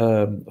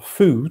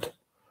food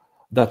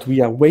that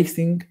we are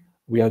wasting.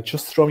 We are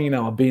just throwing in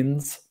our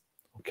bins,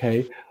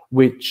 okay,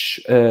 which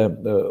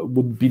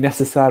would be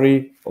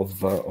necessary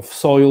of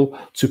soil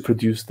to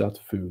produce that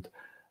food.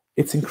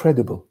 It's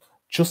incredible.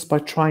 Just by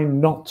trying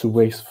not to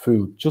waste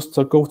food, just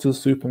to go to the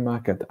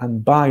supermarket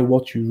and buy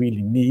what you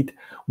really need,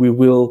 we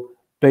will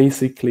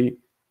basically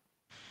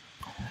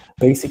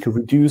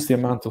reduce the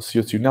amount of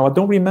CO2. Now, I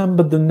don't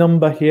remember the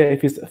number here,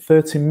 if it's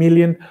 30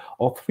 million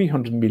or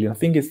 300 million. I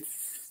think it's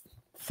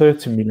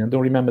 30 million. I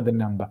don't remember the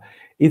number.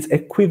 It's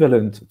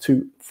equivalent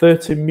to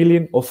 30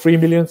 million or 3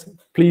 million,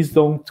 please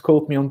don't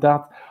quote me on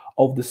that,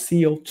 of the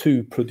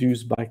CO2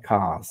 produced by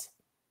cars.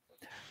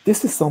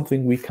 This is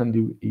something we can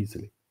do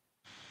easily.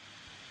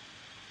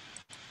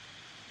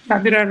 Yeah,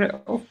 there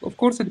are, of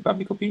course, the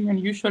public opinion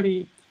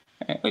usually,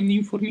 the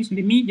information,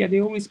 the media,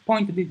 they always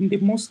point to the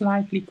most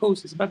likely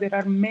causes, but there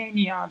are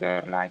many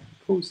other likely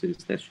causes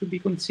that should be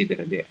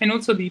considered there. And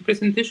also the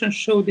presentation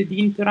showed that the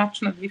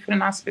interaction of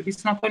different aspects,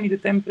 it's not only the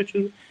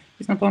temperature,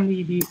 it's not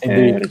only the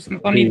air, it's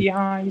not only the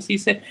ice,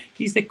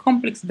 it's the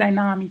complex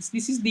dynamics.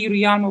 This is the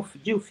realm of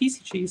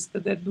geophysicists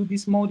that do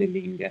this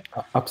modeling.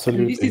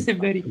 Absolutely. And this is a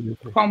very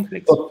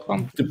complex.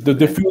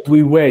 The food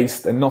we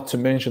waste, and not to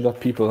mention that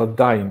people are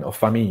dying of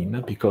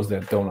famine because they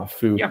don't have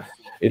food. Yeah.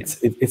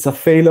 It's a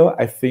failure,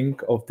 I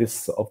think, of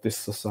this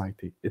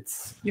society.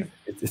 It's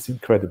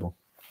incredible.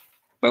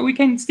 But we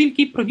can still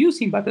keep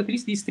producing, but at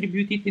least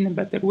distribute it in a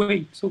better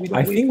way. So we don't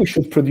I think we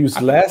should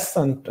produce less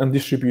and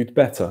distribute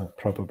better,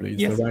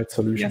 probably. Is the right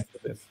solution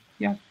for this.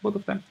 Yeah, both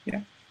of them.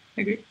 Yeah,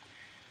 I agree.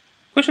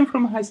 Question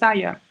from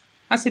Isaiah.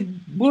 as a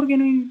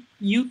burgeoning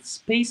youth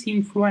space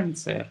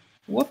influencer,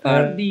 what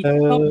are the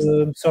top...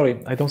 Sorry,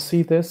 I don't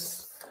see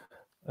this.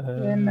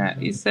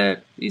 Is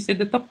it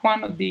the top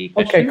one of the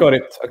question? Okay, got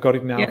it. I got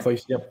it now.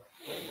 Yes. Yep.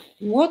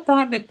 What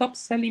are the top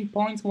selling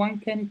points one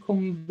can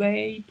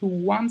convey to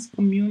one's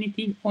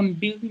community on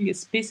building a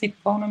space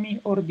economy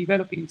or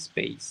developing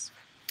space?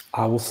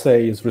 I will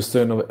say is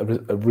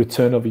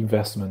return of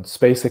investment.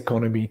 Space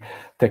economy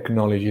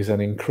technology is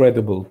an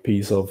incredible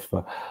piece of,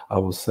 I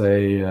will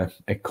say,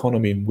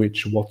 economy in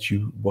which what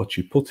you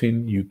put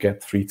in, you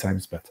get 3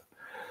 times better.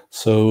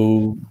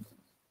 So,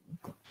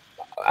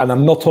 and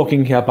I'm not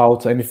talking here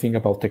about anything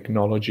about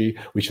technology,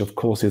 which of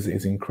course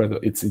is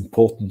incredible. It's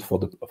important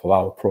for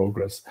our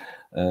progress,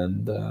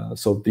 and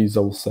so these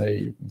I will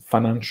say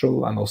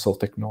financial and also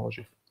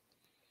technology.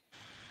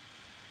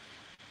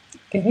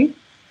 Okay.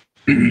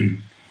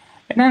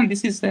 And then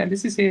this is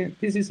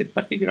a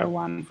particular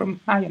one from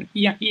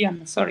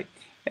Ian. Sorry.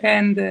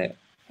 And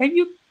have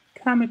you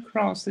come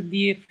across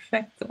the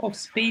effect of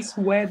space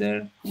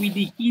weather with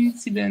the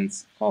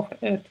incidence of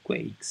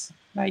earthquakes,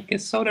 like a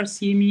solar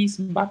CME's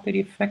battery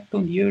effect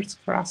on the Earth's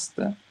crust?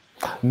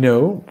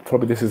 No,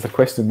 probably this is a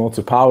question more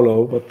to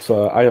Paolo, but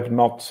I have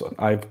not.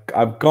 I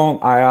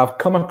have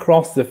come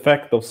across the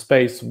effect of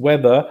space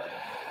weather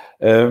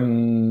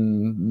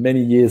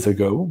many years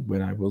ago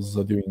when I was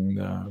doing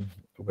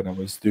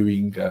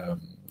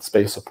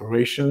space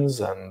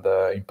operations, and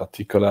in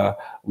particular,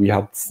 we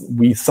believe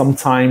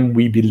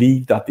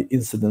that the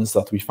incidents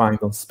that we find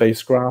on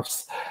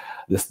spacecrafts,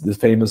 the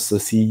famous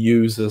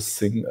CUs,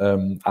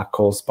 are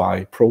caused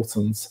by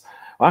protons.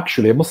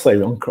 Actually, I must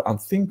say, I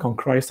think on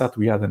Crysat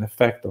we had an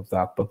effect of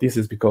that, but this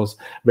is because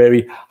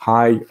very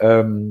high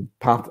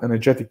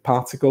energetic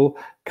particle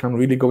can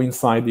really go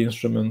inside the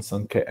instruments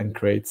and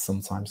create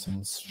sometimes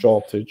some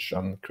shortage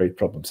and create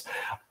problems.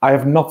 I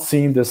have not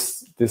seen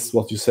this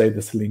what you say,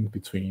 this link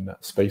between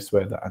space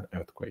weather and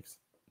earthquakes.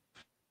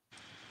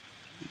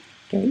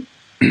 Okay.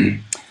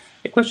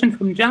 A question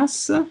from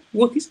Jas.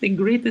 What is the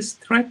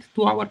greatest threat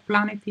to our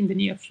planet in the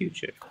near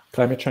future?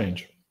 Climate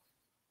change,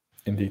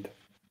 indeed.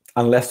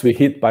 Unless we're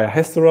hit by a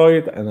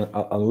asteroid, and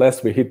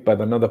unless we're hit by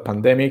another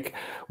pandemic,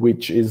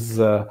 which is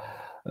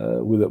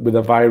with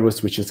a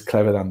virus which is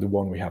clever than the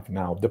one we have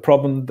now. The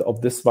problem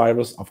of this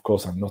virus, of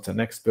course, I'm not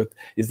an expert,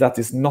 is that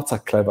it's not a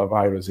clever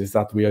virus. Is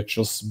that we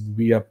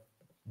are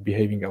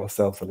behaving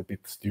ourselves a little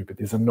bit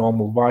stupid. It's a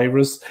normal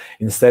virus.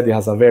 Instead, it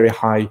has a very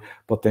high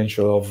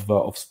potential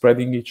of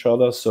spreading each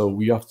other. So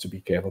we have to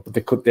be careful. But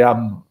there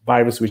are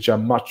viruses which are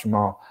much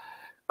more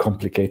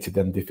complicated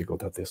and difficult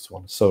than this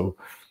one. So,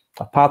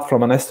 apart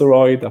from an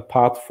asteroid,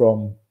 apart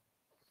from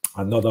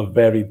another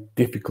very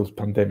difficult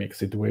pandemic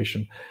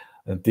situation,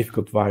 a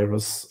difficult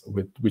virus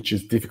which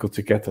is difficult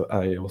to get,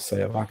 I will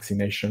say, a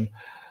vaccination,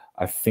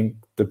 I think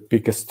the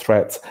biggest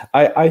threat.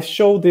 I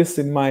showed this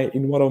in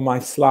one of my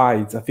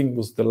slides. I think it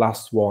was the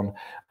last one,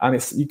 and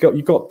it's you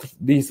got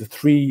these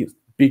 3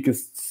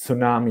 biggest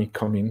tsunami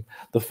coming.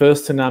 The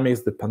first tsunami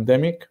is the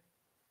pandemic.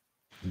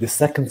 The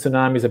second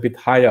tsunami is a bit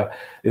higher,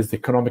 is the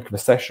economic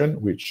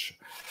recession, which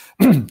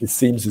it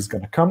seems is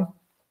going to come.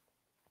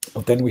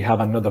 But then we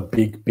have another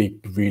big,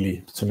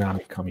 really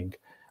tsunami coming,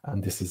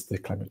 and this is the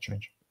climate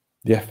change,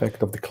 the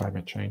effect of the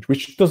climate change,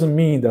 which doesn't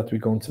mean that we're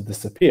going to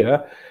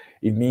disappear.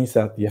 It means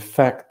that the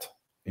effect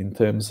in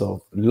terms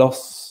of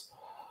loss,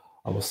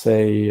 I will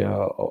say,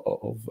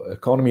 of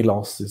economy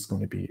loss is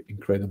going to be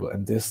incredible.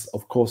 And this,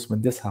 of course,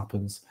 when this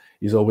happens,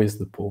 is always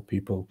the poor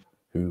people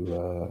who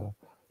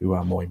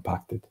are more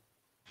impacted.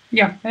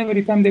 Yeah,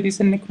 every time there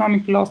is an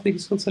economic loss, there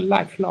is also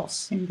life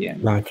loss in the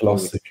end. Life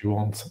loss, if you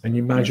want. And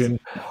imagine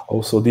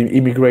also the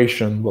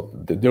immigration.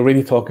 They're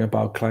already talking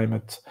about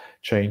climate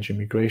change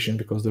immigration,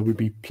 because there will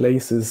be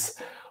places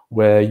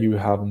where you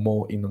have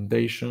more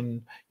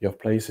inundation, you have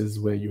places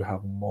where you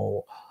have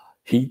more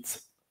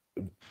heat,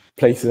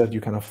 places that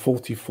you can have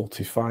 40,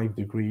 45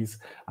 degrees,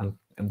 and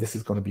this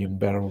is going to be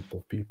unbearable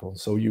for people.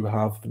 So you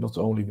have not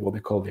only what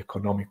they call the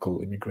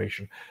economical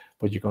immigration,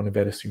 but you're going to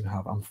very soon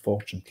have,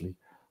 unfortunately,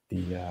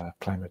 the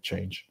climate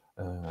change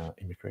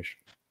immigration.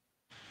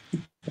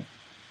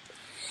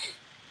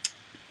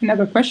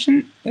 Another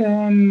question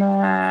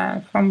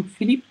from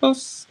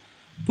Philippos.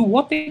 To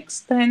what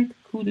extent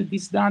could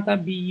this data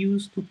be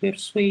used to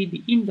persuade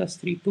the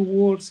industry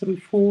towards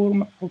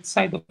reform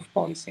outside of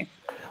policy?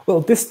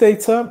 Well, this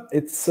data,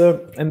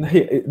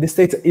 this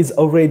data is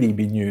already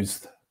being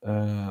used.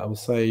 I would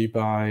say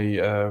by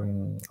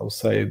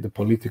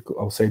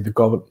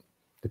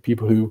the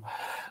people who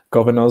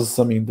govern us.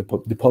 I mean,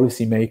 the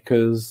policy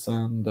makers,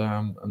 and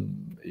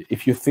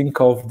if you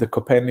think of the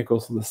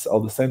Copernicus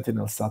or the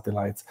Sentinel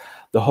satellites,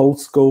 the whole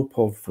scope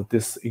of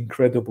this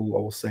incredible, I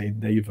would say,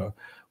 endeavor,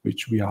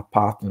 which we are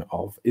partner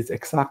of, is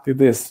exactly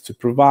this: to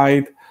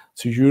provide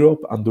to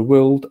Europe and the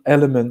world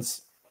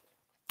elements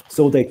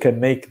so they can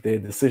make their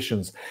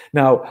decisions.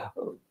 Now,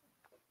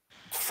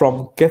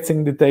 from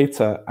getting the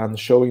data and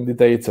showing the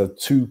data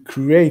to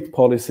create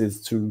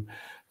policies to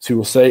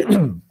say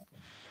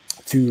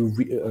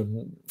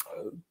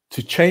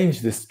to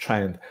change this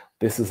trend,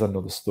 this is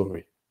another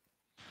story.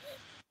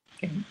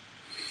 Okay.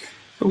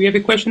 We have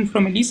a question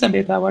from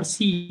Elizabeth, our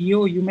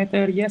CEO. You met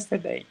her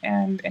yesterday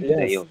and Yes.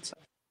 today also.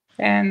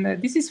 And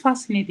this is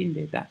fascinating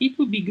data. It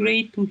would be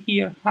great to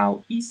hear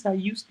how ESA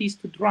used this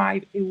to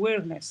drive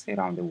awareness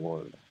around the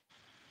world.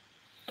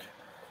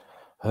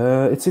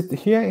 It's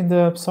here in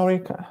the,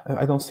 sorry,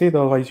 I don't see it,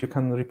 otherwise you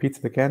can repeat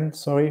it again.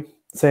 Sorry.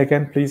 Say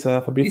again, please,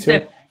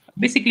 Fabrizio.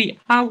 Basically,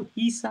 how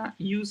ESA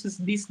uses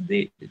this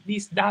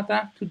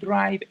data to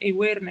drive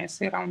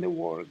awareness around the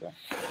world.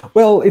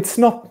 Well, it's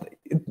not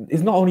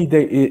only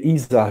the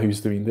ESA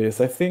who's doing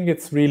this. I think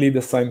it's really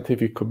the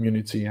scientific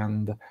community,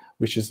 and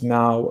which is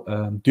now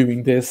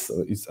doing this,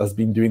 has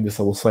been doing this,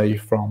 I will say,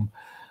 from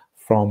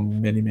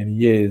many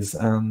years.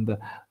 And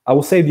I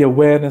will say the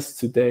awareness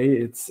today,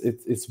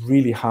 it's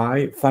really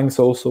high, thanks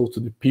also to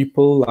the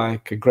people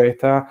like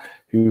Greta,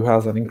 who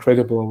has an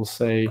incredible, I will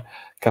say,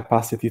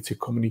 capacity to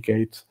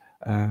communicate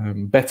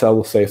better, I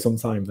will say,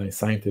 sometimes than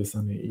scientists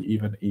and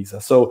even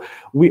ESA. So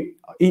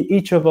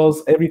each of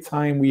us, every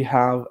time we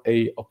have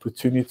a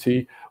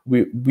opportunity,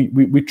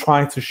 we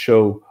try to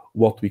show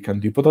what we can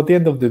do. But at the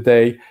end of the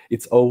day,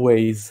 it's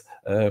always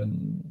the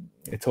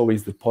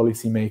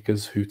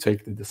policymakers who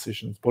take the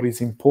decisions. But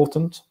it's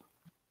important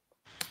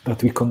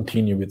that we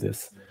continue with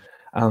this.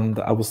 And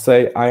I will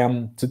say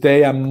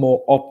today I'm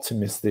more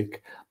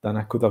optimistic than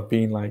I could have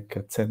been like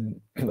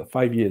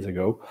 5 years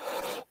ago,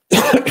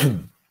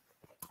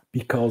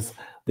 because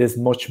there's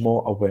much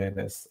more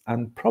awareness,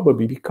 and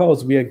probably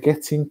because we are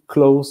getting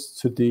close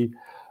to the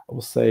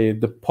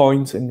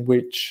point in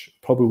which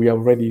probably we are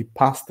already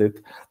past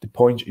it, the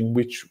point in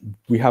which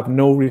we have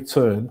no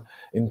return,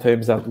 in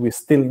terms that we're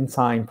still in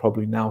time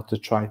probably now to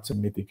try to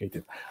mitigate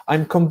it.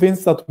 I'm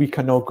convinced that we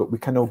cannot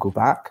go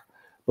back,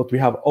 but we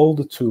have all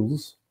the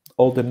tools,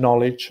 all the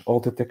knowledge, all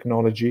the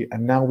technology,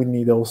 and now we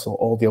need also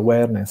all the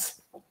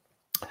awareness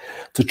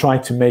to try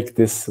to make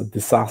this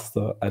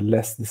disaster a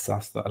less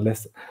disaster,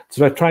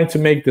 so we're trying to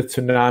make the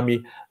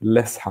tsunami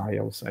less high,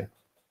 I would say.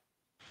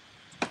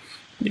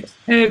 Yes,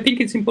 I think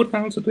it's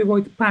important also to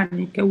avoid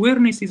panic.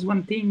 Awareness is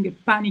one thing,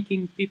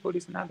 panicking people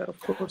is another, of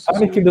course.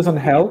 Panicking doesn't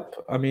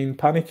help. I mean,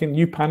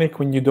 you panic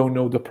when you don't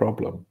know the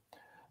problem.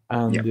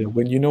 And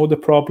when you know the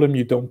problem,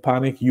 you don't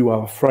panic, you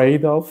are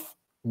afraid of.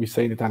 We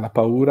say in Italian,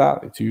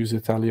 paura, to use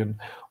Italian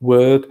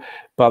word,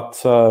 but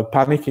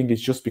panicking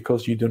is just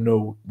because you don't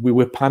know. We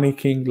were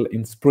panicking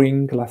in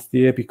spring last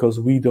year because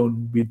we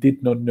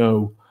did not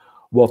know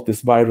what this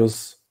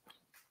virus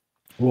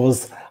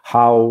was,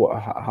 how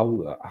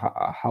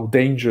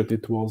dangerous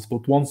it was.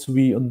 But once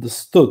we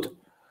understood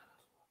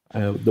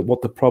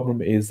what the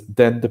problem is,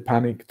 then the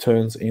panic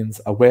turns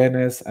into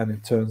awareness and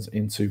it turns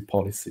into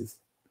policies.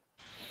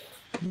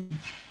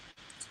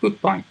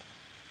 Good point.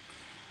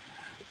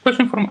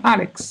 Question from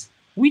Alex.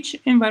 Which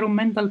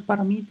environmental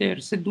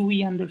parameters do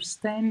we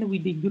understand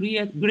with the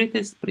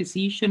greatest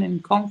precision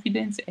and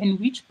confidence, and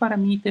which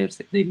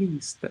parameters the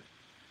least?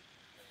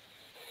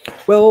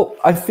 Well,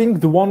 I think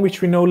the one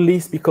which we know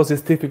least because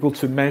it's difficult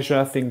to measure,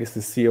 I think, is the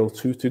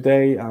CO2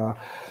 today.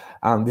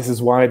 And this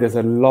is why there's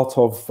a lot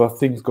of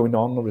things going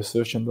on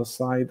research on the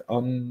side.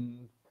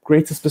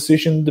 Greatest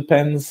precision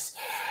depends.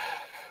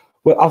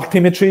 Well,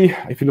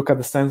 altimetry, if you look at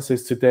the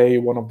sensors today,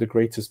 one of the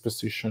greatest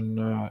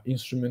precision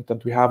instrument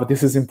that we have.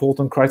 This is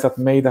important. CRISAT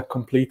made a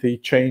completely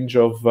change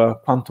of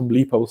quantum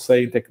leap, I would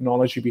say, in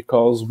technology,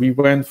 because we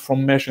went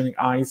from measuring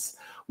ice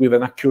with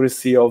an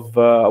accuracy of,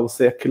 I would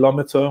say, a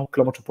kilometer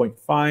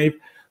 0.5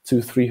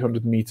 to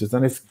 300 meters.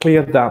 And it's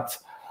clear that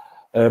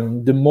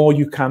the more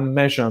you can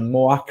measure and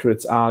more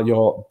accurate are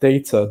your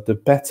data, the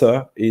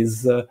better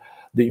is the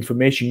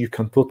information you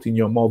can put in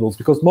your models,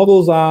 because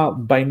models are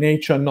by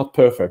nature not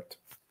perfect.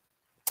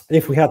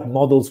 If we had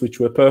models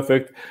which were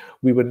perfect,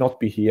 we would not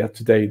be here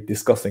today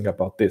discussing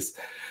about this.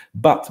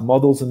 But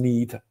models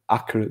need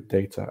accurate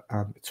data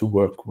and to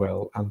work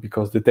well, and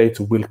because the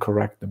data will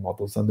correct the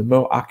models. And the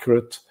more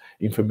accurate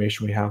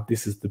information we have,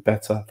 this is the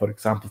better, for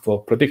example,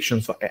 for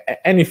predictions for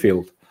any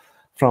field,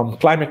 from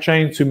climate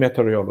change to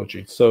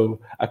meteorology.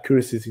 So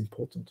accuracy is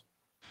important.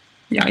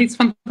 Yeah, it's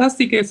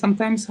fantastic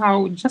sometimes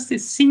how just a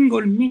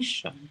single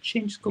mission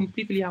changed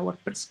completely our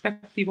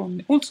perspective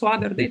on also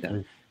other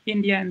data in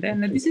the end.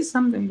 And this is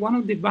something, one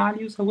of the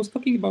values, I was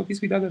talking about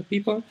this with other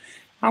people,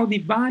 how the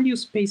value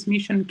space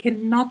mission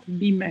cannot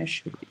be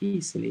measured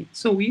easily.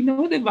 So we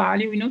know the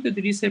value, we know that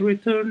there is a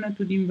return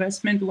to the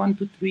investment 1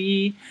 to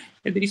 3,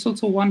 there is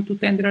also 1 to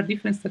 10, there are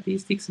different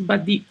statistics,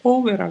 but the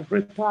overall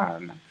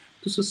return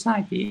to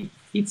society,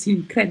 it's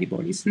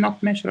incredible, it's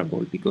not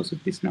measurable because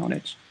of this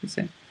knowledge.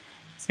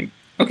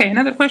 Okay,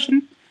 another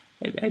question.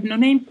 I have no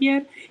name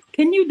here.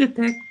 Can you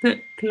detect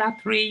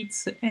clat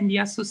rates and the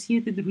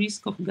associated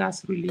risk of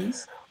gas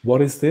release?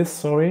 What is this?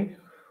 Sorry?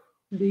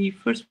 The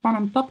first one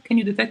on top. Can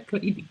you detect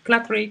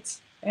clat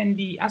rates and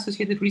the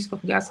associated risk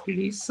of gas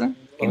release? I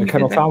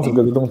cannot answer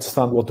because I don't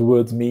understand what the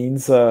word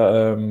means.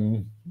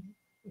 The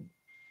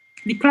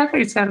clat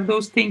rates are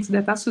those things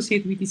that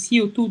associate with the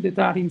CO2 that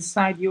are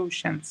inside the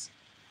oceans.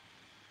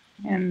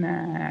 And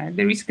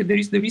there is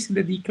the risk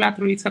that the clat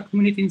rates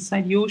accumulate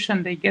inside the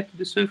ocean, they get to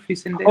the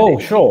surface and then...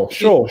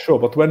 Sure.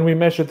 But when we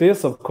measure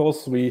this, of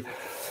course,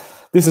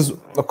 This is,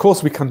 of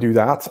course, we can do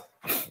that.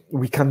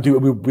 We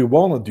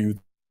want to do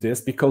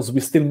this because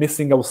we're still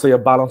missing, I would say, a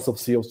balance of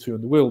CO2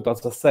 in the world.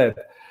 As I said,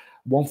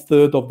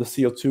 1/3 of the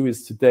CO2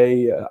 is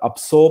today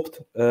absorbed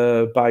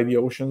by the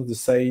ocean. The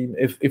same,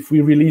 if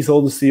we release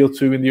all the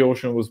CO2 in the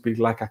ocean,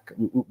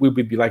 we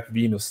would be like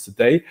Venus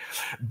today.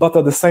 But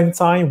at the same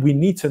time, we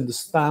need to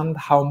understand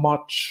how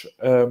much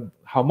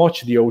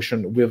the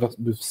ocean,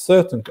 with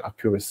certain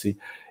accuracy,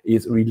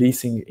 is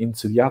releasing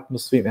into the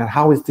atmosphere, and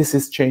how this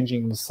is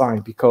changing in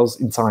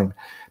time.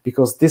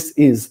 Because this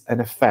is an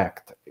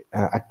effect,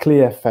 a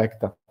clear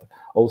effect that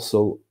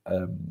also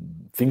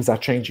things are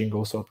changing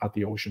also at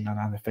the ocean, and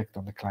an effect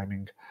on the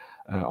climate,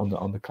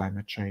 on the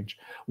climate change.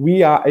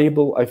 We are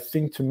able, I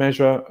think, to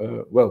measure.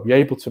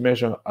 We're able to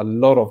measure a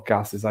lot of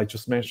gases. I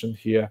just mentioned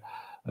here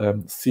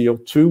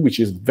CO2, which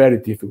is very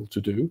difficult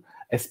to do.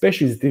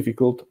 Especially it's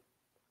difficult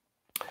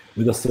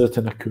with a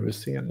certain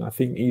accuracy, and I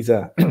think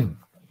ESA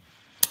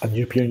and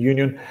European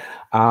Union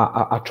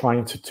are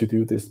trying to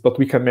do this, but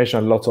we can measure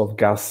a lot of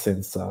gas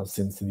since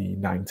the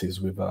 90s.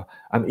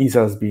 And ESA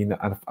has been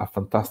a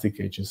fantastic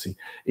agency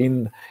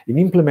in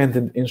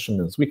implementing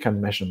instruments. We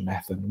can measure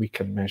methane, we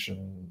can measure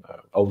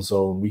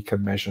ozone, we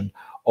can measure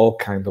all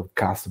kinds of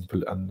gas and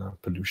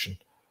pollution,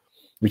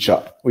 which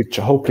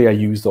hopefully are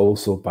used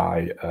also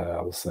by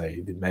I would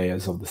say the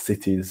mayors of the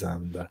cities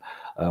and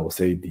I would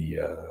say the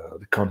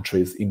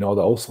countries, in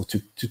order also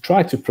to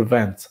try to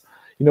prevent.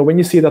 You know, when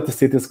you see that the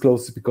city is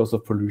closed because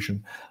of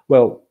pollution,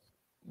 well,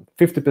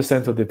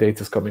 50% of the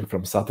data is coming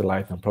from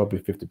satellite, and probably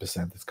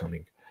 50% is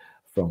coming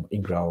from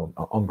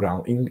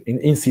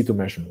in situ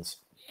measurements.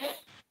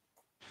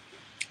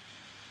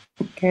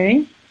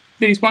 Okay.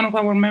 There is one of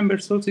our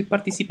members also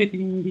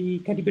participating in the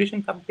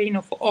calibration campaign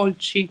of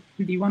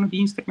OLCI, one of the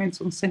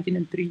instruments on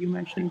Sentinel-3 you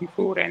mentioned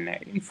before, and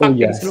in fact,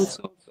 there's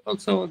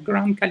also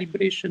ground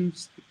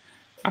calibrations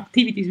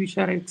activities which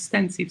are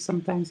extensive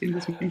sometimes in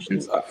these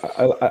missions.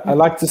 I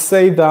like to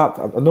say that,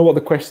 I know what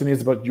the question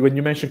is, but when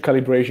you mention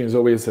calibration, it's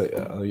always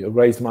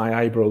raise my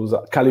eyebrows.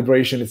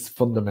 Calibration is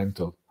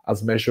fundamental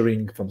as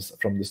measuring from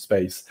the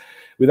space.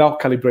 Without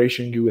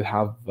calibration, you will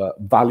have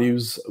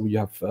values, we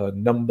have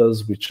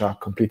numbers which are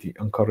completely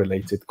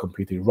uncorrelated,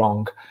 completely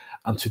wrong.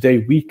 And today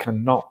we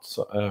cannot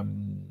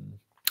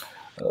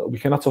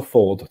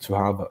afford to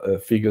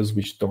have figures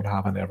which don't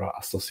have an error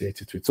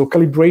associated to it. So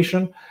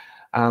calibration,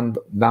 and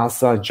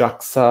NASA,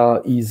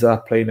 JAXA,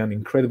 ESA playing an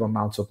incredible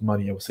amount of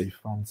money, I would say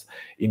funds,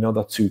 in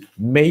order to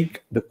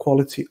make the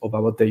quality of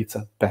our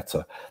data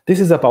better. This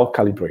is about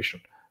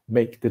calibration.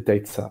 Make the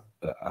data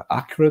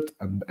accurate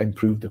and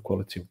improve the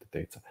quality of the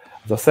data.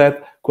 As I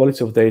said,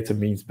 quality of data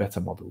means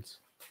better models.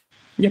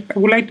 Yep, I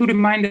would like to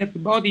remind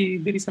everybody,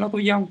 there is a lot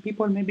of young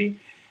people maybe,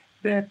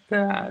 that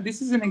this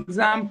is an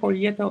example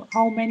yet of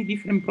how many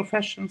different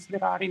professions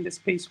there are in the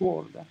space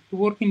world. To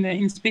work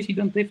in space, you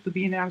don't have to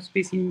be an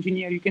aerospace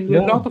engineer. You can do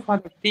a lot of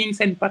other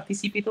things and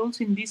participate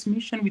also in this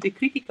mission with a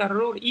critical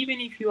role, even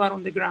if you are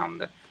on the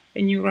ground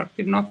and you're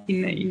not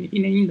in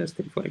an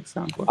industry, for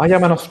example. I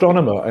am an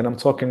astronomer, and I'm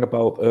talking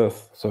about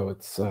Earth, so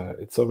it's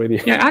already.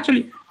 Yeah,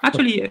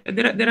 actually,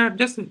 there are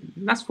just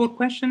last 4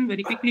 questions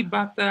very quickly,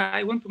 but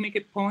I want to make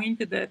a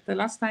point that the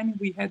last time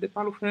we had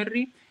Paolo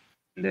Ferri,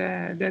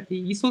 that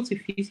he is also a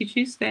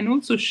physicist and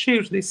also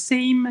shares the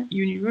same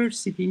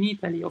university in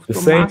Italy of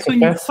Tommaso.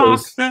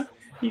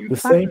 In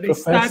fact, they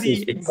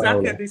study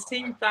exactly at the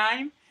same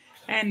time,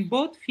 and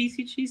both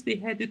physicists, they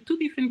had 2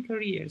 different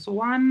careers.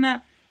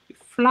 One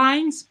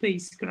flying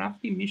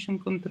spacecraft in mission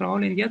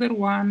control, and the other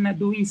one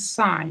doing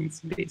science,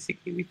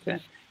 basically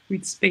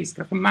with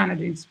spacecraft,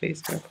 managing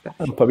spacecraft.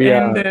 And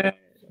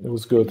it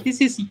was good.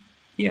 This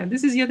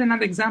is yet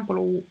another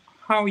example of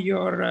how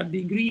your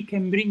degree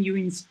can bring you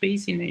in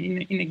space in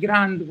a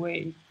grand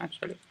way,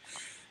 actually.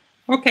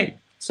 Okay,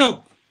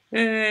 so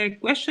I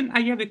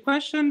have a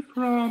question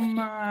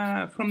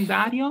from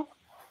Dario.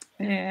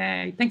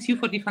 Thanks you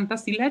for the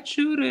fantastic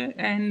lecture.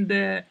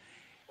 And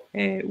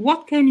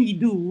what can you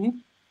do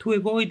to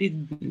avoid a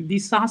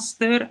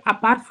disaster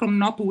apart from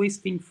not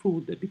wasting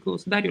food?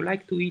 Because Dario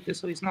likes to eat,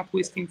 so he's not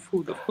wasting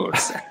food, of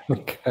course.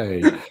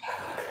 Okay.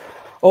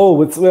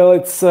 Oh,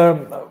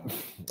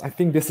 I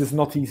think this is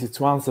not easy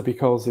to answer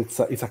because it's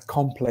a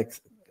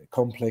complex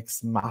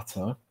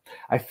matter.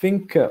 I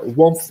think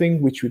one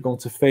thing which we're going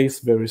to face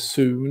very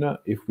soon,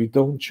 if we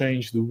don't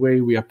change the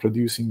way we are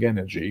producing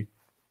energy,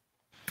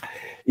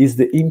 is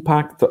the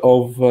impact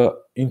of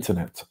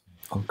internet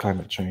on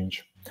climate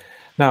change.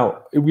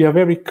 Now, we are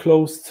very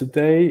close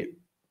today.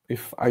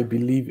 If I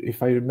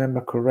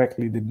remember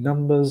correctly, the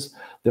numbers,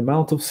 the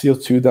amount of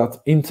CO2 that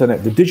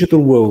internet, the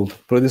digital world,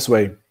 put it this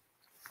way,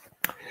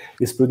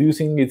 is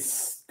producing,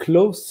 it's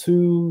close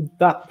to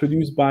that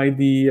produced by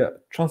the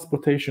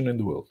transportation in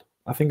the world.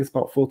 I think it's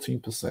about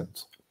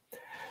 14%.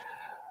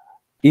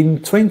 In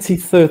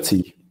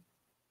 2030,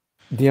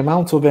 the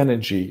amount of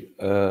energy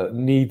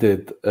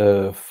needed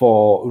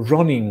for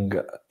running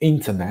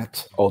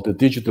internet or the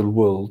digital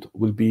world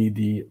will be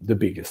the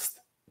biggest,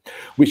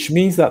 which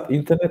means that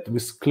internet will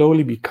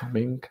slowly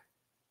becoming,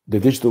 the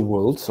digital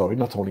world, sorry,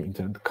 not only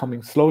internet,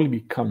 slowly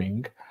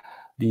becoming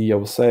I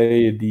would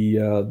say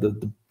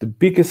the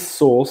biggest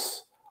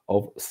source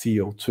of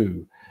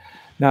CO2.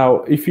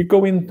 Now, if you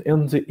go on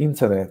the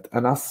internet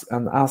and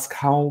ask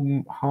how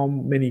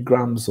many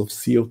grams of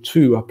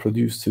CO2 are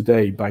produced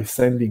today by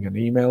sending an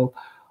email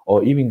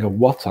or even a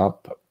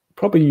WhatsApp,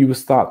 probably you will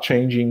start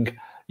changing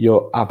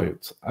your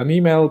habits. An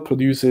email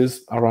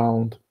produces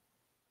around,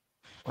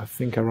 I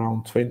think,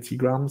 around 20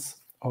 grams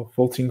or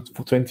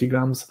 20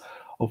 grams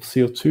of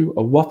CO2.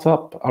 A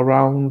WhatsApp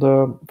around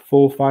 4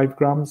 or 5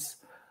 grams.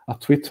 A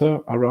Twitter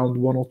around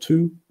 1 or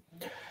 2.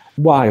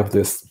 Why of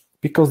this?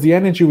 Because the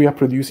energy we are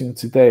producing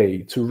today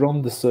to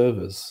run the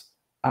servers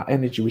are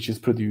energy which is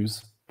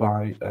produced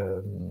by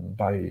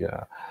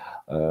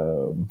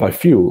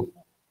fuel,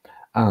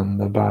 and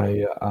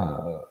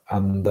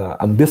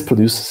this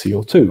produces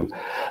CO2.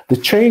 The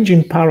change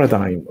in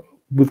paradigm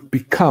would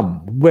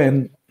become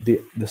when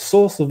the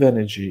source of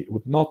energy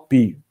would not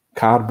be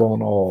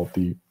carbon or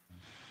the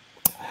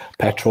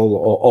petrol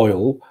or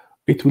oil.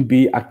 It will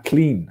be a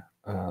clean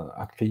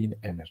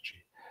energy.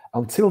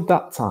 Until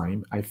that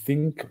time, I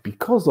think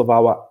because the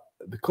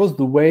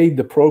way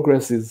the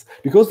progress is,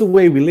 because the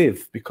way we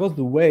live, because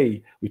the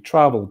way we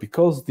travel,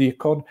 because the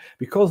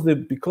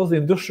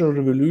industrial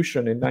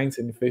revolution in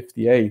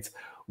 1958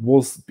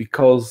 was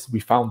because we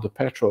found the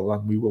petrol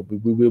and we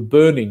were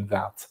burning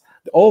that.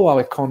 All our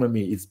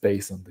economy is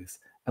based on this.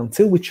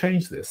 Until we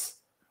change this,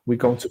 we're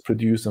going to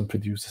produce the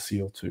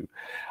CO2.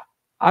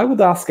 I would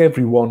ask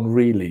everyone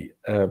really.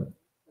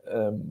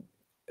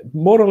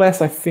 More or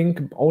less, I think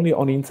only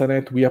on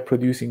internet we are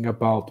producing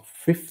about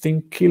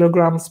 15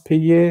 kilograms per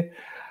year.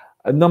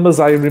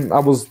 Numbers I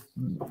was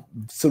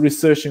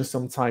researching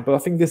some time, but I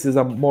think this is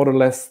more or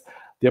less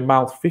the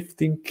amount,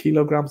 15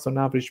 kilograms on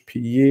average per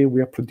year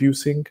we are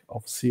producing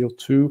of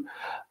CO2.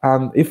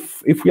 And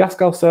if we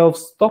ask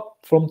ourselves,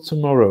 stop from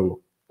tomorrow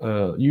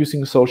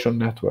using social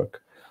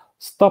network,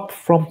 stop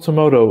from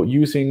tomorrow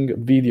using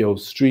video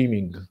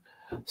streaming,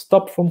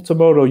 stop from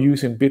tomorrow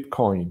using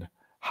Bitcoin,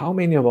 how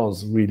many of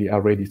us really are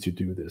ready to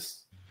do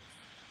this?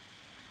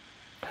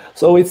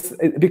 So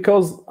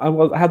because I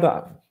had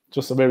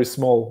just a very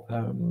small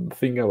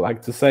thing I would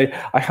like to say.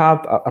 I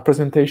had a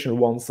presentation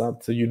once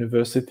at the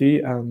university,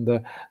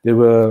 and they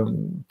were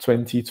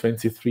 20,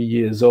 23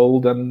 years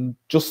old, and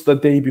just the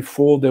day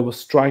before they were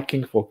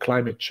striking for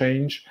climate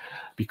change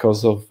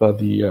because of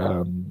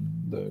the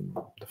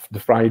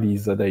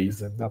Fridays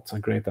days, and that's a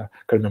great. I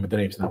can't remember the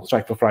names now.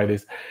 Strike for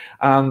Fridays,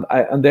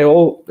 and they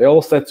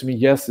all said to me,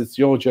 "Yes, it's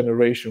your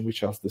generation which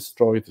has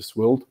destroyed this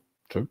world."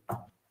 True.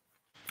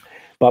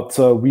 But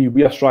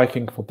we are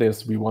striking for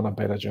this. We want a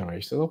better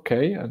generation.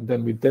 Okay, and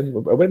then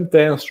I went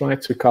there and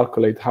tried to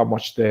calculate how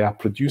much they are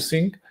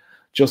producing,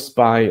 just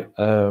by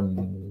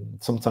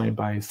sometime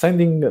by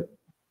sending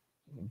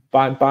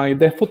by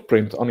their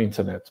footprint on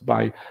internet,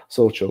 by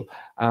social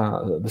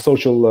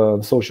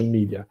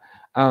media,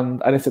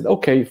 and I said,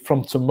 okay,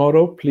 from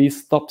tomorrow,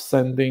 please stop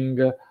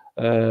sending.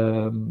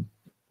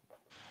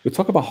 We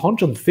talk about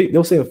 150,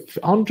 they'll say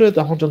 100,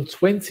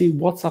 120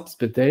 WhatsApps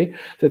per day.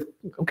 That,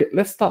 okay,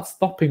 let's start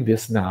stopping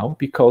this now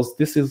because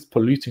this is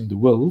polluting the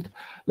world.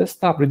 Let's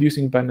start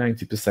reducing by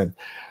 90%.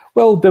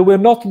 Well, they were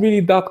not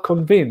really that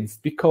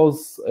convinced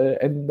because,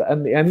 and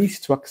I need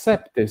to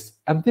accept this.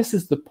 And this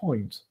is the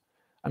point.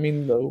 I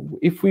mean,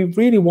 if we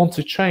really want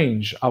to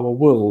change our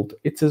world,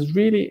 it's a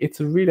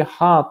really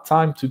hard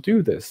time to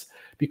do this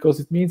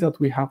because it means that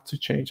we have to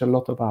change a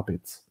lot of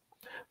habits.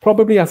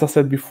 Probably, as I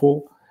said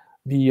before,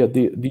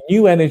 the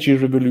new energy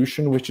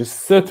revolution, which is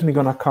certainly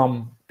going to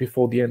come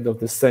before the end of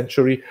this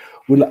century,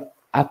 will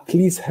at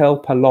least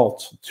help a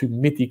lot to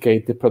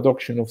mitigate the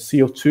production of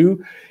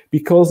CO2,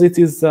 because it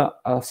is a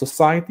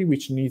society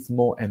which needs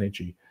more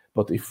energy.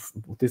 But if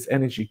this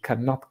energy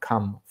cannot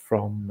come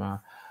from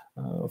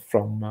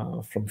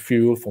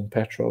fuel, from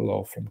petrol,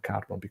 or from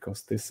carbon,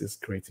 because this is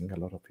creating a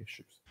lot of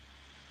issues.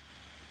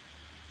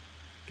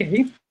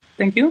 Okay,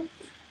 thank you.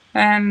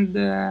 And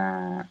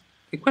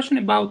a question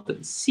about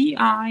sea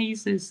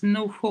ice and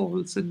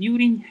snowfalls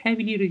during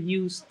heavily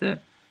reduced, it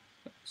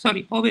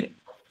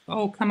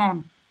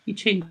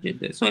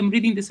changed. So I'm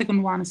reading the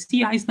second one.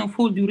 Sea ice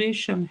snowfall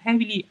duration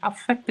heavily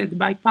affected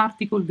by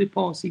particle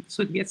deposits.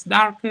 So it gets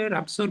darker,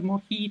 absorbs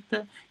more heat,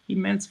 it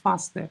melts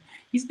faster.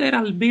 Is there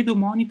albedo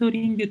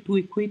monitoring to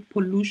equate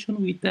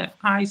pollution with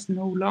ice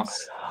snow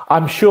loss?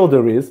 I'm sure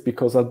there is,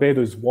 because albedo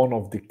is one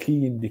of the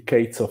key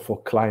indicators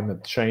for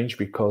climate change,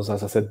 because,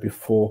 as I said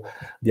before,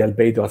 the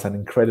albedo has an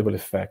incredible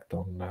effect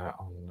on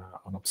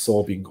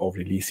absorbing or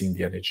releasing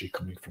the energy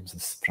coming from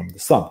the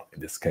sun, in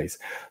this case.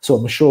 So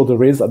I'm sure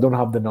there is. I don't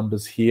have the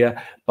numbers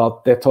here,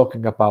 but they're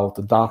talking about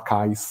the dark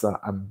ice,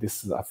 and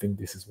I think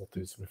this is what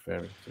it's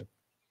referring to.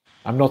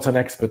 I'm not an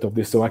expert of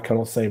this, so I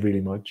cannot say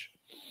really much.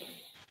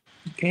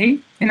 Okay,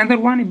 another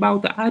one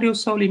about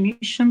aerosol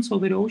emissions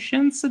over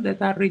oceans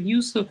that are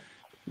reduced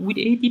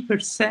within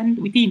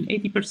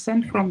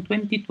 80% from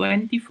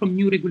 2020 from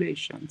new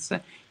regulations.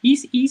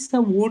 Is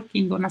ESA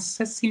working on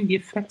assessing the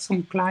effects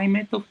on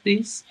climate of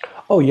this?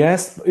 Oh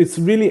yes, it's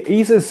really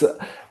ESA's.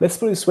 Let's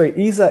put it this way: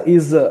 ESA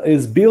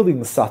is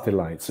building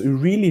satellites. It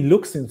really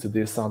looks into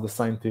this on the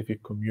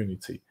scientific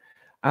community,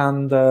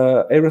 and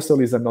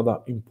aerosol is another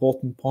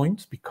important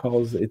point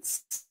because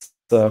it's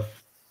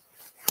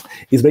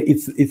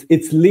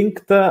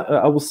linked,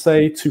 I would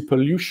say, to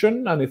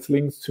pollution, and it's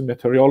linked to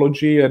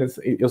meteorology, and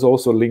it's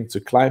also linked to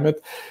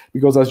climate,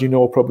 because as you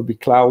know, probably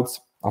clouds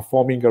are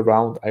forming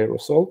around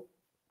aerosol.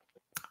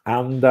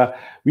 And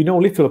we know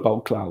little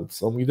about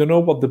clouds, and we don't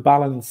know what the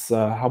balance,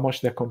 how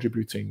much they're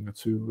contributing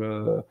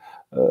to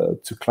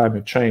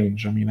climate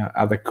change. I mean,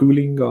 are they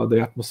cooling the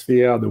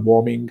atmosphere, are they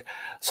warming?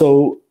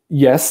 So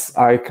yes,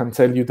 I can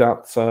tell you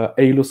that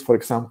Aeolus, for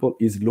example,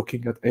 is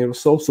looking at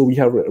aerosol. So we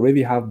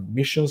already have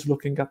missions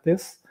looking at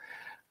this,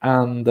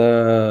 and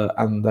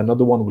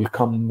another one will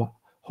come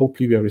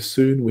hopefully very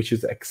soon, which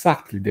is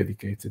exactly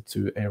dedicated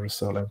to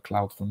aerosol and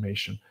cloud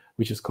formation,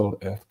 which is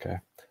called EarthCare.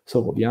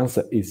 So the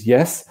answer is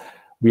yes.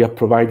 We are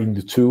providing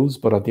the tools,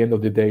 but at the end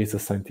of the day, it's a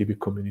scientific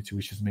community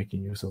which is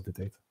making use of the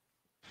data.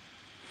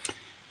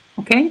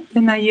 Okay,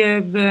 then I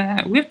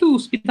have, we have to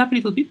speed up a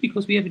little bit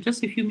because we have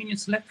just a few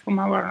minutes left from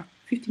our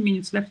 15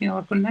 minutes left in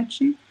our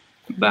connection.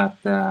 But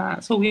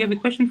so we have a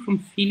question from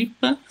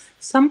Philip.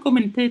 Some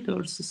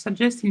commentators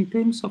suggest in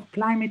terms of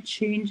climate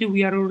change,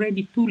 we are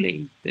already too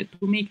late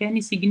to make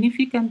any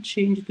significant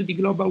change to the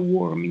global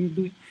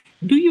warming.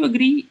 Do you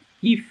agree?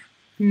 If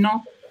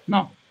not,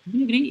 no. Do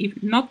you agree?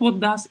 If not, what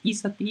does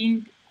ESA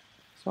think?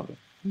 Sorry.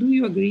 Do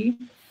you agree?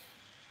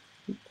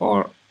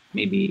 Or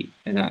maybe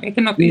I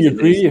cannot. Do you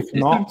agree? If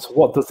not,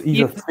 what does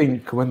ESA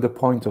think when the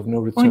point of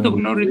no return? Point of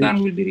no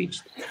return will be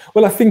reached.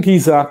 Well, I think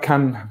ESA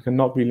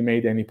cannot really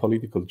make any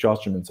political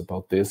judgments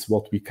about this.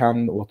 What we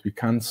can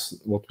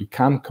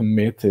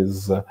commit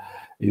is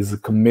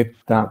commit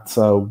that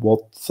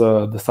what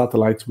the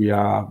satellites we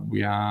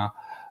are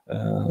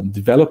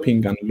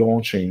developing and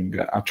launching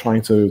are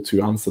trying to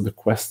answer the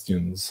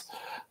questions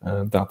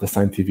that the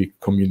scientific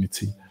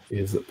community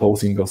is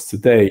posing us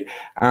today.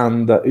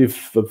 And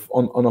if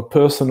on a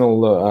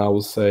personal, I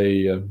would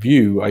say,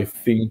 view, I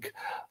think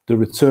the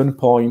return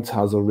point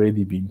has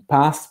already been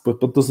passed, but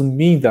that doesn't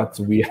mean that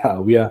we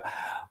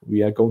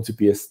are going to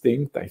be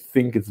extinct. I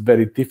think it's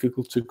very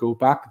difficult to go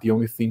back. The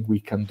only thing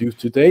we can do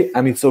today,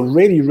 and it's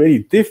already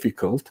really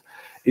difficult,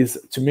 is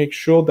to make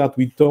sure that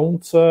we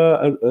don't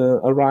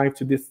arrive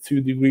to this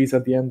 2 degrees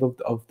at the end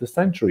of the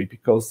century,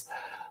 because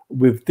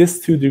with this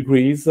 2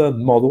 degrees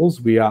models,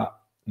 we are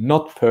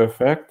not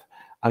perfect,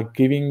 are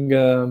giving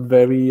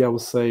very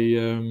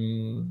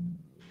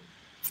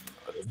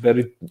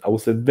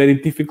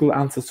difficult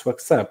answers to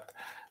accept,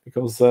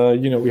 because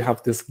we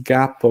have this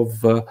gap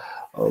of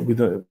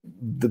with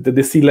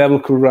the sea level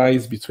could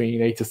rise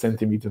between 80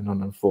 centimeters and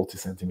 140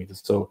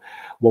 centimeters. So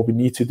what we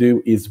need to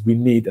do is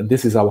and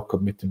this is our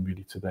commitment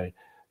really today,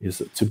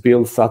 is to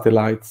build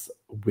satellites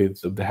with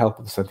the help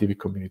of the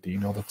scientific community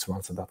in order to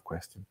answer that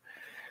question.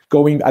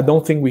 I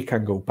don't think we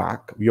can go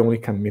back. We only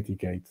can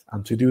mitigate,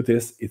 and to do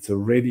this, it's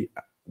already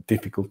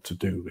difficult to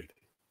do, really.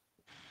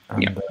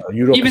 And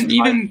Europe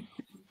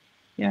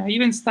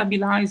even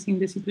stabilizing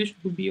the situation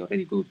would be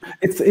already good.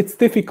 It's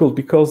difficult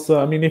because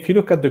I mean, if you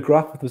look at the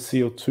graph of the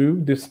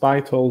CO2,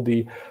 despite all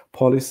the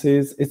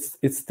policies,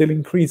 it's still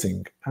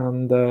increasing,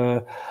 and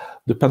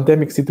the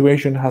pandemic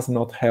situation has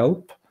not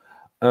helped.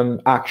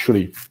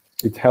 Actually,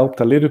 it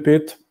helped a little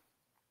bit,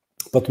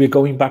 but we're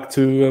going back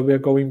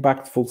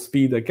to full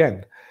speed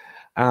again.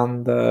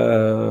 And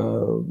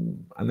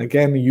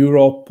again,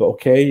 Europe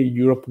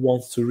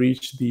wants to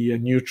reach the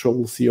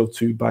neutral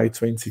CO2 by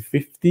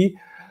 2050.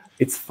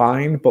 It's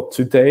fine, but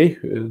today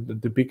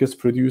the biggest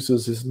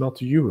producers is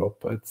not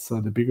Europe. It's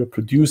the bigger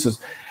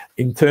producers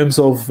in terms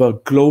of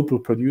global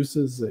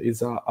producers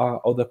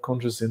are other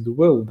countries in the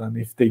world. And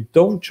if they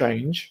don't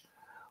change,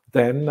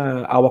 then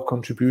our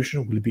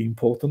contribution will be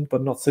important,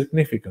 but not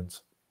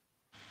significant.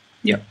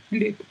 Yeah,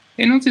 indeed.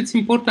 And also it's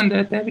important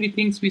that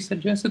everything we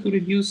suggest to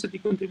reduce the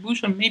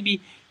contribution,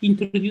 maybe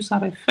introduce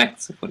our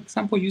effects. For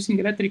example, using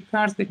electric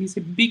cars, that is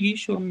a big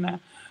issue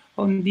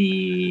on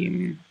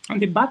the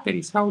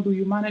batteries. How do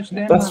you manage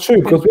them? That's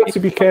true, because we have to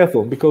be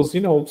careful, because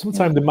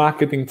sometimes the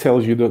marketing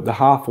tells you the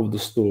half of the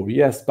story.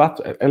 Yes, but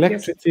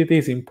electricity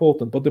is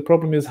important, but the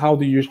problem is, how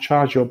do you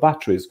charge your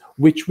batteries?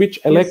 Which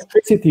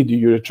electricity do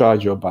you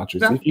charge your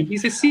batteries? Exactly.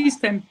 It's a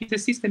system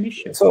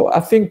issue. So I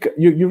think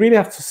you really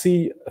have to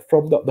see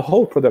from the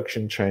whole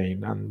production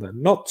chain, and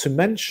not to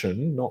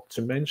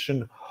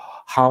mention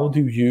how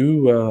do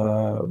you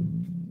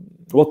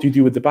what do you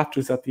do with the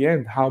batteries at the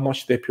end? How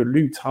much they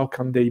pollute? How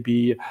can they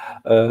be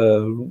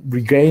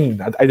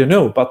regained? I don't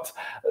know, but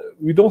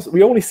we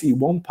only see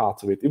one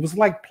part of it. It was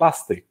like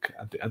plastic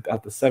at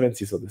the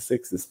 70s or the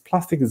 60s.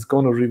 Plastic is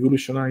going to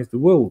revolutionize the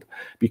world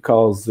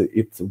because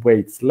it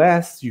weighs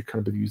less. You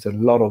can use a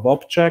lot of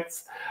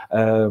objects.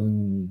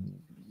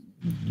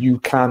 You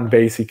can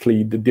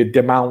basically the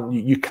amount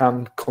you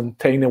can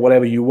contain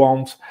whatever you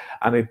want,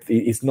 and it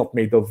is not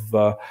made of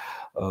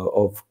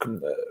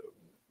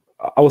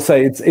I would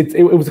say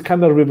it was a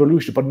kind of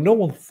revolution, but no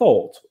one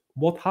thought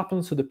what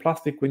happens to the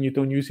plastic when you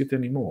don't use it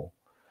anymore.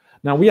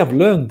 Now we have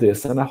learned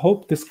this, and I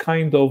hope this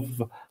kind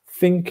of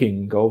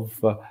thinking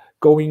of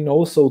going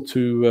also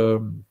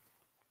to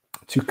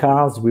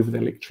cars with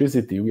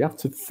electricity, we have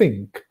to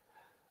think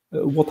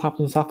what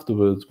happens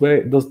afterwards.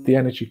 Where does the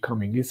energy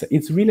coming?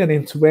 It's really an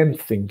end-to-end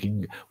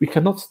thinking. We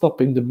cannot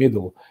stop in the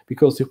middle,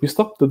 because if we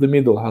stop to the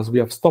middle, as we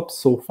have stopped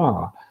so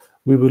far,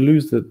 we will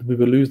lose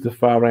the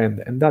far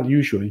end, and that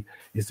usually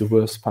is the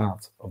worst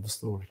part of the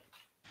story.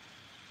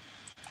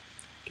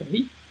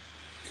 Okay.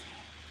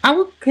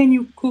 How can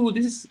you cool?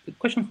 This is a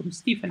question from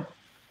Stephen.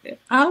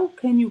 How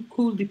can you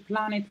cool the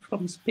planet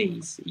from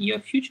space? Your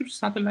future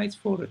satellites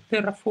for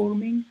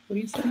terraforming, for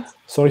instance?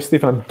 Sorry,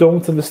 Stephen, I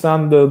don't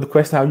understand the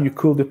question. How you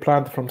cool the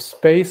planet from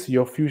space?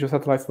 Your future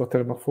satellites for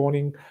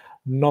terraforming?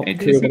 Not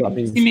clear what that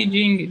means.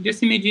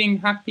 Just imaging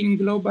acting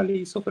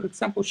globally. So, for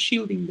example,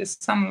 shielding the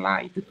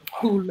sunlight to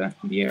cool the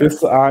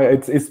Earth.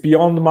 This it's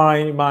beyond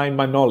my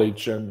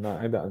knowledge, and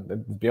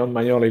beyond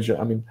my knowledge.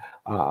 I mean,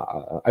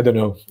 I don't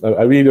know.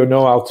 I really don't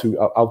know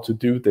how to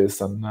do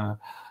this, and I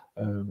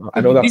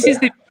know that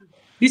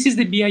this is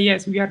the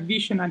BIS. We are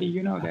visionary,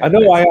 you know that. I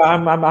know.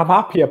 I'm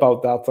happy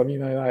about that. I mean,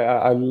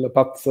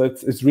 but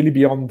it's really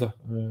beyond.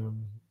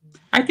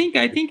 I think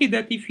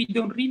that if we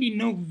don't really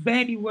know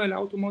very well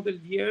how to model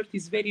the Earth,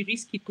 it's very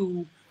risky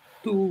to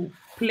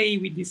play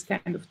with these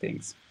kind of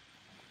things.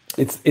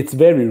 It's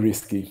very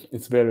risky.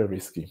 It's very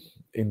risky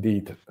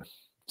indeed.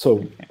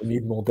 So we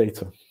need more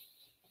data.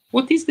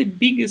 What is the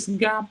biggest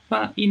gap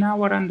in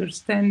our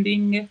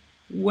understanding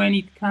when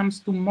it comes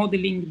to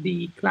modeling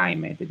the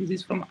climate? This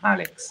is from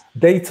Alex.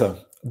 Data,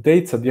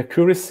 the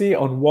accuracy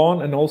on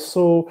one, and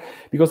also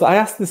because I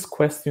asked this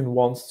question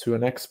once to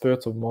an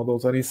expert of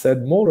models, and he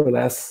said more or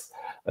less.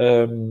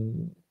 I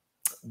mean,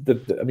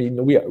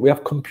 we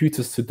have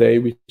computers today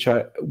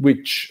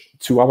which,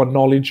 to our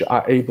knowledge,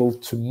 are able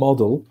to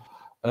model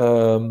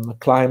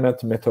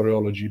climate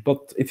meteorology.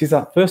 But it is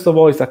first of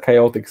all, it's a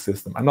chaotic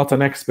system. I'm not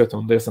an expert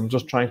on this. I'm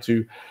just trying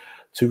to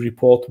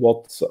report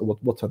what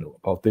I know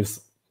about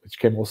this, which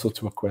came also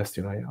to a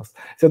question I asked.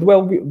 I said,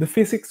 well, the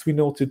physics we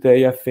know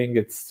today, I think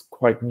it's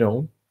quite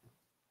known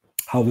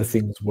how the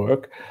things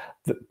work,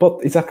 but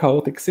it's a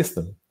chaotic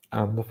system.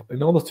 And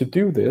in order to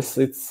do this,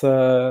 it's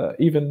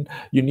even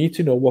you need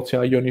to know what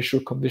are your initial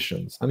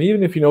conditions. And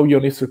even if you know your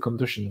initial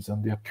conditions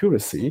and the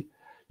accuracy,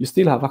 you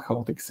still have a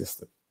chaotic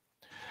system,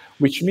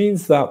 which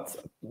means that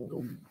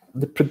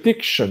the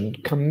prediction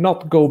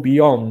cannot go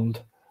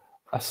beyond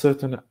a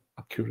certain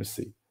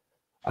accuracy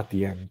at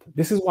the end.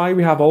 This is why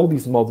we have all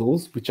these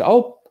models, which are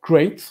all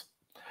great.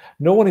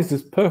 No one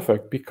is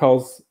perfect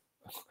because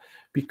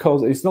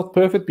it's not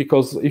perfect,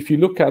 because if you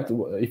look at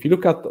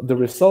the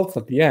results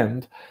at the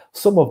end,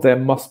 some of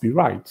them must be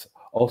right,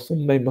 or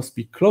some they must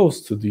be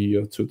close to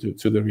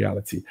the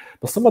reality,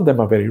 but some of them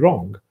are very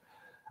wrong.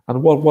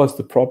 And what was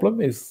the problem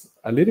is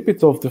a little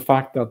bit of the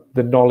fact that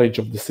the knowledge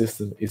of the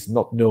system is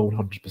not known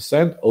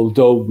 100%,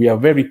 although we are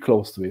very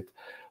close to it.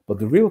 But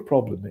the real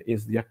problem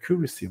is the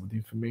accuracy of the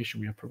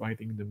information we are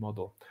providing in the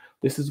model.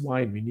 This is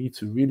why we need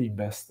to really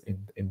invest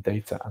in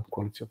data and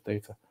quality of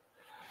data.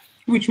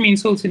 Which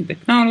means also in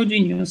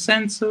technology, new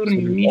sensor,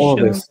 new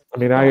mission. I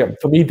mean,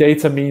 for me,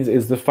 data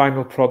is the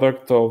final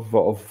product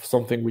of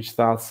something which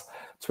starts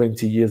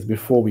 20 years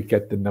before we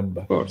get the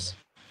number. Of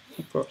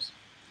course.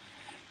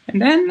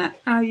 And then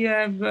I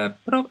have,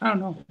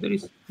 there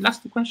is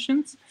last two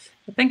questions.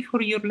 Thank you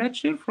for your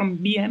lecture from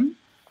BM.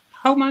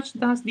 How much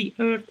does the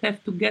Earth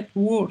have to get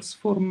worse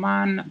for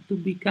man to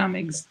become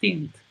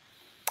extinct?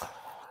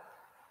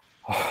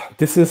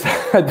 This is,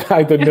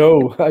 I don't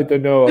know. I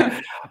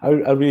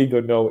really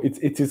don't know.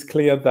 It is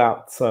clear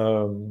that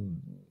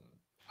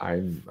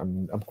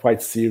I'm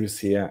quite serious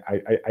here.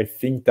 I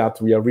think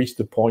that we have reached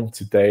the point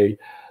today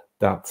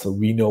that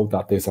we know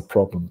that there's a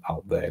problem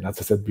out there. And as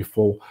I said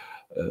before,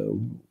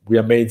 we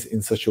are made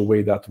in such a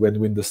way that when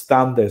we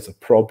understand there's a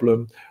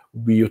problem,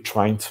 we are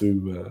trying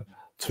to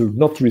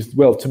not to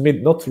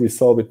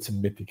resolve it, to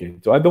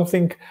mitigate. So I don't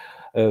think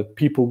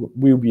people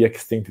will be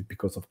extincted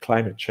because of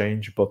climate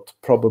change, but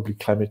probably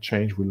climate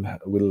change will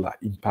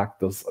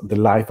impact the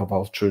life of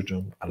our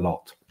children a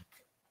lot.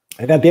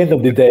 And at the end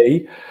of the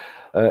day,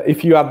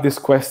 if you had this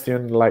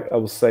question, like I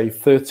would say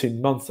 13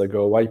 months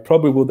ago, I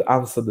probably would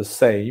answer the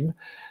same.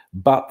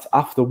 But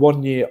after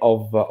 1 year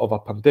of a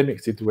pandemic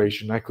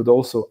situation, I could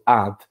also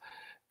add,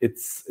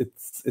 it's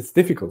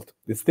difficult.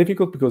 It's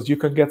difficult because you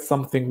can get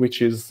something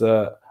which is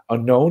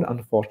unknown,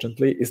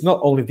 unfortunately. It's not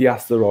only the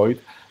asteroid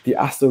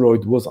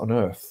was on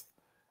Earth.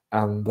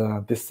 And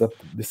this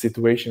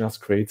situation has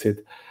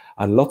created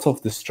a lot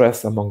of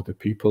distress among the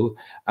people.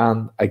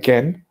 And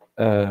again,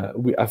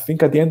 I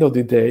think at the end of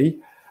the day,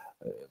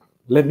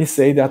 let me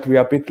say that we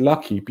are a bit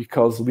lucky,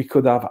 because we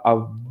could have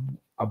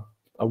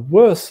a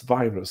worse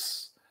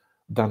virus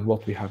than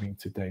what we're having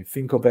today.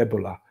 Think of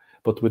Ebola,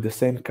 but with the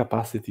same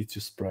capacity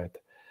to spread.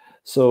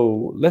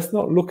 So let's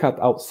not look at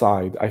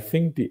outside. I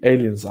think the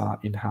aliens are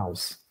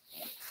in-house.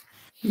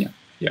 Yeah.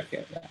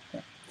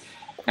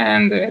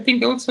 And I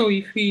think also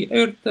if the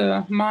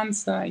Earth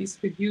mass is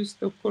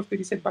reduced, of course, there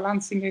is a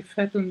balancing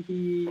effect on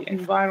the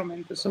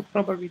environment. So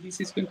probably this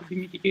is going to be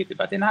mitigated.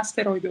 But an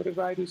asteroid or a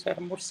virus are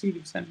more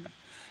serious and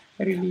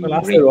really. Well,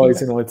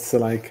 asteroids, it's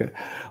like,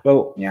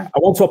 well, yeah. I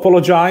want to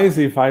apologize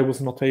if I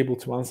was not able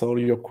to answer all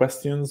your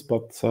questions,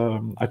 but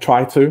I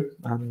try to,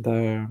 and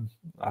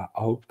I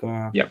hope.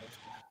 Yeah.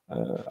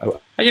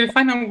 I have a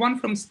final one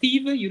from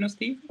Steve. You know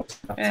Steve,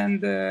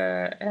 and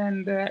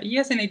he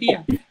has an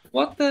idea.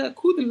 What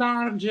could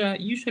large,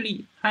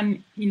 usually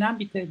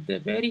uninhabited,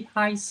 very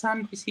high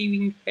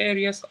sun-receiving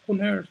areas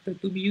on Earth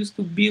to be used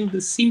to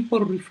build simple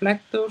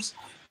reflectors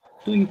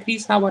to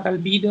increase our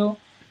albedo,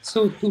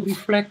 so to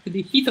reflect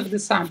the heat of the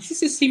sun? This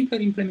is a simple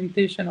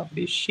implementation of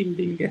the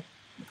shielding.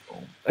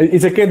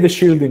 Is again the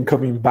shielding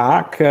coming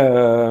back?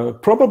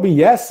 Probably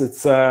yes.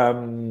 I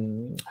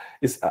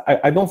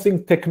don't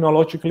think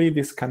technologically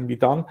this can be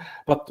done,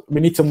 but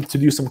we need to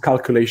do some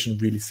calculation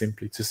really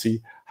simply to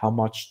see how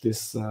much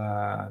this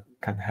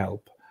can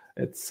help.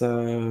 It's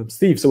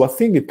Steve. So I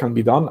think it can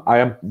be done.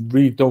 I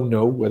really don't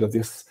know whether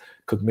this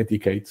could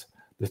mitigate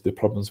the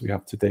problems we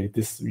have today.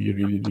 We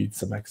really need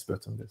some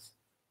expert on this.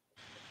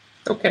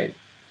 Okay,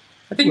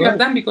 I think we are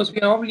done because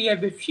we only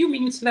have a few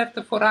minutes left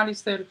for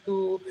Alistair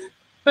to.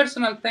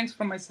 Personal thanks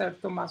from myself,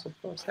 Tommaso, of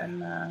course,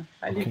 and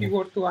I leave the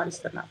word to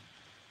Alistair now.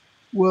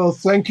 Well,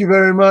 thank you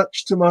very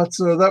much,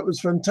 Tommaso. That was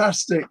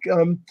fantastic.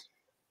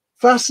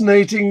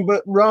 Fascinating,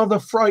 but rather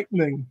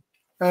frightening.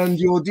 And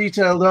your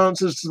detailed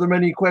answers to the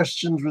many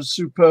questions was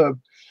superb.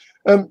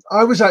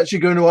 I was actually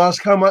going to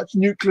ask how much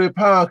nuclear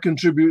power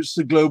contributes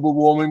to global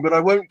warming, but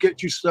I won't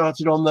get you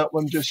started on that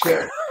one just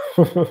yet.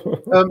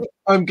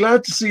 I'm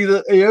glad to see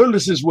that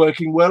Aeolus is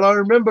working well. I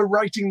remember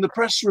writing the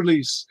press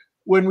release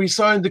when we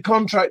signed the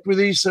contract with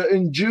ESA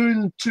in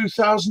June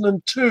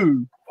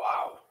 2002.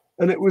 Wow.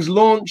 And it was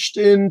launched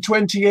in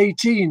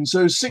 2018,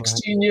 so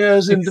 16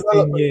 years in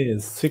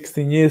development.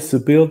 16 years to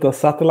build a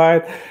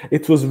satellite.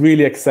 It was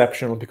really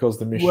exceptional because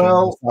the mission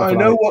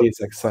is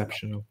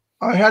exceptional.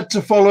 I had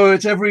to follow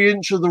it every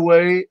inch of the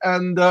way,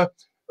 and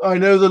I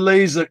know the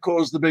laser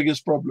caused the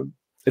biggest problem.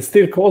 It's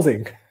still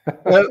causing.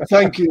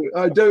 Thank you.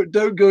 I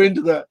don't go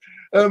into that.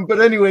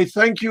 But anyway,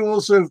 thank you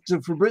also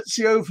to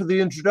Fabrizio for the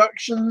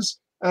introductions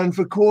and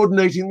for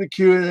coordinating the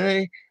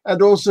Q&A,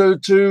 and also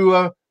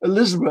to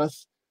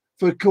Elizabeth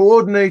for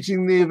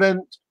coordinating the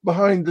event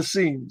behind the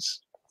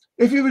scenes.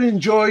 If you've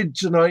enjoyed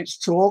tonight's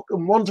talk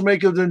and want to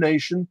make a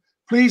donation,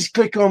 please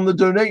click on the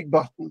donate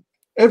button.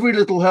 Every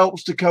little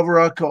helps to cover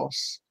our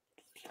costs.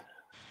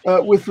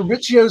 With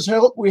Fabrizio's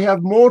help, we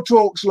have more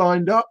talks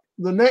lined up.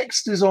 The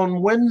next is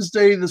on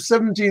Wednesday, the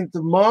 17th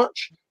of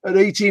March at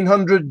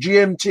 1800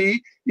 GMT.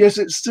 Yes,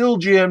 it's still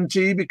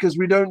GMT because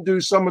we don't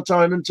do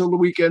summertime until the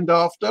weekend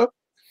after.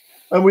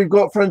 And we've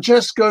got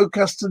Francesco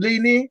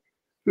Castellini,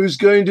 who's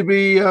going to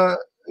be,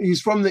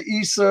 he's from the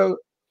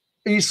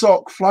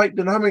ESOC flight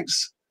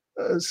dynamics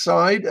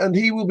side, and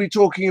he will be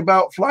talking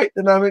about flight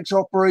dynamics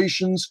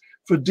operations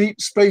for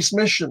deep space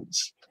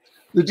missions.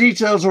 The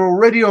details are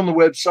already on the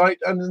website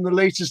and in the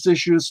latest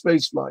issue of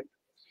Spaceflight.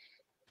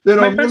 Then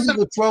on Monday,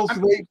 the 12th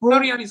of April.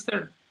 Sorry,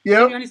 Alistair.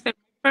 Yeah. Sorry, Alistair.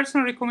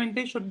 Personal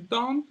recommendation,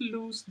 don't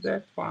lose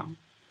that one.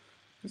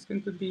 It's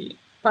going to be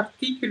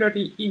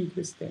particularly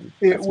interesting.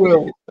 It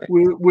will.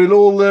 We'll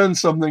all learn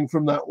something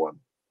from that one.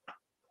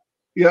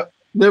 Yeah,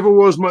 never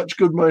was much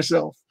good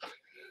myself.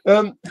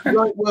 Right,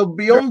 well,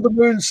 Beyond the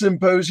Moon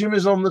Symposium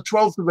is on the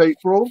 12th of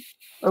April,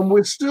 and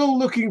we're still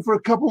looking for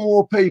a couple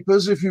more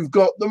papers, if you've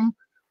got them,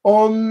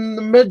 on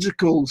the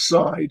medical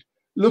side,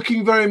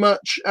 looking very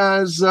much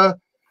as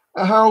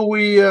how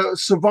we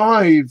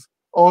survive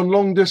on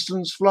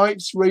long-distance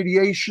flights,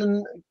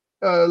 radiation,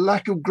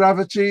 lack of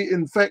gravity,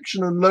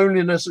 infection and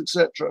loneliness,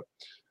 etc.,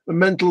 and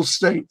mental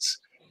states.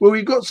 Well,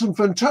 we've got some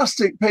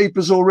fantastic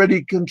papers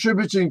already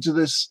contributing to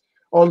this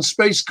on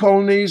space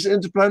colonies,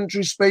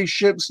 interplanetary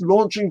spaceships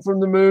launching from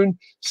the moon,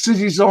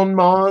 cities on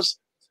Mars,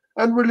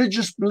 and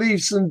religious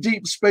beliefs and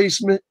deep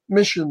space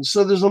missions.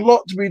 So there's a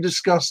lot to be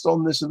discussed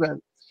on this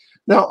event.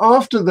 Now,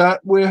 after that,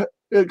 we're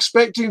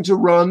expecting to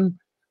run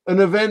an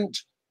event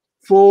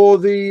for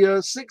the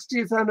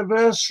 60th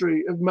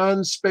anniversary of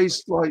manned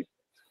spaceflight,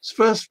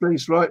 first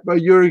spaceflight by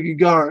Yuri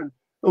Gagarin.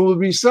 And we'll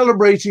be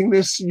celebrating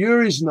this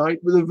Yuri's Night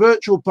with a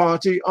virtual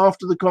party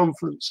after the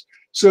conference.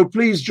 So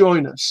please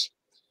join us.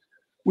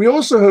 We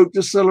also hope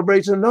to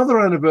celebrate another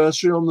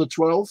anniversary on the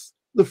 12th,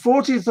 the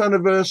 40th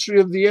anniversary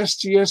of the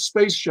STS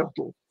space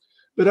shuttle.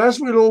 But as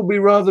we'll all be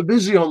rather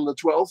busy on the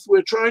 12th,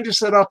 we're trying to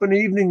set up an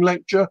evening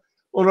lecture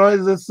on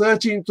either the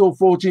 13th or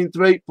 14th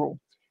of April.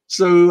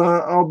 So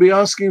I'll be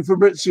asking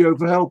Fabrizio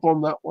for help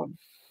on that one.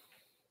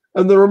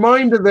 And the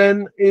reminder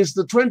then is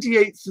the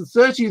 28th to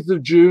 30th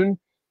of June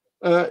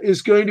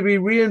is going to be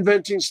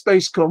Reinventing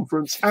Space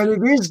Conference, and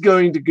it is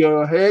going to go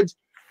ahead.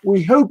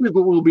 We hope it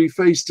will be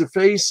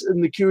face-to-face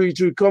in the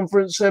QE2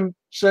 Conference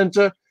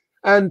Center,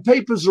 and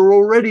papers are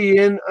already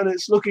in, and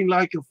it's looking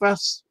like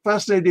a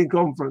fascinating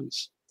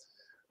conference.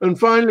 And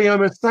finally, I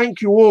must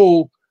thank you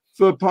all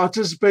for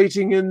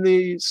participating in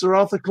the Sir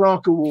Arthur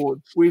Clarke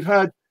Award. We've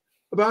had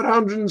about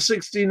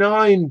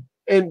 169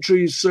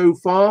 entries so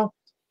far,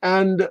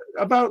 and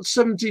about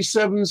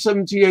 77,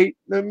 78,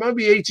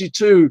 maybe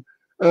 82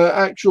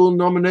 actual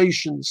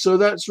nominations. So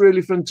that's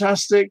really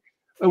fantastic.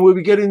 And we'll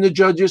be getting the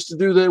judges to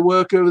do their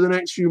work over the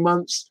next few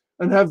months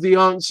and have the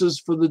answers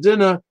for the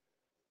dinner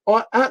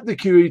at the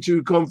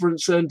QE2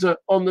 Conference Centre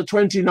on the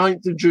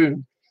 29th of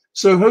June.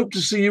 So hope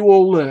to see you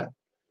all there.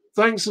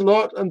 Thanks a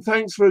lot, and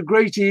thanks for a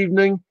great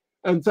evening,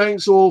 and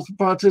thanks all for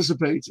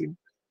participating.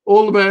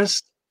 All the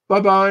best.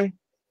 Bye-bye.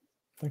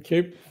 Thank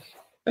you.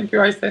 Thank you,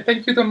 Alistair.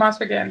 Thank you,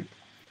 Tommaso, again.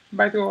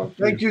 Bye to all.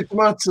 Thank you,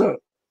 Tommaso.